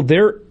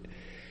Starkville.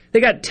 They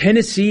got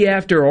Tennessee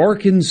after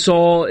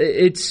Arkansas.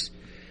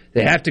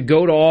 They have to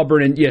go to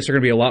Auburn, and yes, they're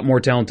going to be a lot more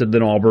talented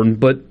than Auburn,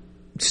 but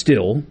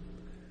still.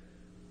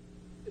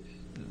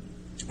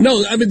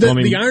 No, I mean,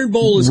 the Iron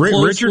Bowl is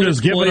close. Richard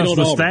has given us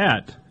the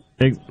stat.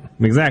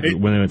 Exactly.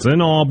 When it's in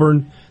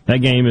Auburn, that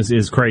game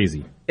is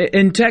crazy.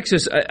 In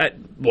Texas,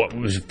 what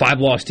was a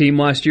 5-loss team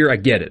last year? I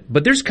get it.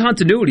 But there's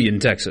continuity in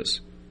Texas.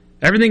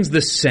 Everything's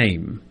the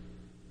same.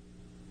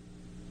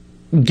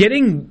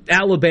 Getting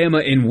Alabama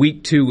in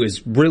week 2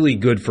 is really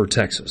good for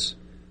Texas.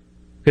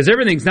 Because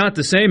everything's not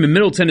the same, and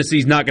Middle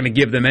Tennessee's not going to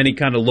give them any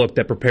kind of look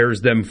that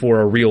prepares them for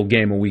a real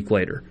game a week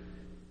later.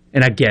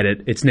 And I get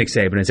it. It's Nick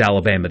Saban. It's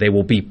Alabama. They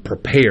will be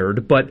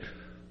prepared. But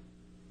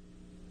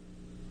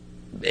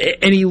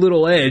any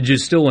little edge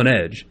is still an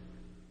edge.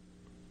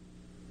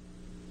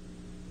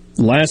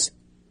 Last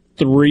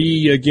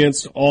 3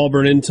 against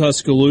Auburn in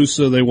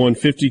Tuscaloosa, they won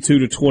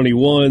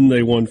 52-21,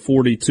 they won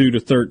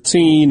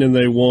 42-13, and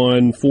they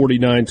won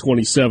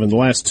 49-27. The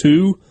last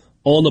 2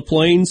 on the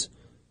Plains,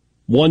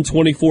 won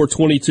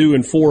 24-22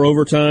 in 4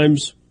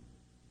 overtimes,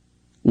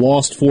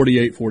 lost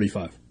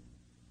 48-45.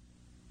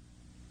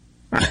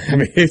 I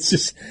mean,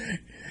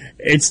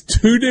 it's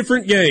 2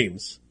 different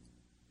games.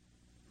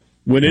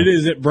 When it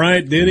is at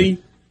Bryant-Denny,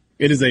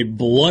 it is a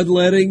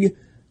bloodletting.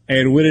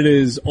 And when it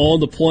is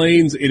on the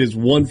Plains, it is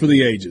one for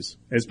the ages.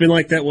 It's been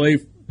like that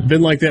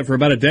for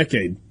about a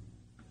decade,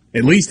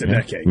 at least a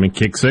decade. I mean,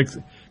 kick six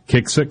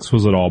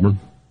was at Auburn.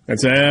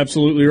 That's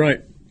absolutely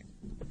right.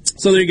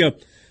 So there you go.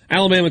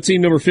 Alabama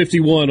team number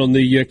 51 on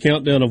the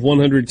countdown of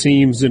 100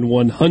 teams in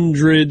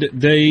 100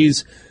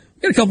 days.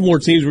 We've got a couple more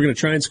teams we're going to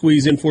try and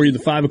squeeze in for you the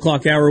 5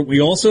 o'clock hour.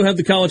 We also have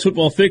the college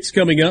football fix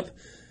coming up.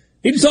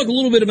 Need to talk a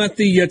little bit about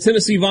the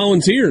Tennessee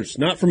Volunteers,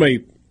 not from a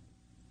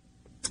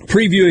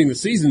previewing the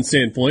season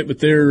standpoint, but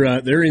their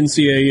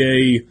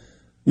NCAA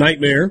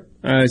nightmare,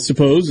 I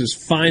suppose, is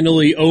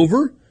finally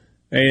over.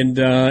 And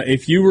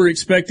if you were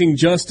expecting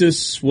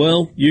justice,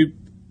 well,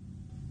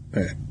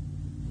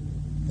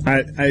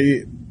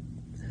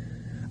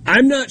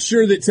 I'm not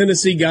sure that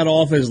Tennessee got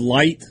off as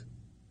lightly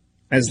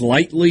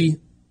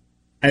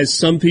as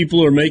some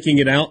people are making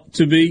it out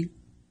to be.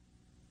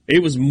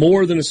 It was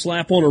more than a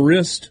slap on a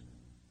wrist,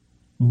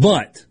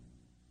 but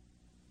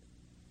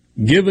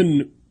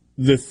given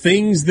the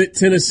things that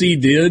Tennessee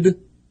did,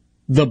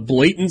 the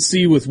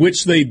blatancy with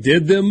which they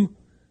did them,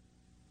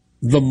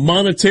 the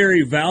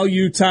monetary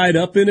value tied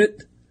up in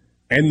it,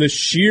 and the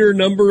sheer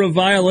number of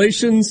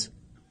violations,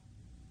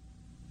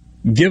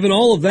 given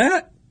all of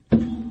that,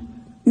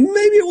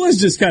 maybe it was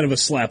just kind of a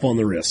slap on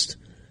the wrist.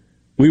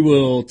 We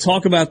will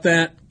talk about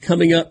that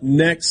coming up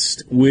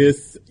next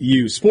with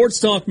you. Sports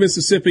Talk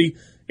Mississippi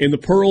in the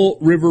Pearl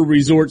River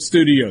Resort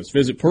Studios.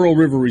 Visit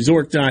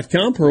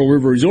pearlriverresort.com. Pearl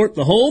River Resort,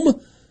 the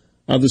home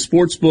of the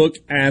sportsbook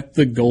at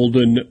the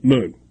Golden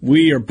Moon.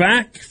 We are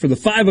back for the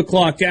 5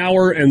 o'clock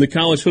hour and the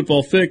college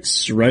football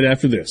fix right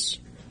after this.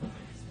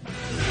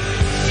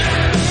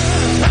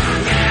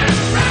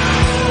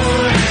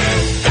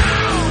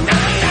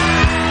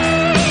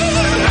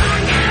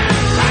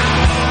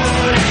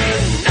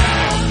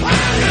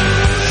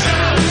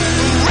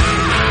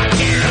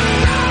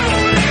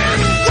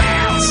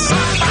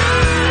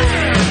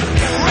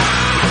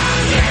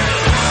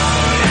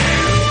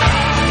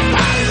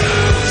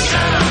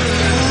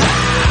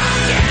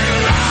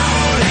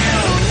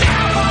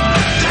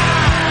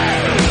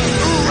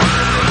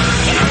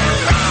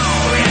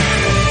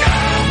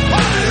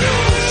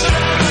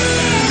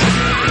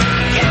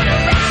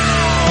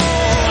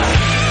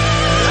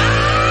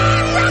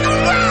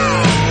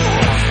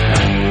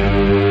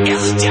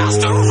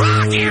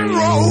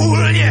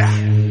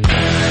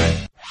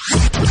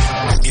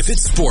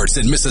 Sports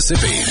in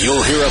Mississippi.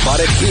 You'll hear about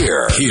it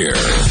here.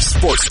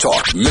 Sports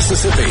Talk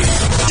Mississippi.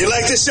 You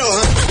like this show,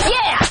 huh?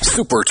 Yeah!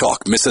 Super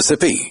Talk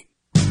Mississippi.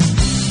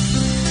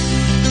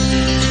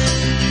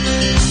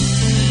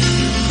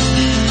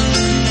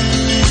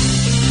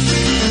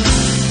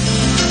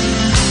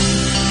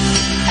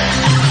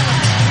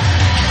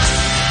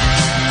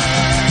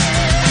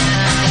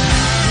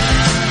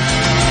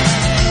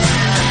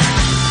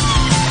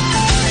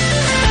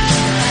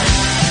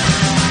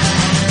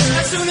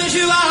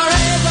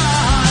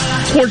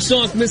 Sports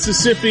Talk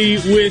Mississippi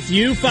with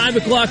you, 5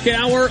 o'clock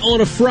hour on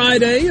a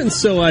Friday, and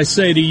so I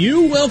say to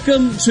you,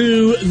 welcome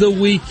to the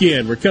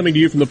weekend. We're coming to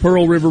you from the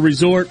Pearl River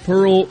Resort.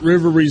 Pearl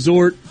River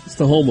Resort is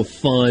the home of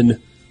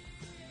fun,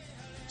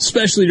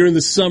 especially during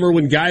the summer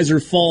when Geyser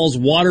Falls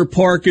Water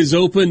Park is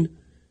open.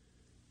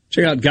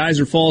 Check out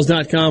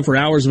geyserfalls.com for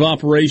hours of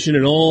operation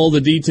and all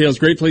the details.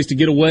 Great place to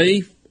get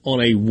away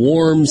on a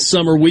warm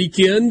summer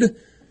weekend.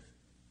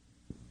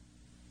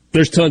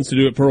 There's tons to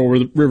do at Pearl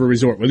River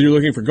Resort. Whether you're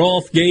looking for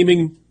golf,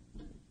 gaming,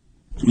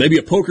 maybe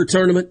a poker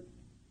tournament,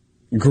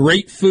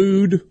 great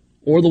food,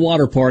 or the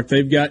water park,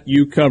 they've got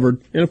you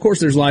covered. And, of course,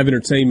 there's live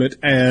entertainment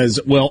as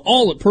well,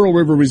 all at Pearl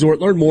River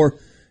Resort. Learn more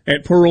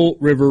at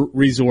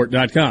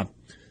pearlriverresort.com.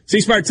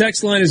 C-Spire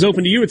text line is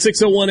open to you at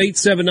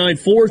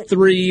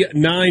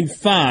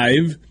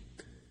 601-879-4395.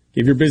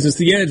 Give your business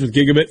the edge with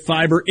gigabit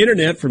fiber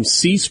internet from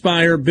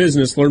C-Spire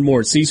Business. Learn more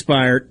at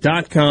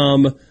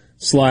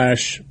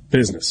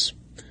cspire.com/business.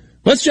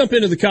 Let's jump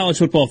into the college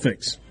football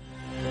fix.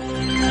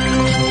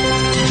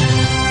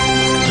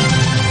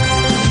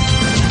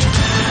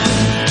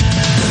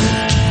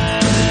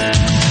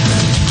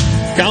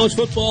 College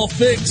football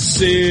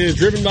fix is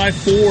driven by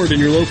Ford and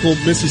your local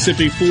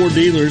Mississippi Ford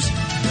dealers.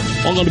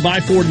 Log on to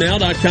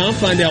buyfordnow.com.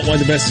 Find out why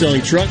the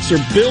best-selling trucks are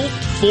built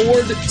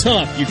Ford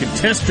tough. You can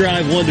test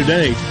drive one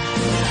today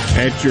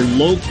at your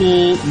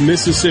local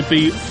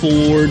Mississippi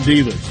Ford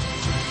dealers.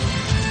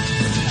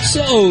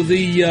 So,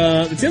 the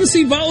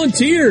Tennessee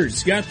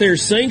Volunteers got their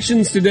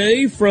sanctions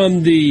today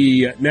from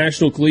the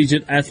National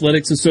Collegiate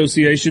Athletics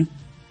Association.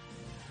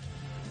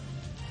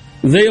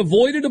 They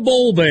avoided a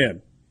bowl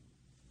ban.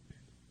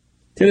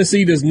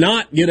 Tennessee does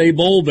not get a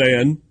bowl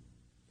ban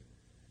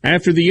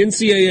after the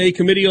NCAA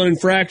Committee on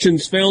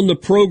Infractions found the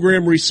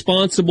program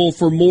responsible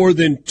for more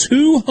than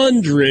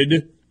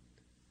 200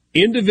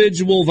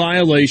 individual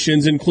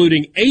violations,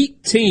 including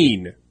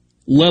 18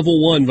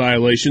 Level 1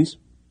 violations.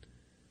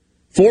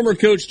 Former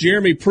coach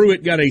Jeremy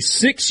Pruitt got a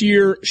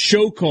 6-year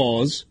show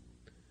cause.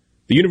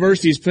 The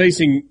university is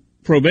facing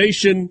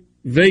probation,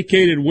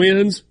 vacated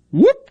wins,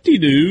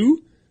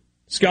 whoop-de-doo,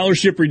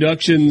 scholarship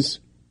reductions,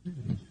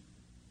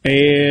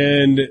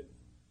 and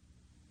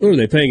what are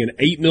they paying, an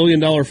 $8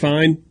 million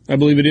fine, I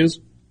believe it is?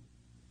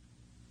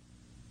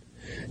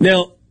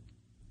 Now,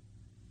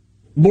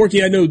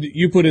 Borky, I know that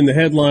you put in the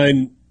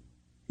headline,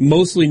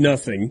 mostly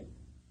nothing.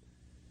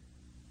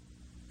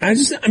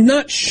 I'm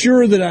not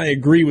sure that I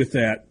agree with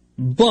that,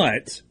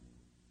 but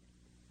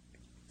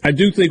I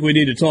do think we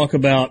need to talk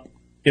about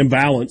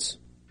imbalance.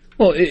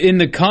 Well, in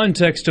the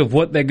context of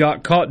what they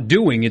got caught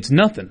doing, it's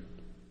nothing.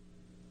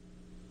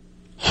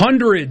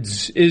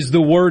 Hundreds is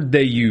the word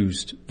they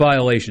used,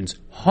 violations.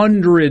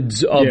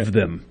 Hundreds of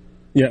them.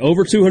 Yeah,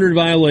 over 200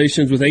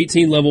 violations with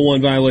 18 Level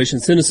 1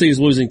 violations. Tennessee is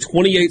losing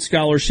 28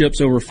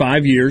 scholarships over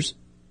 5 years,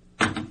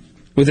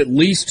 with at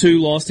least 2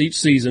 lost each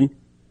season.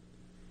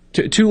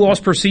 2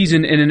 lost per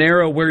season in an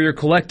era where your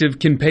collective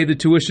can pay the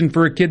tuition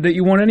for a kid that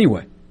you want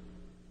anyway.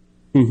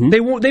 Mm-hmm.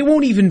 They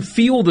won't even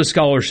feel the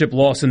scholarship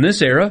loss in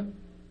this era.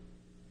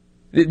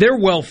 They're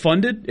well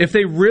funded. If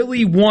they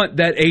really want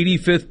that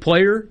 85th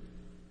player,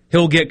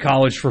 he'll get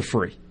college for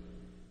free.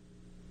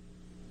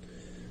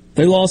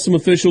 They lost some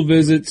official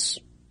visits.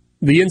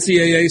 The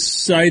NCAA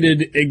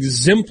cited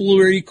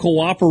exemplary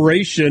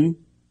cooperation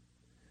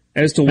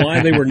as to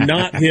why they were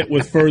not hit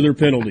with further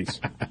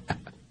penalties.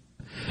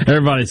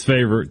 Everybody's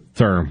favorite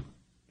term.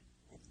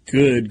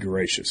 Good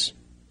gracious.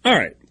 All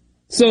right.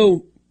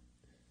 So,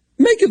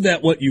 make of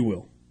that what you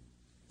will.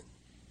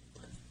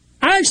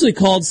 I actually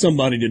called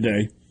somebody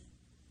today,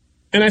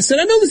 and I said,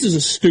 I know this is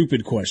a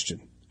stupid question,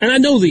 and I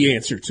know the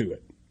answer to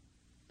it.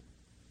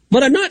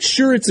 But I'm not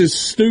sure it's as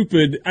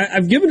stupid.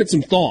 I've given it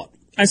some thought.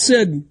 I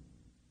said,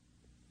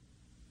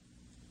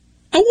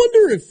 I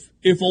wonder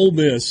if Ole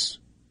Miss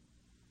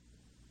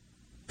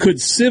could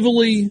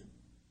civilly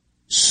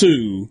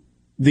sue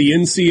the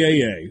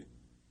NCAA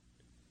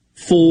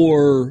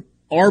for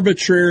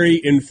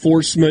arbitrary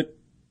enforcement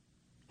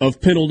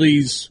of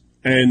penalties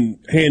and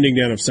handing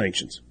down of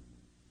sanctions.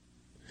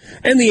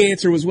 And the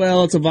answer was,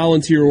 well, it's a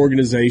volunteer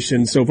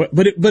organization, so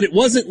but it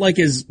wasn't like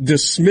as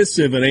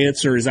dismissive an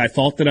answer as I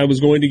thought that I was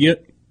going to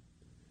get.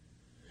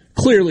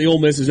 Clearly, Ole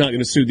Miss is not going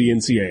to sue the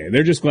NCAA.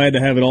 They're just glad to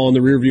have it all in the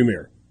rearview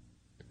mirror.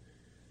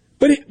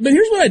 But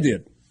here's what I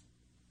did.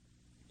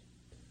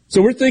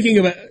 So we're thinking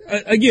about,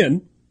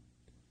 again,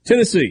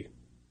 Tennessee,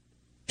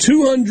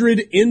 200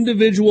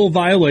 individual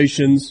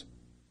violations,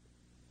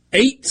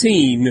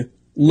 18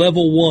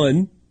 Level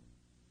 1.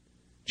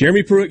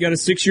 Jeremy Pruitt got a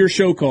 6-year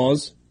show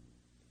cause.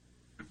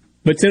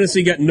 But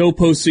Tennessee got no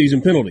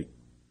postseason penalty.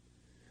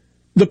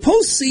 The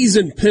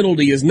postseason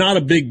penalty is not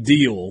a big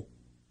deal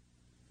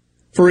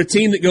for a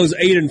team that goes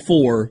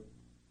 8-4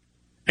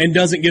 and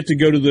doesn't get to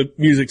go to the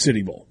Music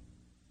City Bowl.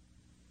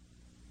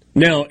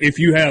 Now, if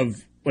you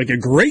have like a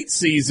great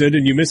season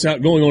and you miss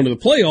out going on to the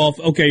playoff,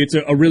 okay, it's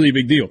a really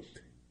big deal.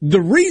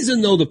 The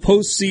reason though the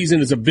postseason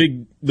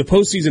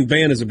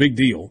ban is a big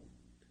deal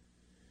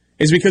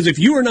is because if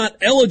you are not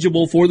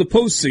eligible for the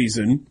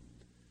postseason,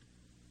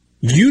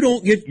 you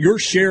don't get your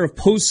share of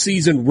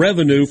postseason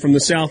revenue from the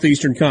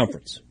Southeastern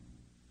Conference.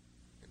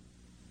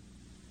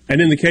 And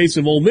in the case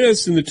of Ole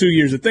Miss, in the 2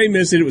 years that they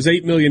missed it was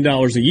 $8 million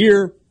a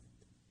year.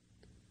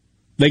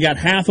 They got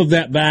half of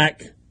that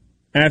back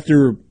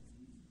after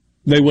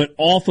they went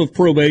off of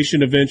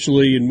probation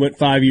eventually and went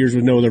 5 years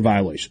with no other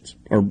violations,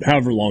 or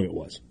however long it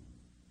was.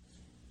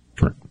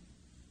 Sure.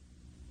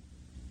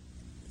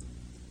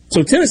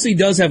 So Tennessee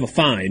does have a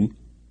fine,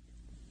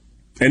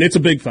 and it's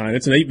a big fine.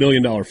 It's an $8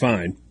 million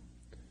fine.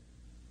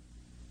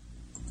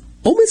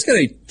 Ole Miss got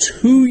a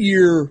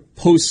 2-year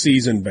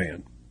postseason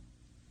ban.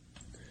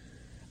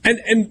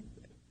 And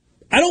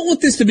I don't want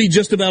this to be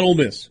just about Ole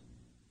Miss.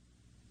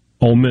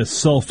 Ole Miss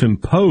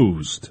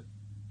self-imposed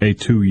a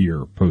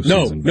 2-year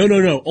postseason ban.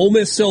 No. Ole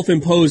Miss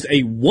self-imposed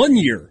a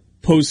 1-year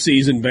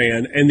postseason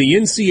ban, and the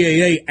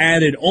NCAA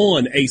added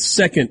on a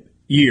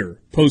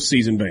 2nd-year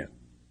postseason ban.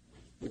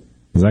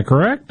 Is that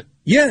correct?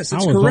 Yes,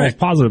 it's correct. I was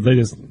positive they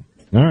just...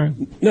 All right.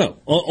 No,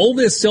 Ole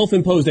Miss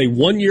self-imposed a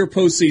 1-year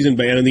postseason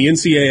ban, and the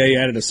NCAA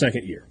added a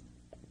 2nd year.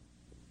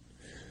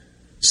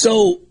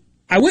 So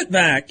I went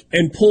back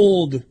and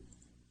pulled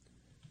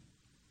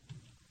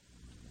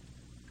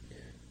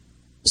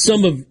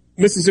some of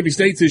Mississippi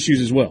State's issues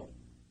as well,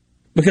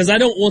 because I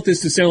don't want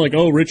this to sound like,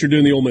 oh, Rich, you're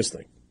doing the Ole Miss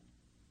thing.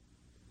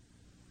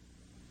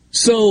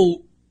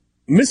 So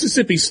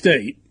Mississippi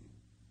State,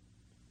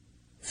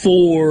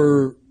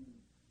 for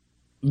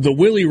the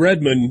Will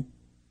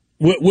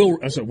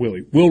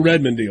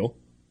Redmond deal.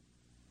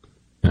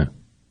 Yeah.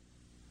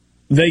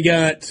 They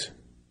got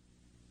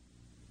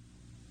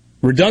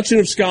reduction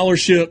of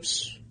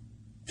scholarships,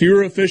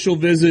 fewer official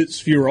visits,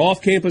 fewer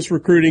off-campus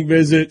recruiting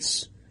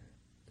visits,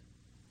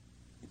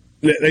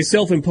 They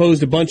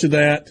self-imposed a bunch of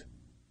that.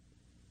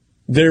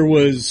 There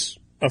was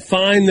a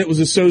fine that was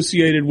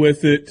associated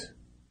with it.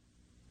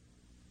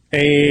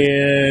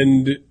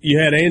 And you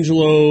had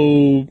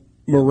Angelo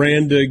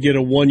Miranda get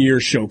a 1-year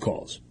show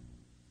cause.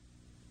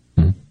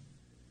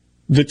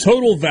 The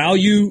total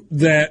value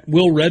that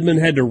Will Redmond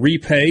had to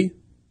repay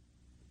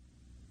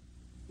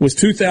was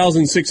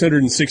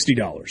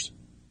 $2,660.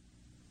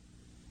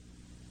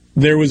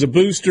 There was a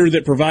booster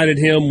that provided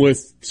him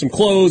with some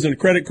clothes and a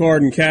credit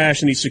card and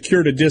cash, and he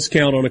secured a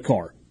discount on a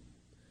car.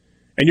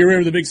 And you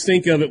remember the big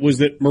stink of it was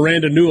that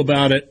Miranda knew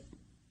about it,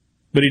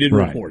 but he didn't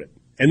report it.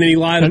 And then he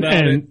lied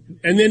about it,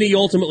 and then he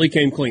ultimately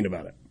came clean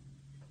about it.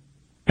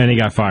 And he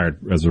got fired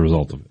as a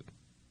result of it.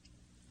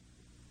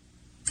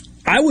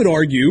 I would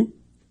argue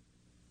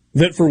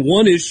that for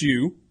one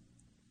issue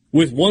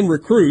with one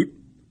recruit,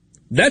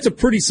 that's a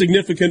pretty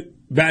significant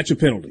batch of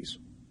penalties.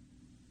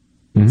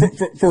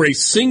 For a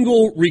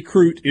single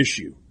recruit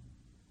issue.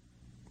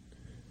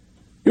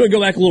 You want to go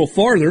back a little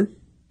farther?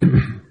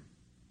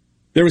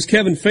 There was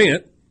Kevin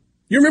Fant.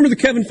 You remember the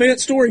Kevin Fant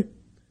story?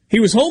 He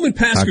was home in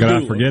Pascagoula. How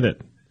could I forget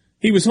it?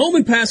 He was home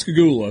in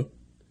Pascagoula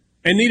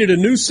and needed a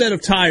new set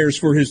of tires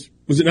for his...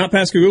 Was it not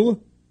Pascagoula?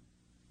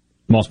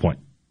 Moss Point.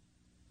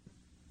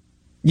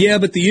 Yeah,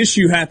 but the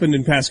issue happened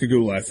in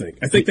Pascagoula, I think.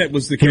 I think that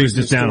was the case. He was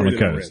just down on the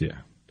coast, yeah.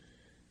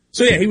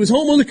 So, yeah, he was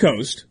home on the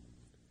coast,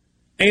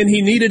 and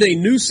he needed a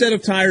new set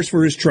of tires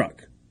for his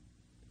truck.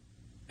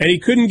 And he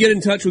couldn't get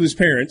in touch with his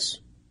parents,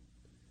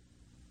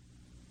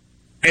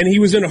 and he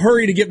was in a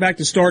hurry to get back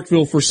to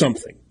Starkville for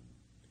something.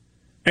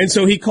 And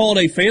so he called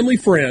a family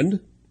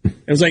friend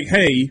and was like,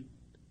 hey,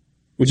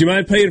 would you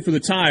mind paying for the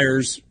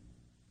tires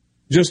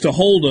just to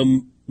hold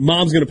them?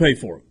 Mom's going to pay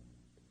for them.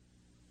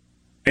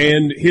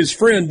 And his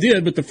friend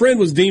did, but the friend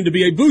was deemed to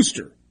be a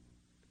booster.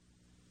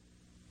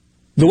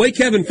 The way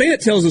Kevin Fant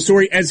tells the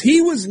story, as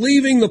he was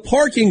leaving the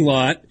parking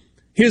lot,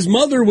 his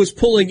mother was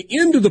pulling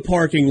into the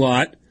parking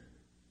lot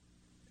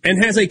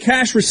and has a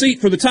cash receipt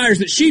for the tires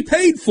that she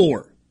paid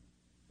for.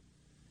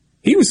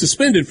 He was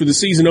suspended for the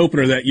season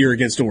opener that year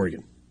against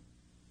Oregon.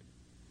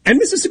 And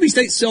Mississippi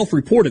State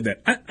self-reported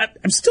that.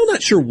 I'm still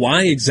not sure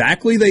why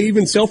exactly they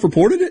even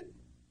self-reported it.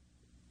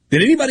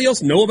 Did anybody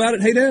else know about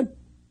it, Hey Dad?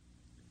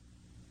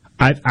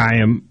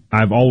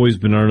 I've always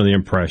been under the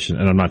impression,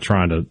 and I'm not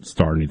trying to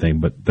start anything,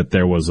 but that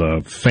there was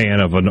a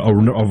fan of a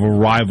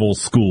rival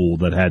school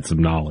that had some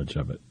knowledge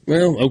of it.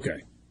 Well,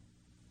 okay.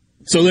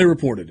 So they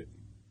reported it.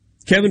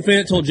 Kevin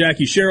Fant told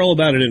Jackie Sherrill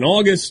about it in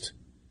August.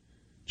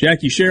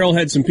 Jackie Sherrill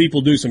had some people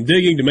do some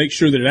digging to make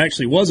sure that it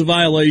actually was a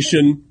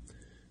violation.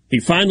 He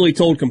finally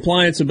told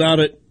compliance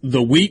about it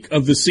the week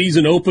of the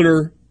season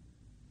opener,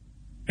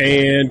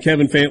 and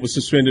Kevin Fant was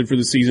suspended for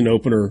the season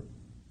opener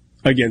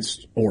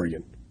against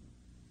Oregon.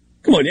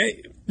 Come on,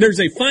 there's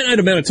a finite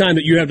amount of time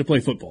that you have to play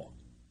football.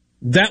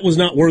 That was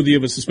not worthy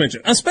of a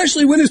suspension,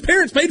 especially when his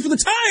parents paid for the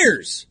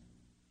tires.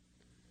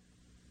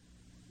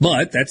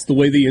 But that's the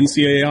way the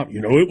NCAA,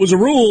 it was a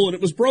rule and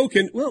it was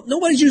broken. Well,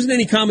 nobody's using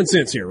any common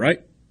sense here,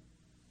 right?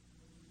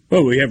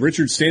 Oh, we have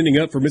Richard standing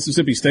up for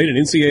Mississippi State and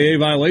NCAA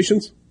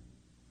violations?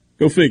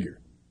 Go figure.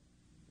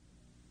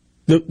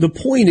 The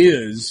point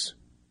is,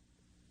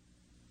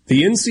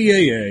 the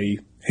NCAA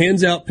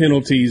hands out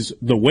penalties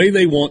the way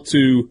they want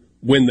to,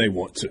 when they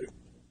want to.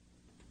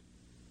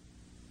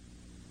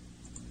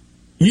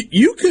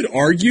 You could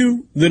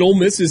argue that Ole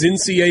Miss's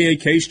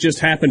NCAA case just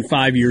happened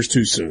 5 years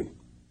too soon.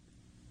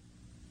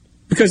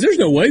 Because there's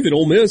no way that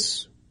Ole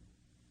Miss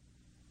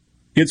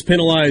gets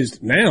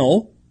penalized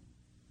now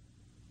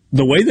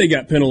the way they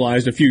got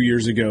penalized a few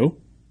years ago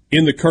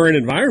in the current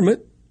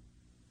environment.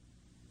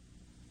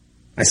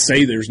 I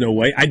say there's no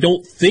way. I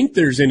don't think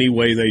there's any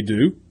way they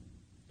do.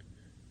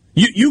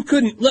 You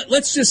couldn't,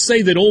 let's just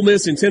say that Ole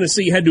Miss and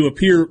Tennessee had to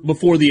appear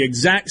before the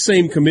exact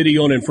same committee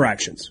on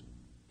infractions.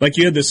 Like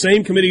you had the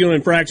same committee on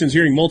infractions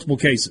hearing multiple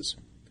cases.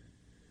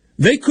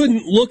 They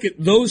couldn't look at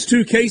those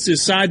two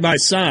cases side by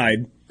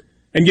side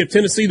and give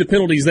Tennessee the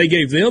penalties they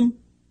gave them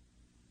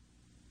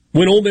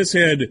when Ole Miss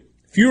had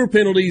fewer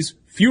penalties,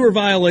 fewer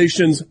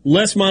violations,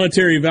 less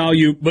monetary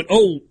value, but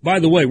by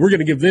the way, we're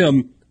going to give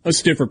them a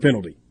stiffer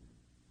penalty.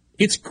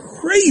 It's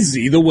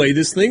crazy the way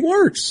this thing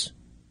works.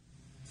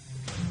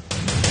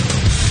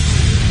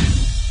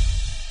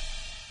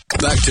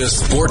 Back to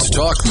Sports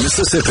Talk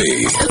Mississippi.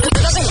 It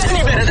doesn't get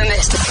any better than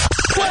this.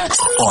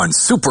 On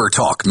Super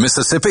Talk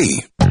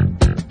Mississippi.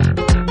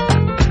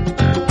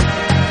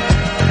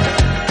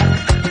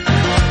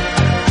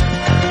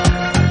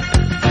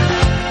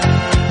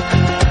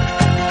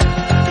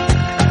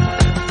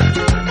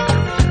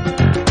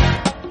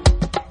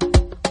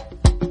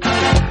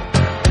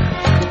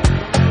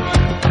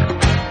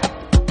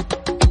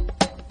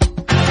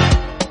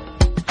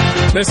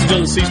 Message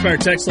on the C Spire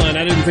text line.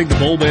 I didn't think the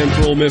bowl ban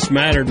for Ole Miss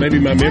mattered. Maybe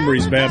my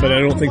memory's bad, but I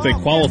don't think they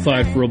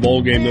qualified for a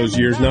bowl game those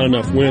years. Not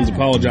enough wins.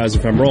 Apologize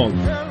if I'm wrong.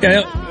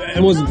 Yeah,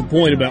 that wasn't the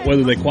point about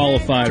whether they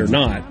qualified or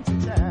not.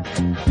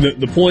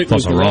 The point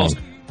was also wrong.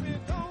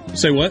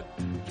 Say what?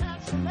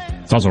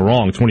 It's also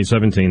wrong.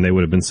 2017, they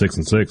would have been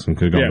 6-6 and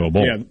could have gone to a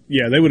bowl.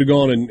 Yeah, they would have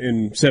gone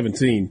in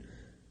 17.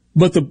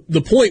 But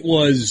the point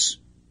was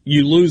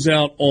you lose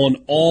out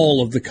on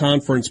all of the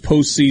conference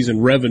postseason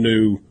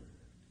revenue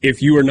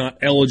if you are not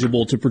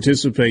eligible to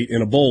participate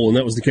in a bowl, and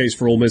that was the case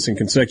for Ole Miss in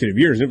consecutive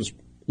years. And it was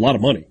a lot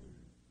of money.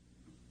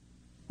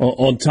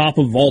 On top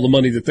of all the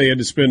money that they had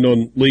to spend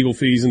on legal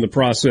fees in the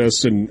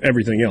process and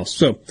everything else.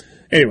 So,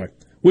 anyway,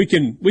 we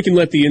can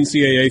let the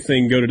NCAA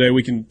thing go today.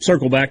 We can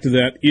circle back to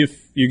that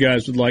if you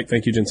guys would like.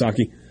 Thank you, Jen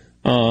Psaki.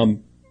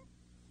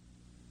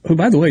 Who,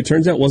 by the way,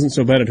 turns out wasn't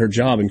so bad at her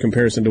job in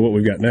comparison to what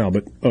we've got now,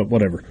 but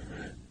whatever.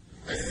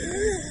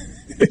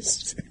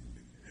 What's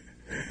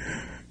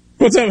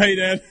up, hey,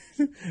 Dad?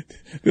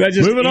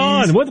 Moving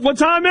on. What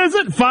time is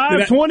it?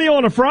 5:20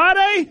 on a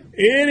Friday?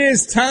 It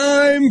is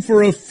time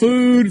for a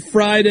Food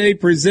Friday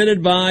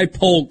presented by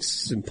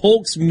Polk's and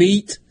Polk's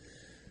Meat.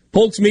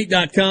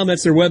 PolksMeat.com,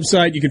 that's their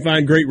website. You can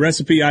find great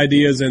recipe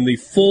ideas and the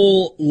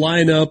full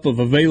lineup of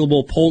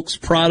available Polk's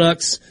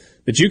products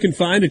that you can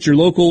find at your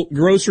local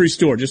grocery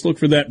store. Just look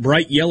for that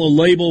bright yellow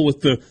label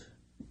with the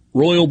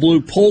royal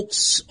blue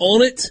Polk's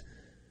on it,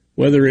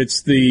 whether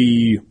it's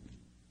the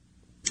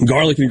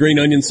garlic and green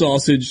onion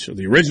sausage or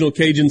the original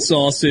Cajun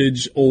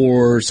sausage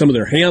or some of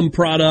their ham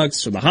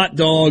products or the hot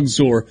dogs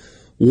or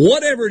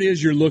whatever it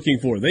is you're looking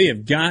for. They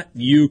have got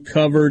you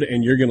covered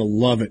and you're going to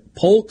love it.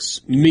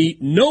 Polk's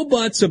Meat. No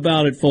buts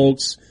about it,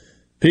 folks.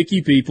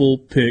 Picky people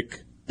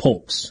pick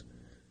Polk's.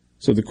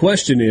 So the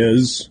question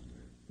is,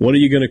 what are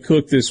you going to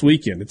cook this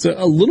weekend? It's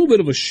a little bit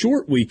of a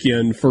short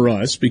weekend for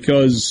us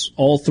because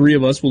all three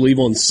of us will leave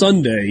on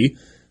Sunday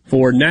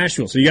for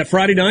Nashville. So you got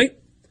Friday night,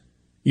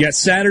 you got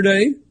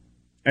Saturday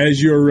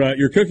as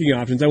your cooking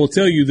options. I will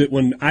tell you that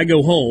when I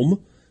go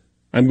home,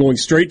 I'm going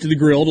straight to the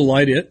grill to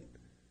light it.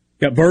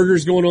 Got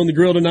burgers going on the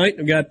grill tonight.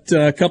 I've got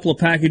a couple of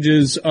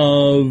packages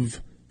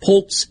of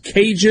Polk's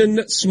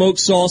Cajun smoked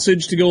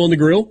sausage to go on the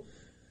grill.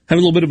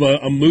 Having a little bit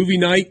of a movie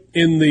night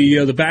in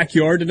the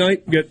backyard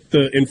tonight. Got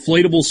the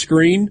inflatable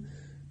screen.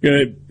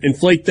 Going to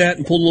inflate that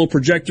and pull the little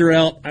projector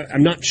out.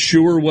 I'm not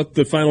sure what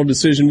the final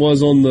decision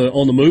was on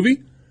the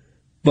movie,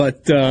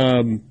 but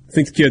I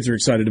think the kids are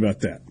excited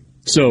about that.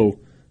 So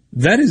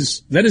that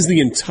is the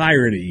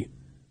entirety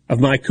of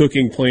my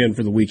cooking plan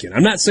for the weekend.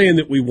 I'm not saying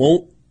that we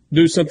won't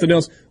do something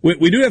else.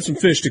 We do have some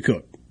fish to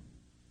cook.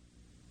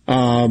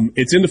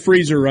 It's in the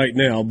freezer right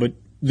now, but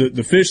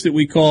the fish that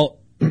we caught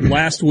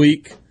last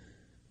week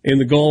in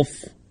the Gulf,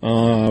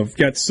 I've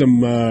got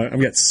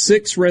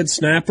 6 red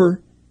snapper.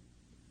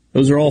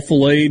 Those are all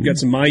filleted. Got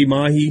some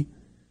mahi-mahi.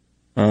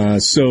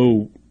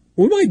 So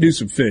we might do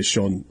some fish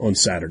on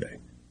Saturday.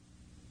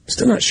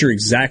 Still not sure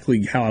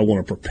exactly how I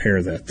want to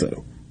prepare that,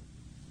 though.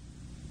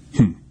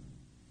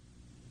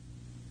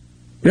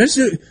 That's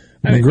it.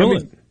 I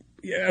would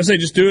say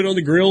just do it on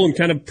the grill and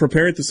kind of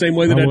prepare it the same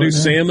way that I do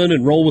salmon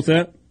and roll with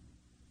that.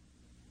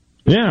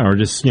 Yeah, or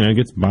just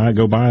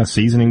go buy a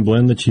seasoning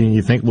blend that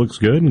you think looks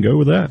good and go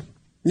with that.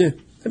 Yeah,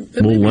 a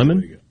little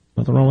lemon,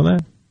 nothing wrong with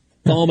that.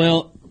 Thaw them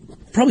out.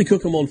 Probably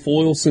cook them on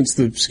foil since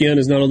the skin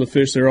is not on the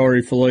fish; they're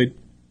already filleted.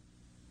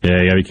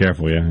 Yeah, you gotta be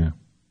careful. Yeah.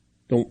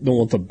 Don't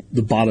want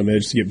the bottom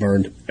edge to get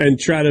burned, and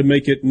try to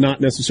make it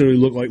not necessarily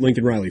look like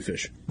Lincoln Riley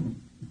fish.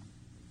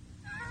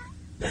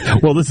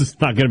 Well, this is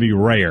not going to be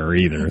rare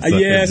either.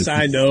 Yes,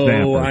 I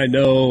know.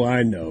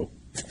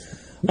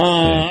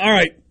 All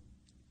right.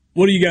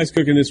 What are you guys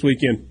cooking this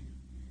weekend?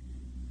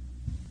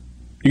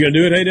 You going to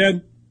do it, hey,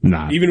 Dad?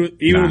 Nah. I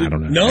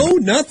don't know. No?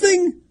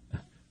 Nothing?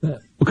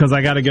 Because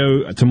I got to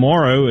go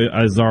tomorrow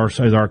as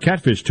our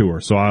catfish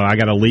tour. So I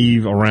got to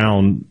leave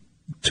around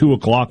 2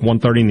 o'clock,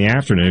 1:30 in the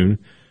afternoon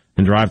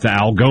and drive to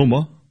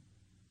Algoma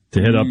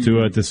to head up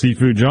to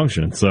Seafood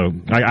Junction. So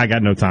I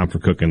got no time for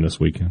cooking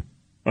this weekend.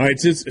 All right,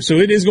 so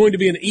it is going to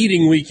be an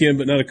eating weekend,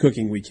 but not a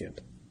cooking weekend.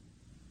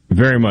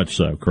 Very much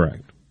so,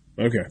 correct.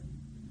 Okay.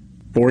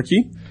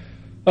 Borky?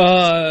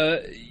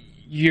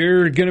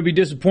 You're going to be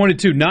disappointed,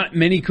 too. Not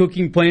many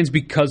cooking plans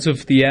because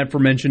of the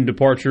aforementioned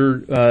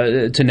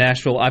departure to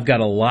Nashville. I've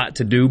got a lot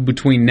to do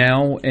between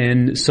now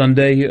and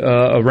Sunday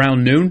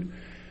around noon.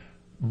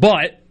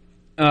 But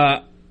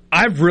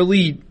I've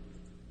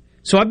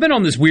been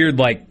on this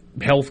weird,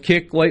 health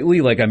kick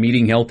lately. I'm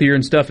eating healthier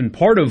and stuff, and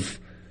part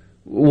of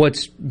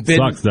what's been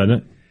sucks, doesn't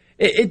it?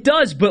 It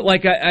does, but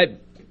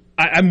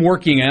I'm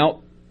working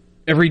out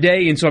every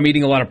day, and so I'm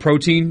eating a lot of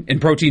protein,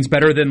 and protein's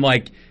better than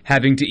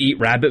having to eat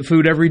rabbit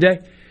food every day.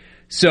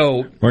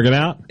 So working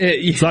out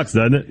sucks,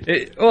 doesn't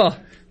it? Well,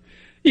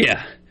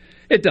 yeah,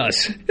 it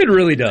does. It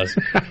really does.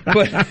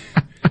 But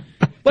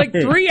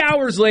 3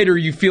 hours later,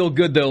 you feel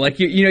good though.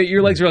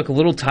 Your legs are a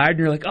little tired, and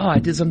you're like, oh, I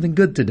did something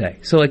good today.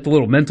 So the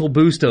little mental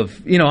boost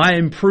of I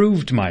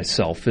improved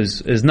myself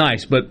is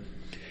nice, but.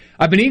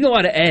 I've been eating a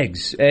lot of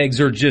eggs.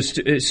 Eggs are just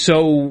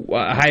so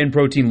high in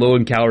protein, low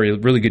in calorie,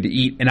 really good to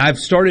eat. And I've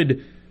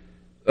started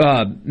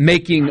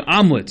making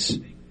omelets.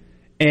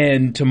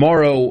 And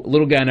tomorrow,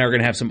 little guy and I are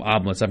going to have some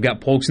omelets. I've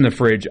got Polk's in the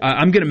fridge.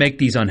 I'm going to make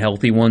these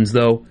unhealthy ones,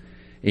 though.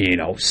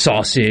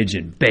 Sausage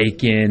and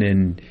bacon.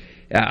 And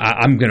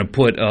I'm going to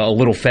put a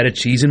little feta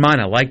cheese in mine.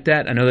 I like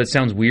that. I know that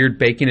sounds weird,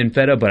 bacon and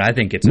feta, but I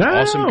think it's an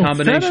awesome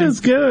combination. Feta is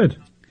good.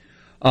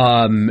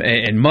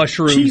 and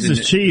mushrooms. Cheese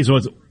is cheese.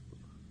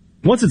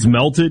 Once it's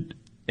melted,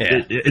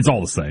 it's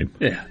all the same.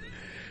 Yeah.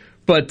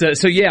 But,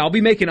 I'll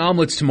be making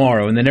omelets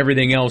tomorrow, and then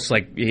everything else,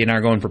 like, he and I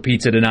are going for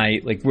pizza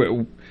tonight. Like,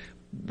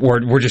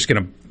 we're just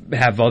going to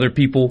have other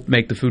people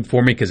make the food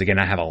for me, because, again,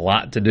 I have a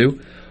lot to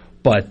do.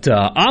 But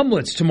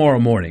omelets tomorrow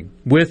morning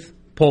with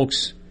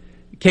Polk's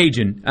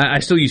Cajun. I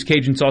still use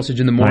Cajun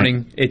sausage in the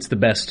morning. Right. It's the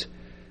best.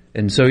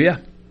 And so, yeah.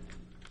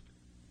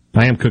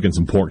 I am cooking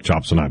some pork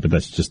chops tonight, but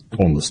that's just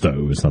on the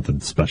stove. It's nothing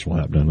special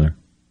happening there.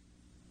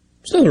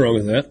 There's nothing wrong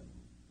with that.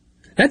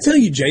 I tell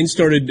you, Jane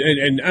started,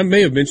 and I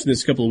may have mentioned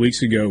this a couple of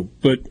weeks ago,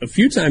 but a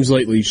few times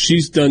lately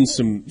she's done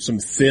some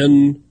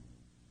thin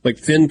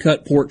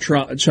cut pork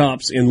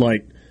chops in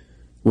like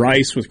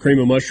rice with cream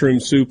of mushroom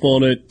soup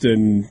on it,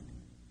 and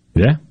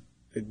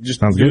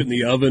just do it in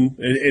the oven.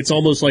 It's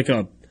almost like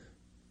a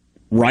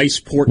rice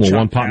pork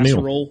chop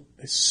casserole. Meal.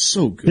 It's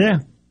so good. Yeah,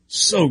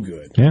 so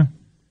good. Yeah.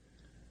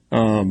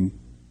 All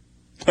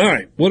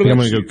right. What about I'm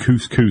going to go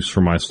couscous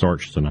for my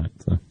starch tonight.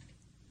 So.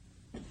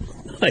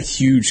 I'm a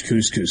huge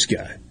couscous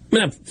guy. I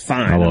mean, I'm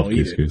fine. I love I'll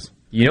eat couscous. It.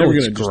 You know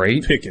what's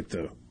great? Pick it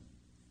though.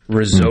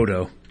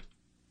 Risotto.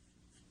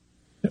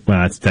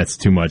 Well, that's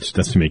too much.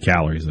 That's too many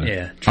calories. Though.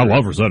 Yeah, true. I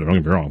love risotto. Don't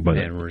get me wrong, but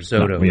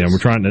risotto. We're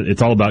trying to.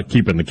 It's all about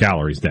keeping the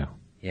calories down.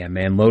 Yeah,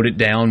 man. Load it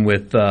down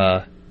with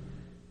as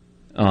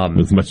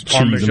much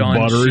cheese and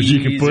butter as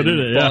you can put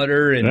it.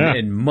 Butter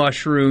and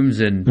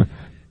mushrooms and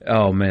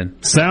oh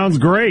man, sounds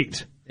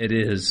great. It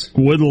is.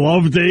 Would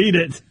love to eat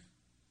it.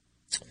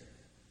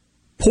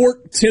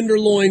 Pork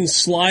tenderloin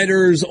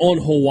sliders on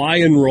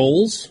Hawaiian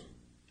rolls.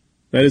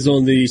 That is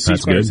on the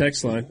C-Spire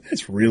text line.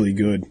 That's really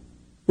good.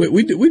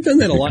 We've done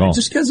that a lot.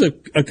 Just because of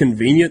a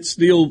convenience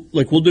deal.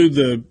 Like we'll do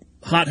the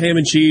hot ham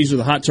and cheese or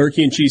the hot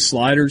turkey and cheese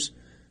sliders,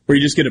 where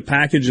you just get a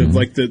package of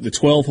like the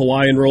 12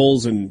 Hawaiian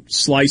rolls and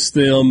slice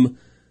them.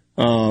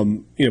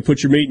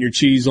 Put your meat and your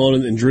cheese on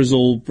it and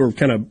drizzle or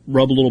kind of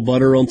rub a little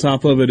butter on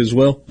top of it as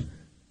well.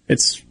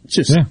 It's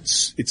just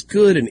it's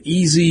good and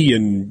easy,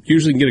 and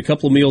usually can get a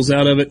couple of meals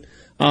out of it.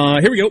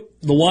 Here we go.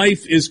 The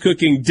wife is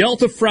cooking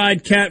Delta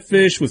fried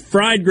catfish with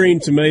fried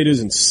green tomatoes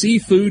and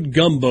seafood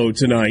gumbo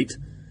tonight.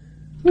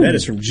 That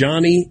is from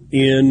Johnny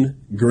in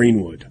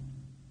Greenwood.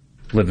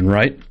 Living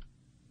right?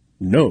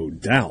 No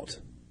doubt.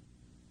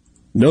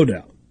 No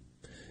doubt.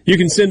 You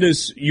can send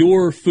us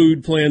your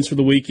food plans for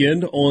the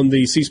weekend on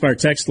the C-Spire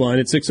text line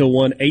at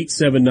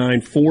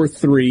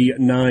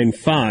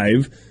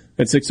 601-879-4395.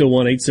 That's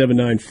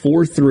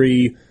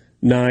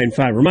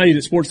 601-879-4395. Remind you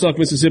that Sports Talk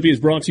Mississippi is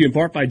brought to you in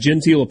part by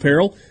Gentile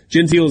Apparel.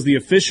 Gentile is the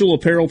official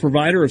apparel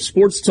provider of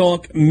Sports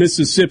Talk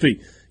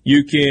Mississippi.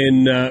 You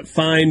can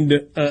find,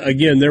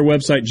 again, their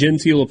website,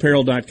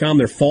 gentileapparel.com.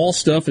 Their fall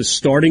stuff is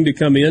starting to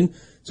come in.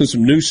 So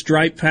some new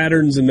stripe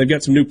patterns, and they've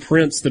got some new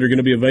prints that are going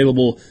to be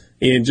available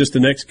in just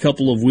the next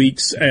couple of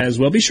weeks as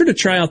well. Be sure to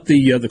try out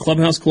the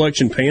Clubhouse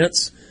Collection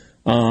pants.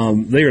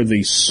 They are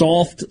the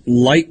soft,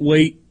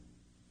 lightweight,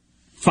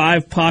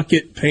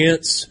 5-pocket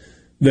pants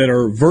that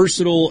are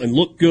versatile and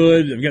look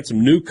good. They've got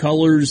some new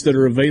colors that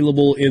are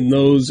available in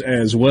those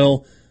as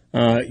well.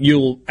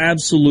 You'll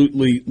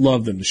absolutely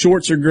love them. The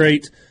shorts are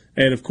great.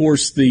 And, of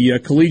course, the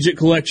collegiate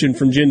collection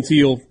from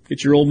Gentile.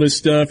 Get your Ole Miss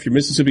stuff, your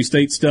Mississippi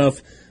State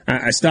stuff.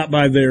 I stopped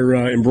by their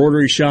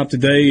embroidery shop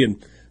today,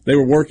 and they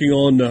were working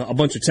on a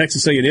bunch of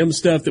Texas A&M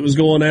stuff that was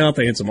going out.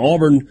 They had some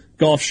Auburn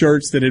golf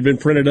shirts that had been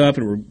printed up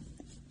and were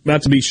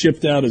about to be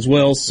shipped out as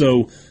well.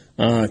 So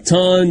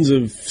tons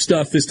of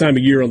stuff this time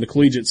of year on the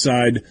collegiate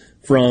side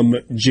from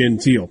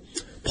Gentile.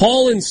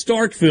 Paul in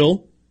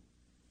Starkville,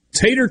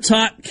 tater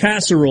tot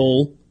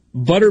casserole,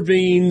 butter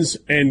beans,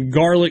 and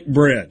garlic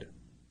bread.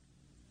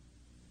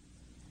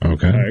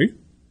 Okay.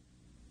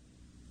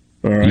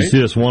 All right. You see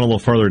this one a little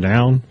further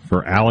down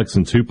for Alex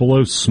and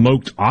Tupelo,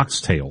 smoked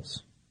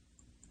oxtails.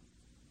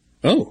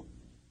 Oh.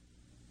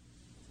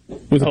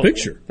 With a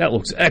picture. That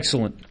looks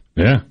excellent.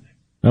 Yeah.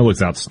 That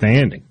looks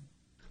outstanding.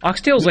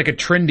 Oxtail's like a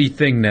trendy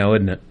thing now,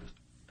 isn't it?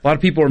 A lot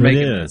of people are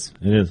making it.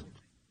 It is.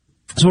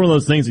 It's one of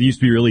those things that used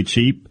to be really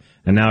cheap,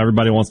 and now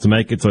everybody wants to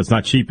make it, so it's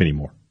not cheap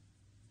anymore.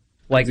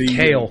 Like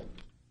kale.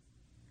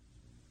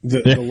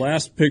 The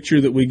last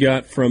picture that we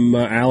got from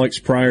Alex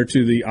prior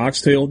to the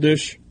oxtail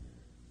dish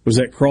was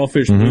that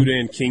crawfish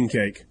boudin king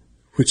cake,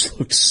 which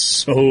looks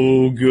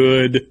so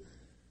good.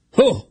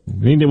 Oh,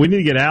 we need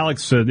to get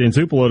Alex in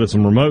Tupelo to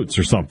some remotes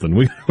or something.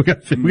 We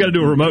got to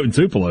do a remote in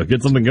Tupelo,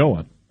 get something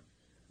going.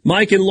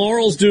 Mike and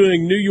Laurel's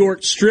doing New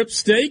York strip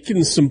steak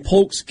and some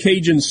Polk's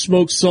Cajun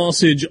smoked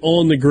sausage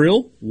on the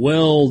grill.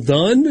 Well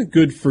done.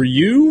 Good for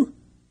you.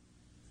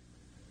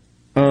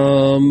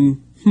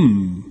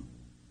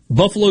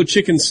 Buffalo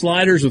chicken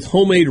sliders with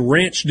homemade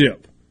ranch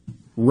dip.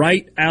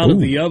 Right out of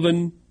the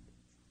oven.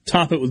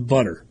 Top it with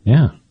butter.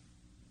 Yeah.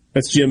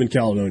 That's Jim in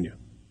Caledonia.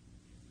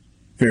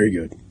 Very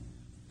good.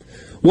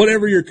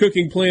 Whatever your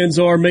cooking plans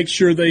are, make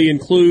sure they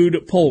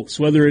include Polk's,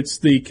 whether it's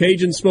the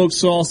Cajun smoked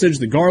sausage,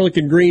 the garlic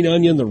and green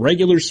onion, the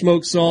regular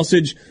smoked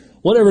sausage,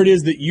 whatever it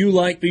is that you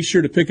like, be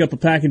sure to pick up a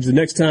package the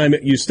next time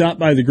you stop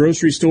by the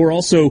grocery store.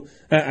 Also,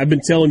 I've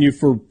been telling you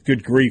for,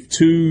 good grief,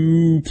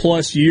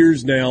 2+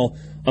 years now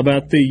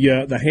about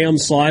the ham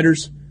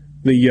sliders,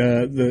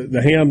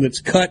 the ham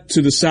that's cut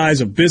to the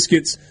size of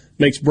biscuits,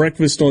 makes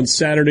breakfast on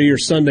Saturday or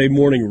Sunday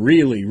morning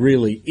really,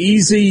 really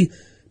easy.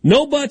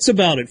 No buts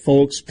about it,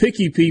 folks.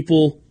 Picky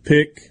people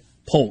pick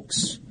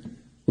Polk's.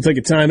 We'll take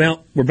a time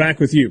out. We're back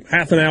with you.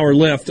 Half an hour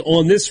left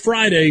on this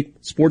Friday,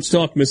 Sports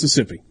Talk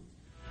Mississippi.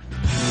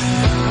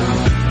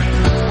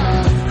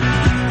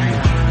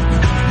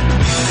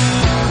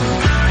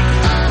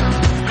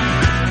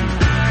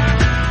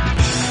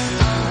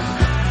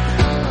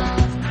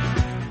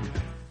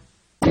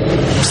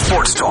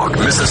 Sports Talk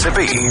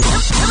Mississippi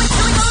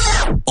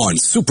on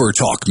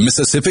SuperTalk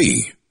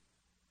Mississippi.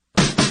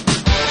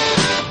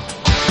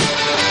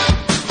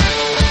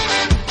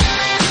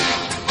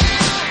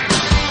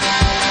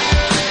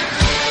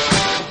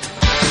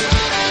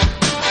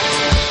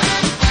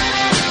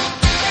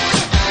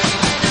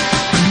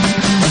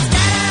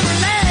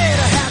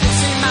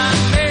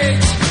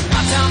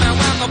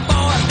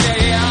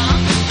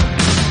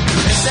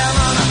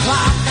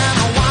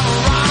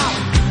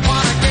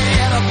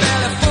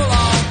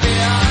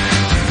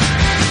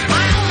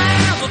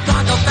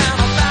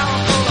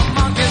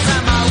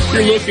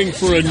 Looking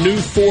for a new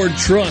Ford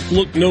truck,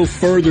 look no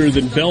further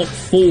than Belk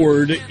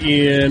Ford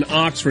in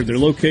Oxford. They're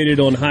located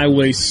on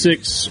Highway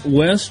 6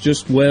 West,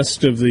 just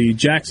west of the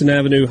Jackson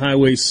Avenue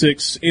Highway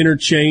 6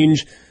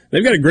 interchange.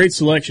 They've got a great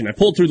selection. I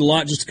pulled through the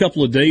lot just a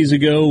couple of days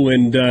ago,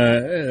 and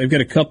they've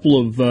got a couple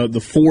of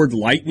the Ford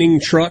Lightning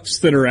trucks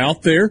that are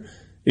out there.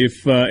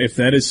 If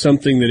that is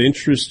something that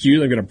interests you,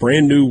 they've got a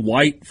brand new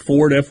white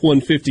Ford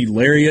F-150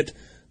 Lariat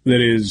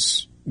that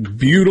is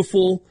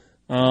beautiful.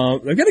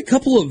 They've got a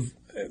couple of.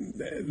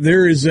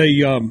 There is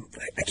a,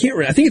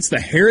 I think it's the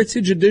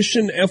Heritage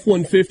Edition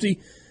F-150.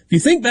 If you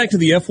think back to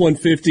the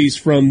F-150s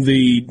from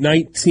the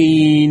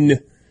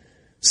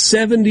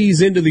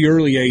 1970s into the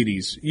early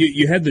 80s,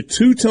 you had the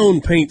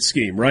two-tone paint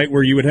scheme, right,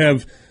 where you would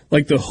have,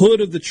 like, the hood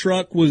of the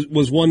truck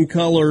was one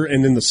color,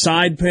 and then the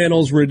side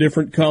panels were a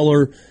different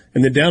color,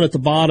 and then down at the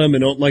bottom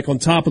and, like, on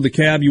top of the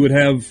cab, you would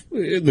have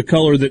the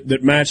color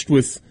that matched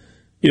with,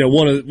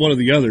 one of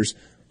the others.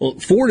 Well,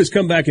 Ford has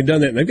come back and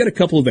done that, and they've got a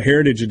couple of the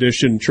Heritage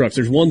Edition trucks.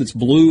 There's one that's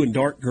blue and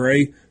dark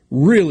gray,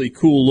 really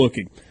cool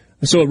looking.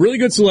 So a really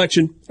good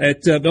selection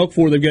at Belk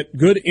Ford. They've got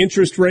good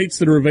interest rates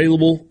that are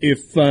available.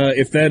 If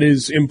that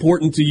is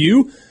important to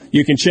you,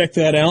 you can check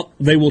that out.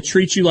 They will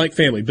treat you like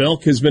family.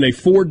 Belk has been a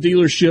Ford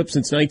dealership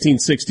since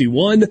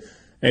 1961,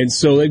 and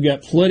so they've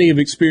got plenty of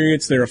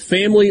experience. They're a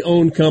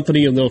family-owned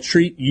company, and they'll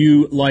treat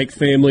you like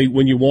family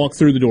when you walk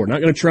through the door.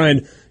 Not going to try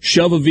and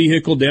shove a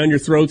vehicle down your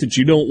throat that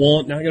you don't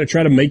want. Not going to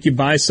try to make you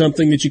buy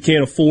something that you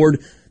can't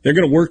afford. They're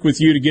going to work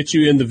with you to get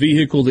you in the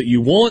vehicle that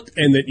you want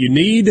and that you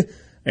need,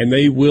 and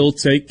they will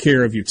take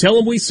care of you. Tell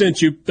them we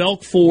sent you.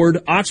 Belk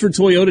Ford, Oxford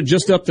Toyota,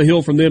 just up the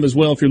hill from them as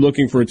well if you're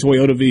looking for a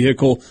Toyota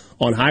vehicle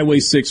on Highway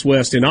 6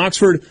 West in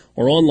Oxford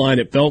or online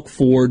at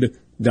belkford.net.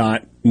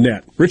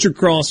 Richard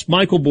Cross,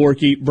 Michael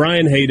Borky,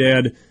 Brian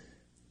Haydad,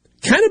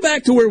 kind of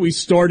back to where we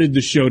started the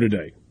show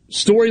today.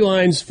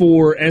 Storylines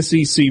for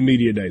SEC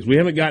Media Days. We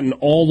haven't gotten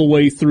all the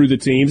way through the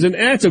teams, and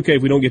that's okay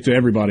if we don't get to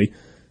everybody.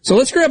 So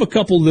let's grab a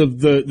couple of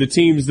the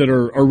teams that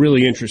are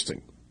really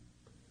interesting.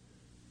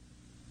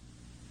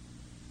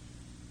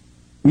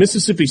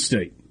 Mississippi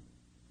State.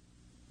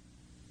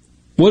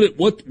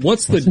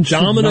 What's the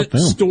dominant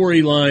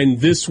storyline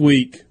this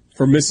week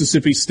for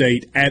Mississippi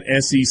State at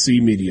SEC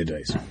Media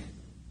Days?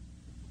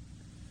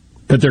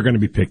 That they're going to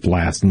be picked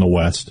last in the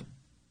West,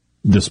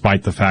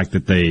 despite the fact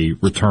that they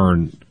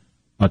return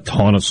a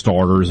ton of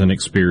starters and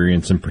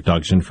experience and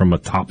production from a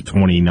top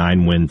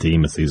 29-win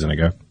team a season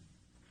ago,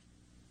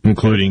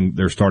 including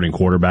their starting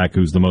quarterback,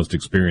 who's the most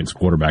experienced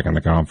quarterback in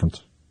the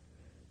conference.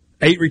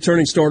 8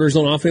 returning starters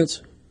on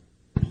offense?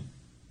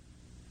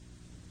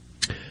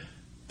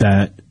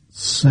 That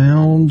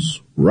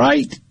sounds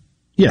right.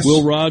 Yes.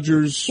 Will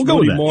Rogers, we'll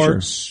Woody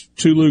Marks,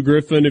 sure. Tulu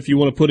Griffin, if you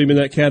want to put him in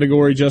that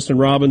category, Justin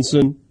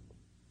Robinson,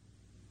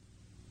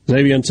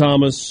 Xavier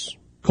Thomas,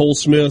 Cole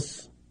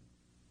Smith,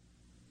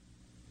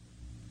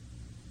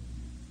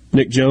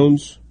 Nick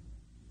Jones.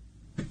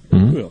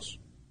 Mm-hmm. Who else?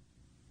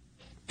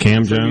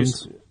 Cam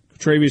Jones.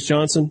 Travius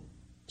Johnson.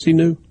 Is he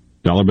new?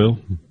 Dollar Bill.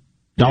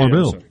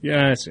 Bill.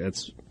 Yeah, that's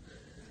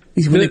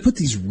when they put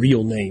these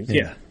real names.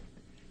 Yeah.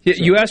 Yeah,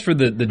 you asked for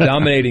the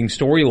dominating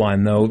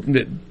storyline, though.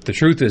 The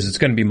truth is, it's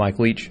going to be Mike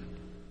Leach.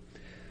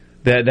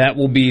 That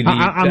will be the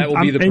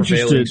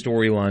prevailing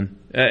storyline,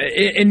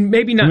 and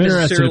maybe not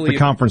necessarily. If the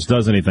conference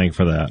does anything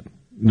for that,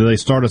 do they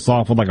start us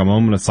off with like a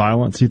moment of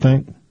silence? You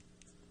think?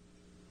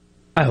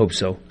 I hope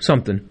so.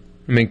 Something.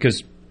 I mean,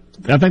 because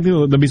I think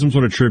there'll be some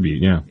sort of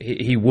tribute. Yeah,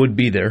 he would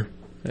be there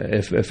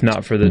if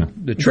not for the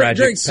tragic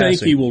Greg passing.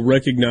 Sankey will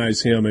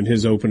recognize him in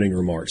his opening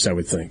remarks, I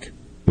would think.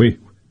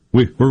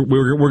 We're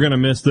going to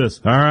miss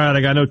this. All right, I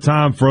got no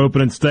time for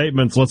opening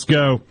statements. Let's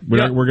go.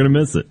 We're going to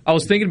miss it. I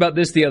was thinking about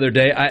this the other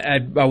day.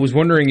 I was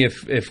wondering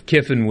if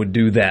Kiffin would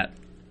do that.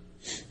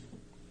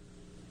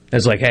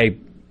 as like, hey,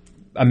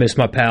 I miss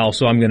my pal,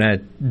 so I'm going to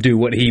do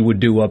what he would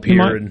do up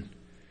here. And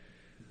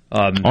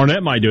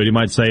Arnett might do it. He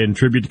might say, in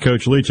tribute to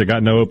Coach Leach, I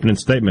got no opening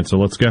statement, so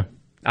let's go.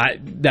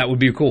 That would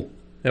be cool.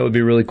 That would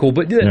be really cool.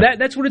 But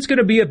that's what it's going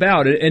to be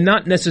about, and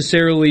not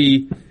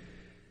necessarily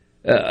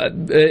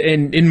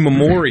in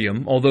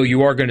memoriam, although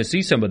you are going to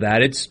see some of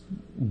that. It's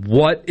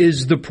what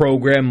is the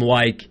program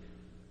like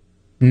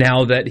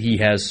now that he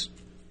has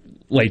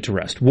laid to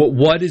rest?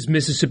 What is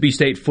Mississippi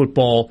State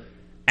football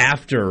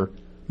after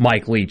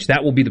Mike Leach?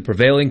 That will be the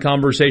prevailing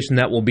conversation.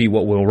 That will be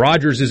what Will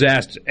Rogers is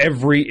asked.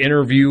 Every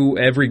interview,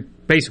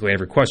 basically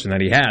every question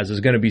that he has is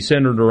going to be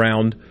centered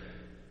around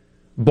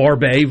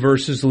Barbay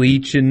versus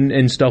Leach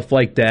and stuff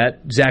like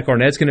that. Zach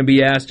Arnett's going to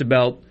be asked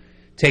about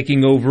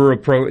taking over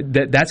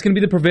that's going to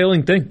be the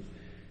prevailing thing,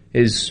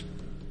 is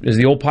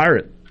the old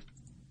Pirate.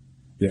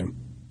 Yeah.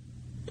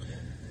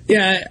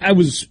 Yeah, I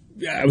was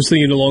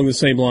thinking along the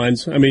same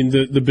lines. I mean,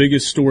 the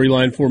biggest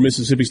storyline for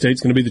Mississippi State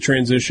is going to be the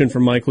transition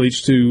from Mike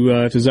Leach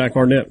to Zach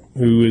Arnett,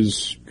 who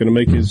is going to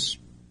make his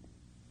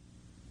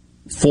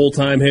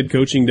full-time head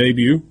coaching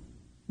debut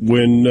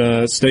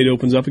when State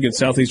opens up against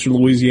Southeastern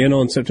Louisiana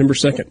on September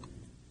 2nd.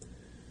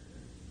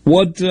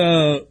 What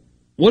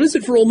is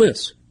it for Ole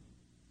Miss?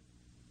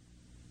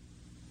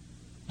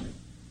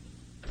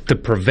 The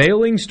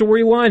prevailing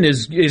storyline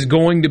is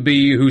going to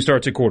be who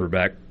starts at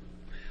quarterback.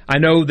 I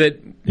know that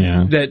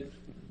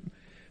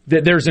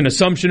there's an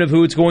assumption of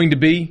who it's going to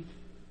be,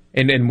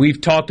 and we've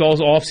talked all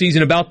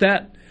offseason about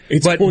that.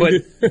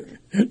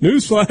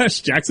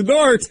 Newsflash, Jackson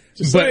Dart.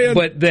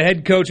 But the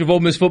head coach of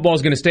Ole Miss football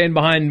is going to stand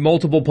behind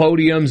multiple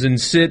podiums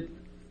and sit.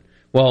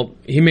 Well,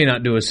 he may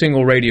not do a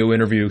single radio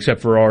interview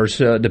except for ours,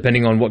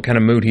 depending on what kind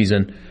of mood he's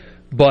in.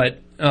 But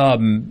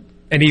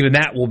and even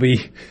that will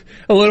be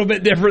a little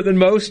bit different than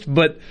most.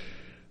 But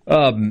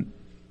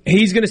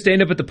he's going to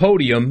stand up at the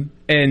podium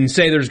and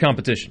say there's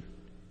competition.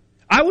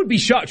 I would be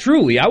shocked,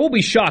 truly. I will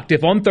be shocked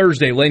if on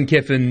Thursday Lane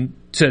Kiffin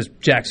says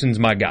Jackson's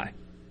my guy.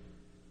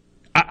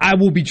 I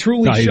will be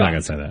truly shocked. He's not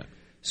going to say that.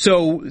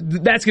 So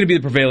that's going to be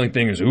the prevailing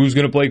thing, is who's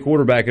going to play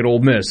quarterback at Ole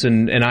Miss.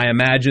 And I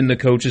imagine the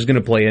coach is going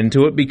to play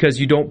into it, because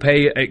you don't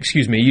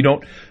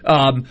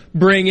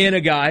bring in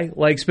a guy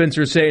like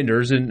Spencer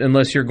Sanders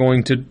unless you're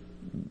going to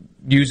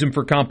use him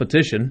for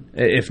competition,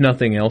 if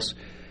nothing else.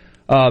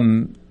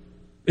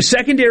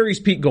 Secondary's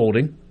Pete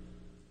Golding.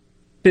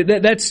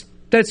 That's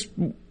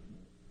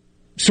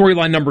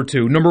storyline number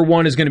 2. Number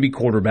 1 is going to be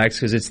quarterbacks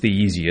because it's the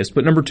easiest.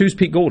 But number 2 is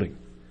Pete Golding.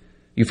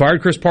 You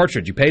fired Chris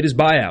Partridge. You paid his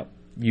buyout.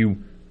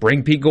 You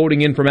bring Pete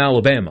Golding in from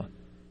Alabama.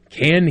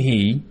 Can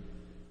he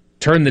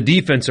turn the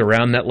defense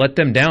around that let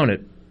them down at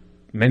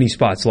many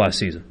spots last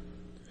season?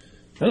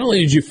 Not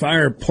only did you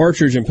fire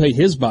Partridge and pay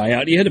his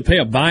buyout, you had to pay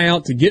a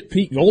buyout to get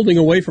Pete Golding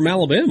away from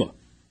Alabama.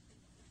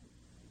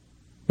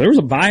 There was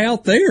a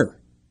buyout there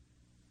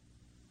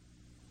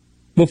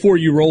before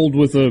you rolled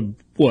with a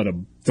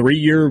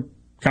 3-year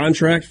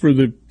contract for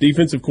the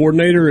defensive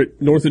coordinator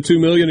at north of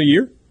 $2 million a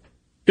year.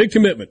 Big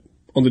commitment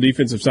on the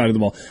defensive side of the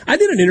ball. I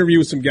did an interview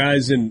with some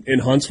guys in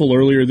Huntsville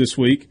earlier this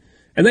week,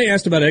 and they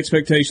asked about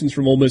expectations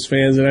from Ole Miss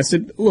fans, and I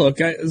said, look,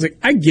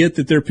 I get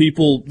that there are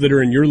people that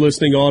are in your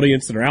listening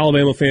audience that are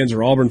Alabama fans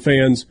or Auburn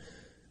fans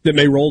that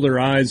may roll their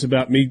eyes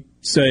about me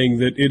saying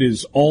that it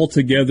is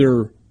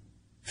altogether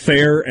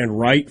fair and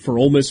right for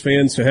Ole Miss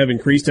fans to have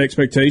increased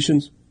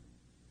expectations.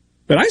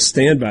 But I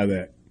stand by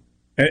that.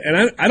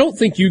 And I don't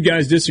think you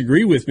guys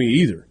disagree with me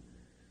either.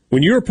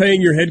 When you're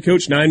paying your head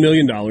coach $9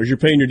 million, you're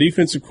paying your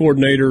defensive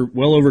coordinator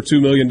well over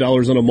 $2 million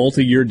on a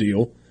multi-year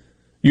deal.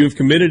 You have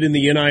committed in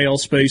the NIL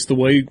space the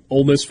way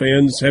Ole Miss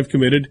fans have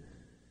committed.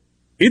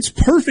 It's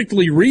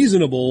perfectly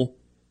reasonable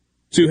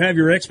to have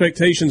your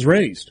expectations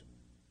raised.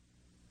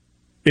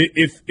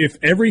 If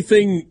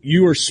everything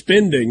you are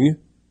spending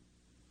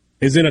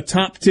is in a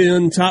top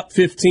 10, top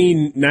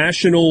 15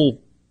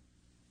 national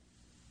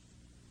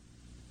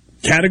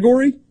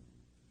category,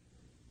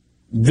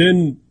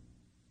 then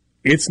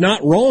it's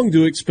not wrong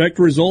to expect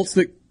results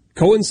that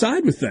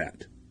coincide with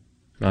that.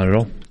 Not at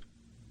all.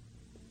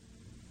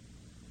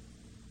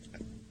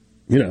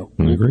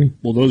 I agree.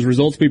 Will those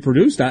results be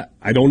produced?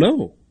 I don't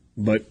know.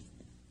 But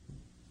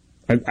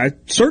I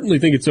certainly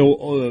think it's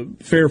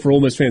fair for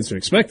Ole Miss fans to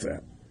expect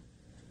that.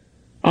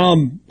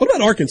 What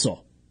about Arkansas?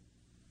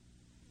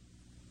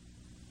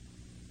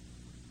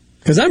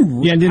 Because I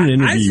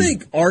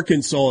think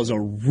Arkansas is a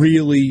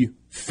really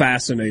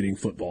fascinating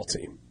football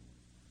team.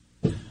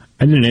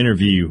 I did an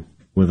interview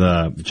with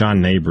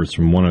John Neighbors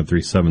from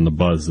 103.7 The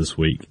Buzz this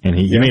week, and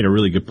he made a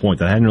really good point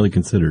that I hadn't really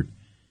considered.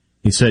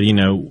 He said,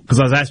 because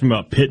I was asking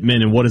about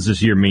Pittman and what does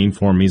this year mean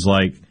for him, he's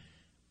like,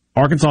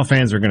 Arkansas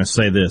fans are going to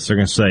say this. They're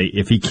going to say,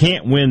 if he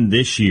can't win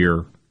this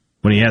year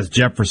when he has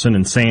Jefferson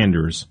and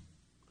Sanders,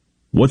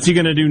 what's he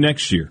going to do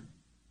next year?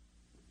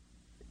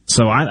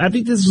 So I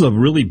think this is a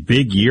really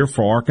big year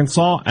for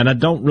Arkansas, and I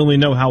don't really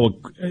know how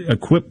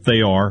equipped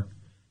they are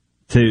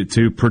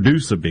to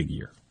produce a big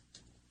year.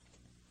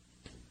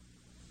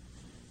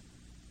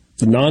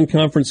 The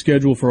non-conference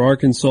schedule for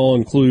Arkansas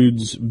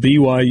includes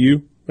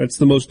BYU That's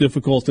the most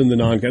difficult in the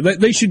non-conference.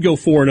 They should go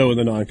 4-0 in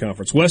the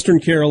non-conference. Western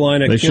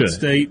Carolina, Kent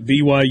State,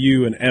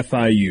 BYU, and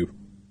FIU.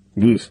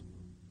 Ugh.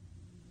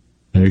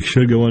 They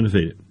should go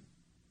undefeated.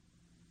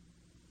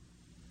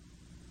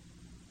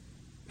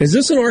 Is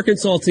this an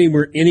Arkansas team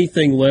where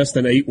anything less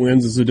than 8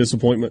 wins is a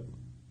disappointment?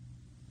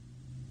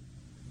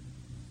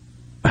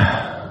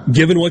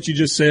 Given what you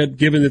just said,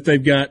 given that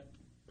they've got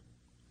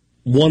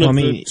one of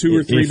the 2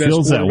 or 3 best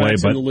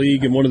quarterbacks in the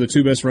league and one of the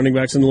 2 best running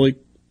backs in the league?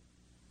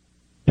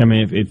 I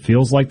mean, it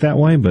feels like that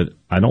way, but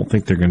I don't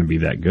think they're going to be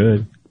that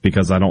good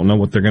because I don't know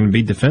what they're going to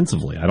be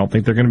defensively. I don't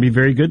think they're going to be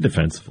very good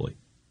defensively.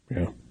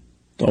 Yeah.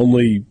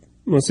 Only,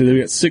 let's see,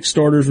 they've got 6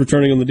 starters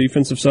returning on the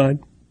defensive side.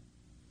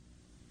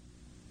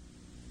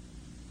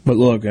 But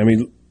look, I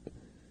mean,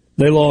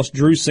 they lost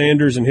Drew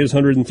Sanders and his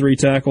 103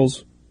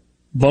 tackles,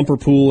 Bumper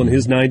Pool and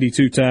his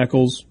 92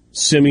 tackles,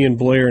 Simeon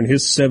Blair and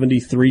his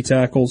 73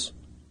 tackles.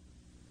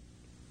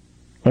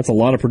 That's a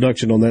lot of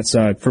production on that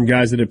side from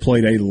guys that have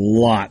played a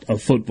lot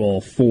of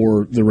football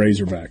for the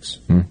Razorbacks.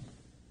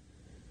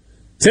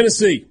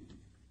 Tennessee.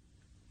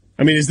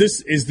 I mean, is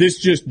this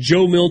just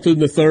Joe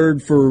Milton III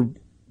for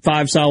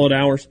 5 solid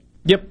hours?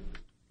 Yep.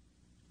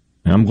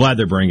 I'm glad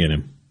they're bringing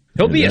him.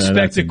 He'll be a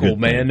spectacle,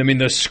 man. I mean,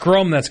 the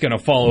scrum that's going to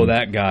follow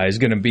that guy is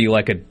going to be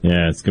like a...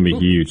 Yeah, it's going to be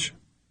huge.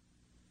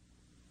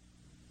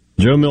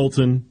 Joe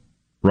Milton,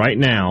 right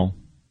now,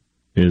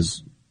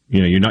 is,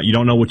 you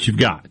don't know what you've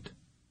got.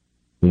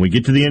 When we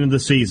get to the end of the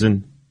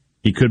season,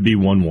 he could be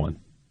 1-1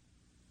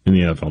 in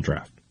the NFL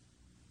draft.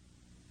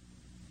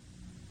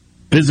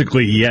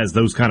 Physically, he has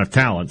those kind of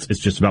talents. It's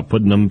just about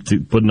putting them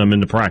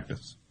into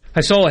practice. I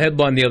saw a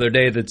headline the other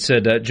day that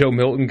said Joe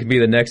Milton could be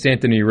the next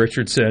Anthony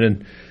Richardson.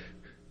 And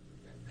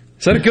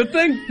is that a good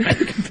thing?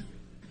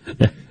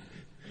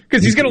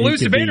 Because he's going to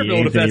lose to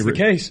Vanderbilt if that's the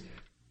case.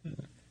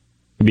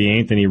 Could be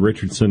Anthony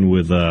Richardson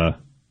with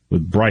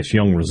Bryce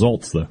Young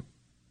results, though.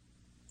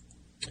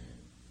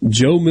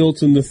 Joe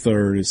Milton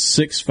III is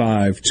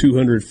 6'5",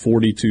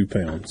 242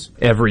 pounds.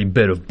 Every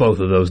bit of both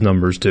of those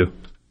numbers, too.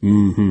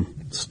 Mm-hmm.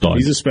 Stud.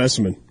 He's a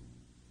specimen.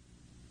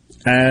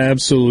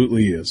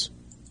 Absolutely is.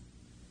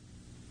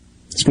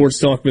 Sports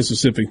Talk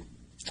Mississippi.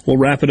 We'll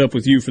wrap it up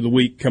with you for the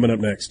week coming up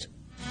next.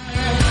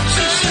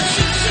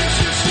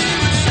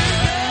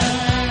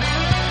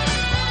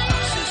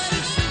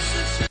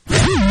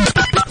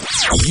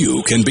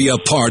 You can be a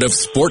part of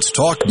Sports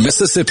Talk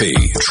Mississippi.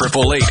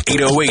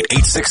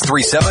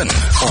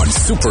 888-808-8637 on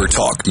Super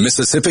Talk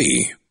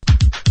Mississippi.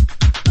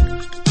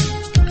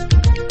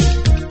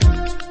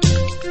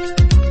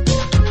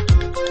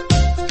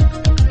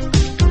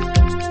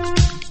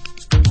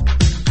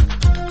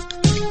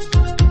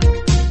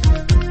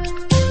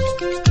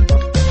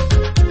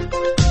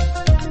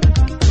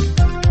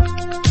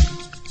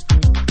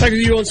 Back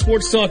with you on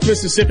Sports Talk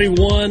Mississippi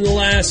one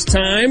last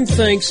time.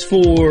 Thanks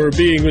for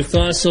being with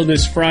us on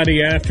this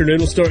Friday afternoon.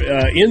 We'll start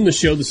in the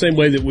show the same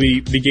way that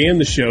we began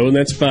the show, and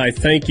that's by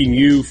thanking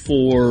you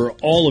for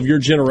all of your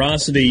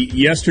generosity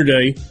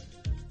yesterday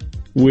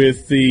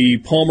with the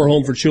Palmer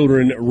Home for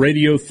Children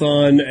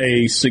Radiothon,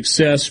 a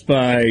success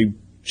by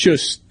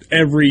just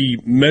every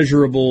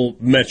measurable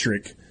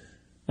metric.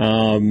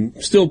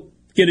 Still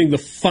getting the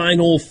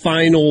final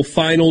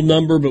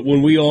number, but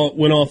when we all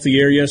went off the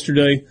air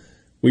yesterday,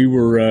 we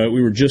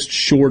were just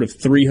short of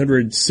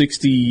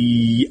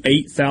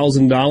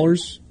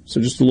 $368,000, so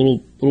just a little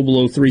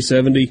below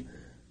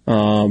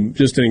 $370,000.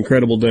 Just an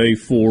incredible day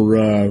for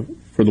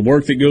the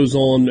work that goes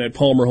on at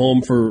Palmer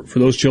Home for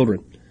those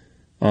children.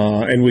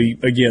 And we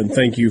again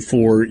thank you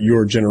for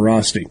your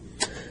generosity.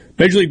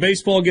 Major League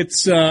Baseball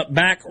gets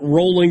back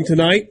rolling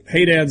tonight.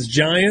 Haydad's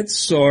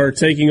Giants are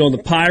taking on the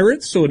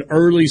Pirates, so an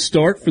early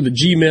start for the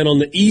G-men on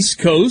the East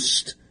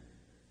Coast.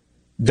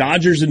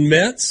 Dodgers and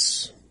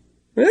Mets.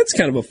 That's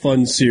kind of a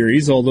fun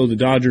series, although the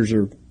Dodgers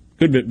are a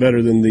good bit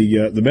better than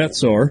the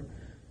Mets are.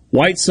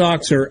 White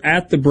Sox are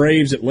at the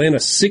Braves. Atlanta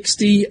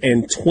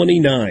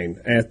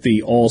 60-29 at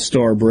the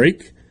All-Star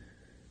break.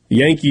 The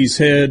Yankees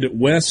head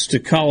west to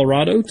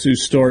Colorado to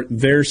start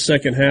their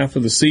second half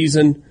of the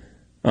season.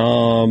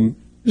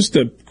 Just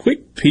a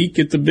quick peek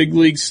at the big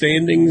league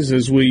standings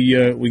as we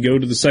go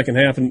to the second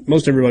half, and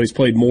most everybody's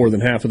played more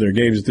than half of their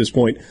games at this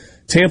point.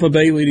 Tampa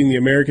Bay leading the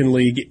American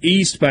League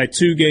East by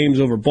 2 games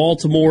over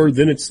Baltimore.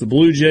 Then it's the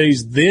Blue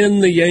Jays,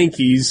 then the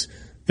Yankees,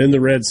 then the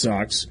Red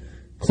Sox.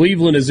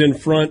 Cleveland is in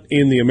front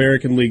in the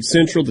American League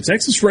Central. The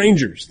Texas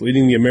Rangers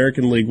leading the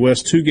American League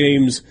West 2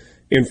 games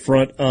in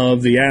front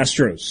of the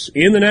Astros.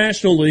 In the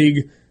National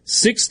League,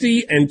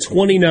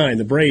 60-29.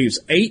 The Braves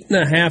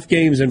 8.5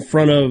 games in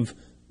front of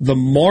the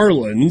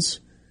Marlins,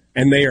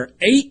 and they are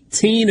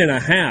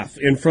 18.5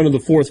 in front of the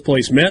 4th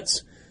place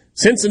Mets.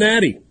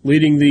 Cincinnati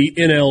leading the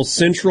NL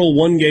Central,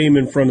 1 game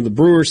in front of the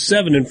Brewers,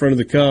 7 in front of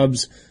the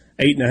Cubs,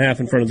 8.5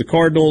 in front of the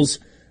Cardinals.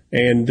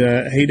 And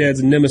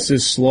Haydad's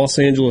nemesis, Los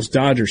Angeles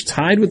Dodgers,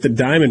 tied with the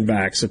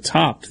Diamondbacks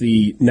atop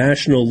the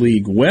National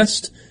League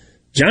West.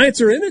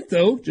 Giants are in it,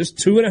 though, just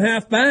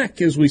 2.5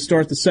 back as we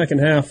start the second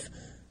half.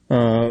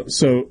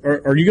 So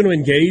are you going to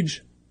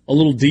engage a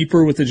little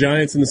deeper with the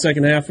Giants in the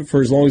second half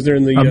for as long as they're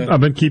in the...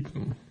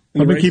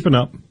 I've been keeping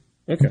up.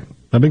 Okay.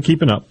 I've been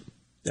keeping up.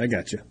 I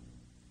got you.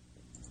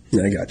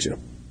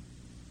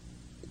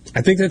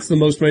 I think that's the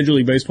most Major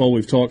League Baseball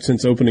we've talked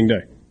since opening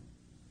day.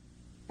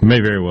 May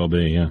very well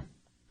be, yeah.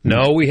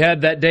 No, we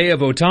had that day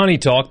of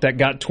Ohtani talk that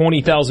got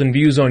 20,000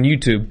 views on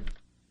YouTube.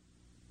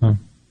 Huh.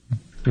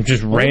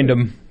 Just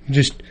random.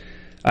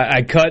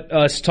 I cut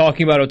us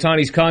talking about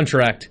Ohtani's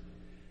contract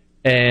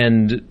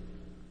and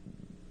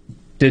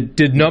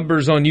did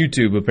numbers on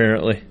YouTube,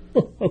 apparently.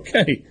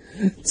 Okay.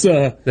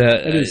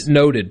 That is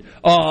noted.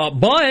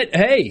 But,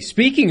 hey,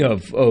 speaking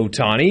of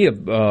Ohtani,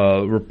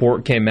 a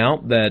report came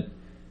out that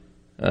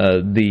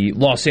the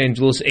Los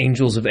Angeles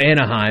Angels of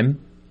Anaheim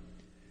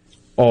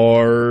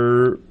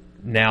are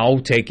now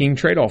taking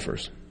trade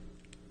offers.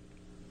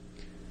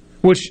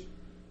 Which,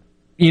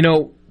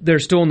 they're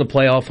still in the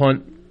playoff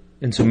hunt,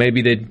 and so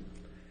maybe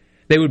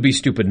they would be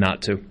stupid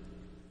not to.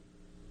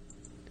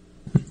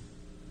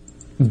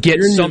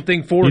 Get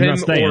something for him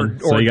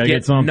or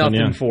get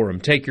nothing for him.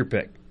 Take your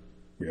pick.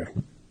 Yeah,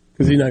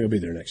 because he's not going to be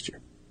there next year.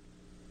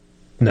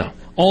 No.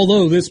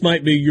 Although this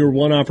might be your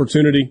one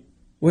opportunity.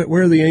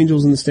 Where are the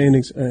Angels in the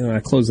standings?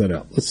 I close that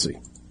out. Let's see.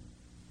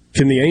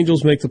 Can the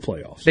Angels make the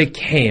playoffs? They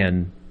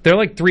can. They're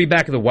like 3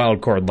 back of the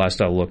wild card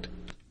last I looked.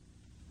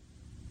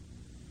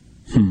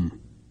 And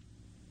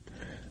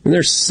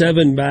they're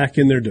 7 back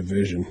in their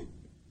division.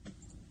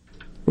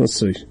 Let's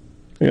see.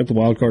 I got the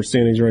wild card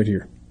standings right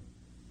here.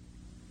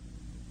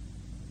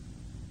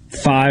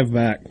 5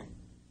 back.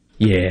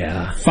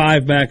 Yeah.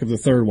 5 back of the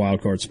 3rd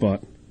wild card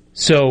spot.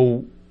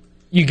 So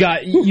you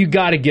got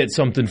to get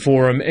something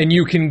for him, and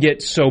you can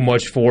get so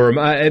much for him.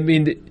 I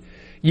mean,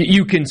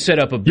 you can set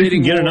up a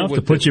bidding. You can get enough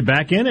to put you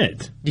back in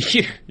it.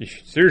 Yeah,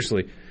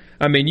 seriously.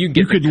 I mean, you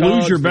could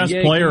lose your best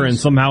player and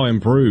somehow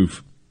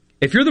improve.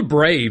 If you're the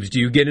Braves, do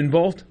you get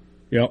involved?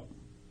 Yep.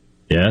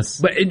 Yes.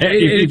 But in if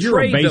a you're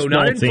trade, a baseball though,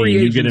 not in team, free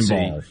agency. you get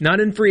involved. Not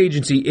in free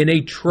agency, in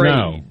a trade.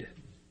 No.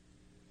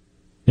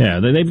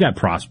 Yeah, they've got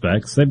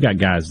prospects. They've got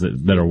guys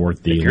that are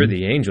worth dealing. If you're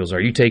the Angels, are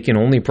you taking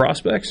only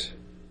prospects?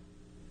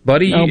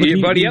 Buddy, I'm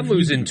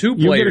losing 2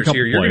 players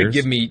here. You're going to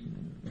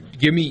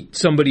give me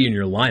somebody in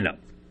your lineup.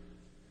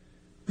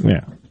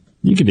 Yeah,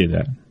 you could do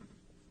that.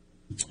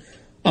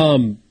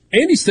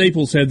 Andy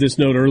Staples had this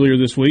note earlier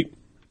this week.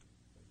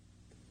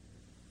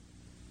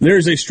 There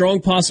is a strong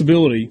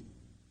possibility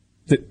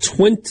that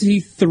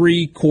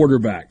 23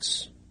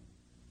 quarterbacks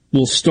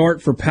will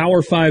start for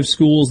Power 5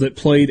 schools that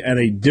played at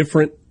a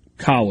different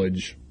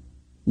college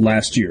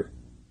last year.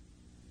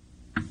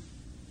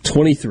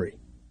 23.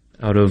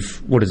 Out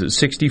of,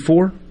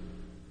 64?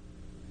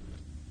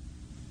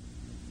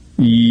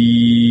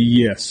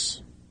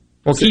 Yes.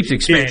 Well, it keeps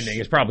expanding.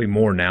 It's probably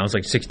more now. It's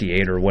like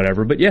 68 or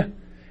whatever. But yeah.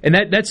 And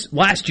that's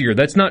last year.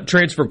 That's not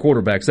transfer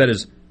quarterbacks. That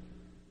is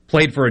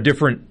played for a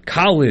different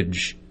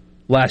college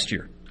last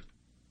year.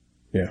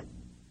 Yeah.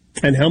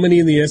 And how many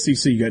in the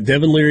SEC? You got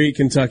Devin Leary at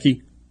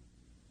Kentucky.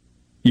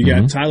 You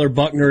got Tyler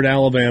Buckner at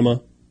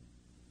Alabama.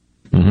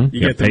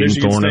 You got the Peyton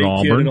Michigan Thorne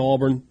State kid at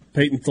Auburn.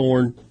 Peyton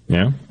Thorne.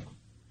 Yeah.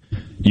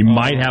 You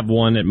might have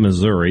one at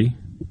Missouri.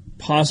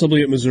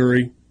 Possibly at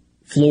Missouri.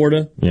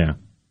 Florida. Yeah.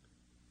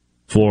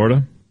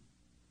 Florida.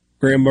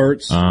 Graham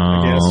Mertz,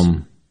 I guess.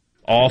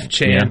 Off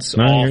chance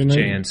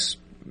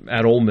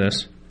at Ole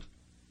Miss.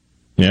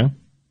 Yeah.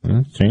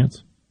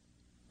 Chance.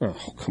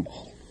 Oh, come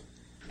on.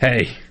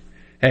 Hey.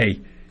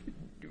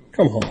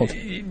 Come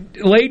on.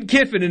 Lane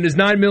Kiffin and his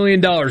 $9 million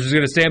is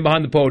going to stand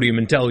behind the podium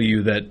and tell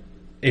you that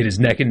it is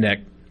neck and neck.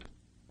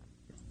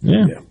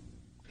 Yeah.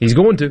 He's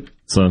going to.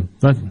 So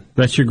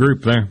that's your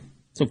group there.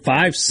 So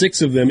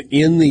 5-6 of them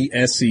in the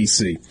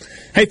SEC.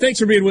 Hey, thanks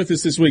for being with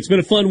us this week. It's been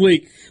a fun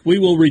week. We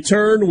will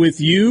return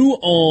with you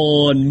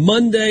on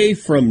Monday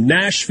from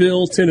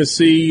Nashville,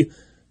 Tennessee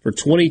for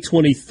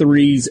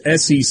 2023's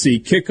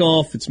SEC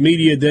kickoff. It's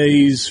media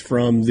days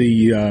from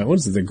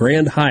the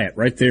Grand Hyatt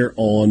right there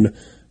on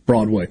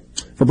Broadway.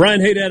 For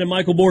Brian Haydad and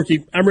Michael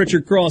Borky, I'm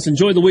Richard Cross.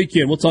 Enjoy the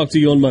weekend. We'll talk to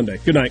you on Monday.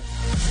 Good night.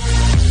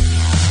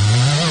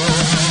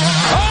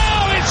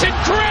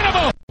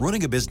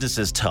 Running a business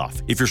is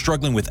tough. If you're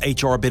struggling with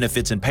HR,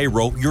 benefits, and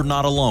payroll, you're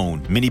not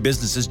alone. Many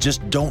businesses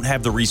just don't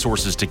have the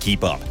resources to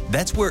keep up.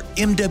 That's where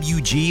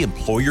MWG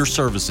Employer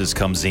Services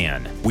comes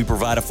in. We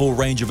provide a full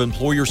range of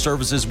employer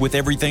services with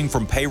everything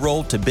from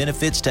payroll to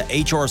benefits to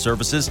HR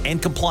services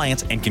and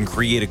compliance, and can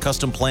create a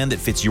custom plan that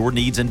fits your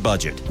needs and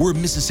budget. We're a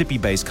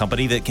Mississippi-based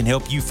company that can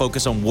help you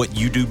focus on what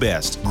you do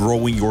best,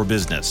 growing your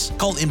business.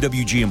 Call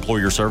MWG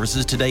Employer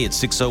Services today at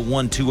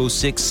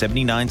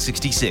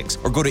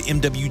 601-206-7966 or go to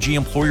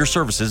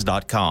MWGEmployerServices.com. A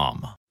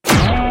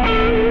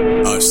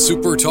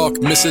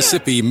SuperTalk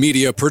Mississippi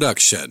media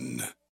production.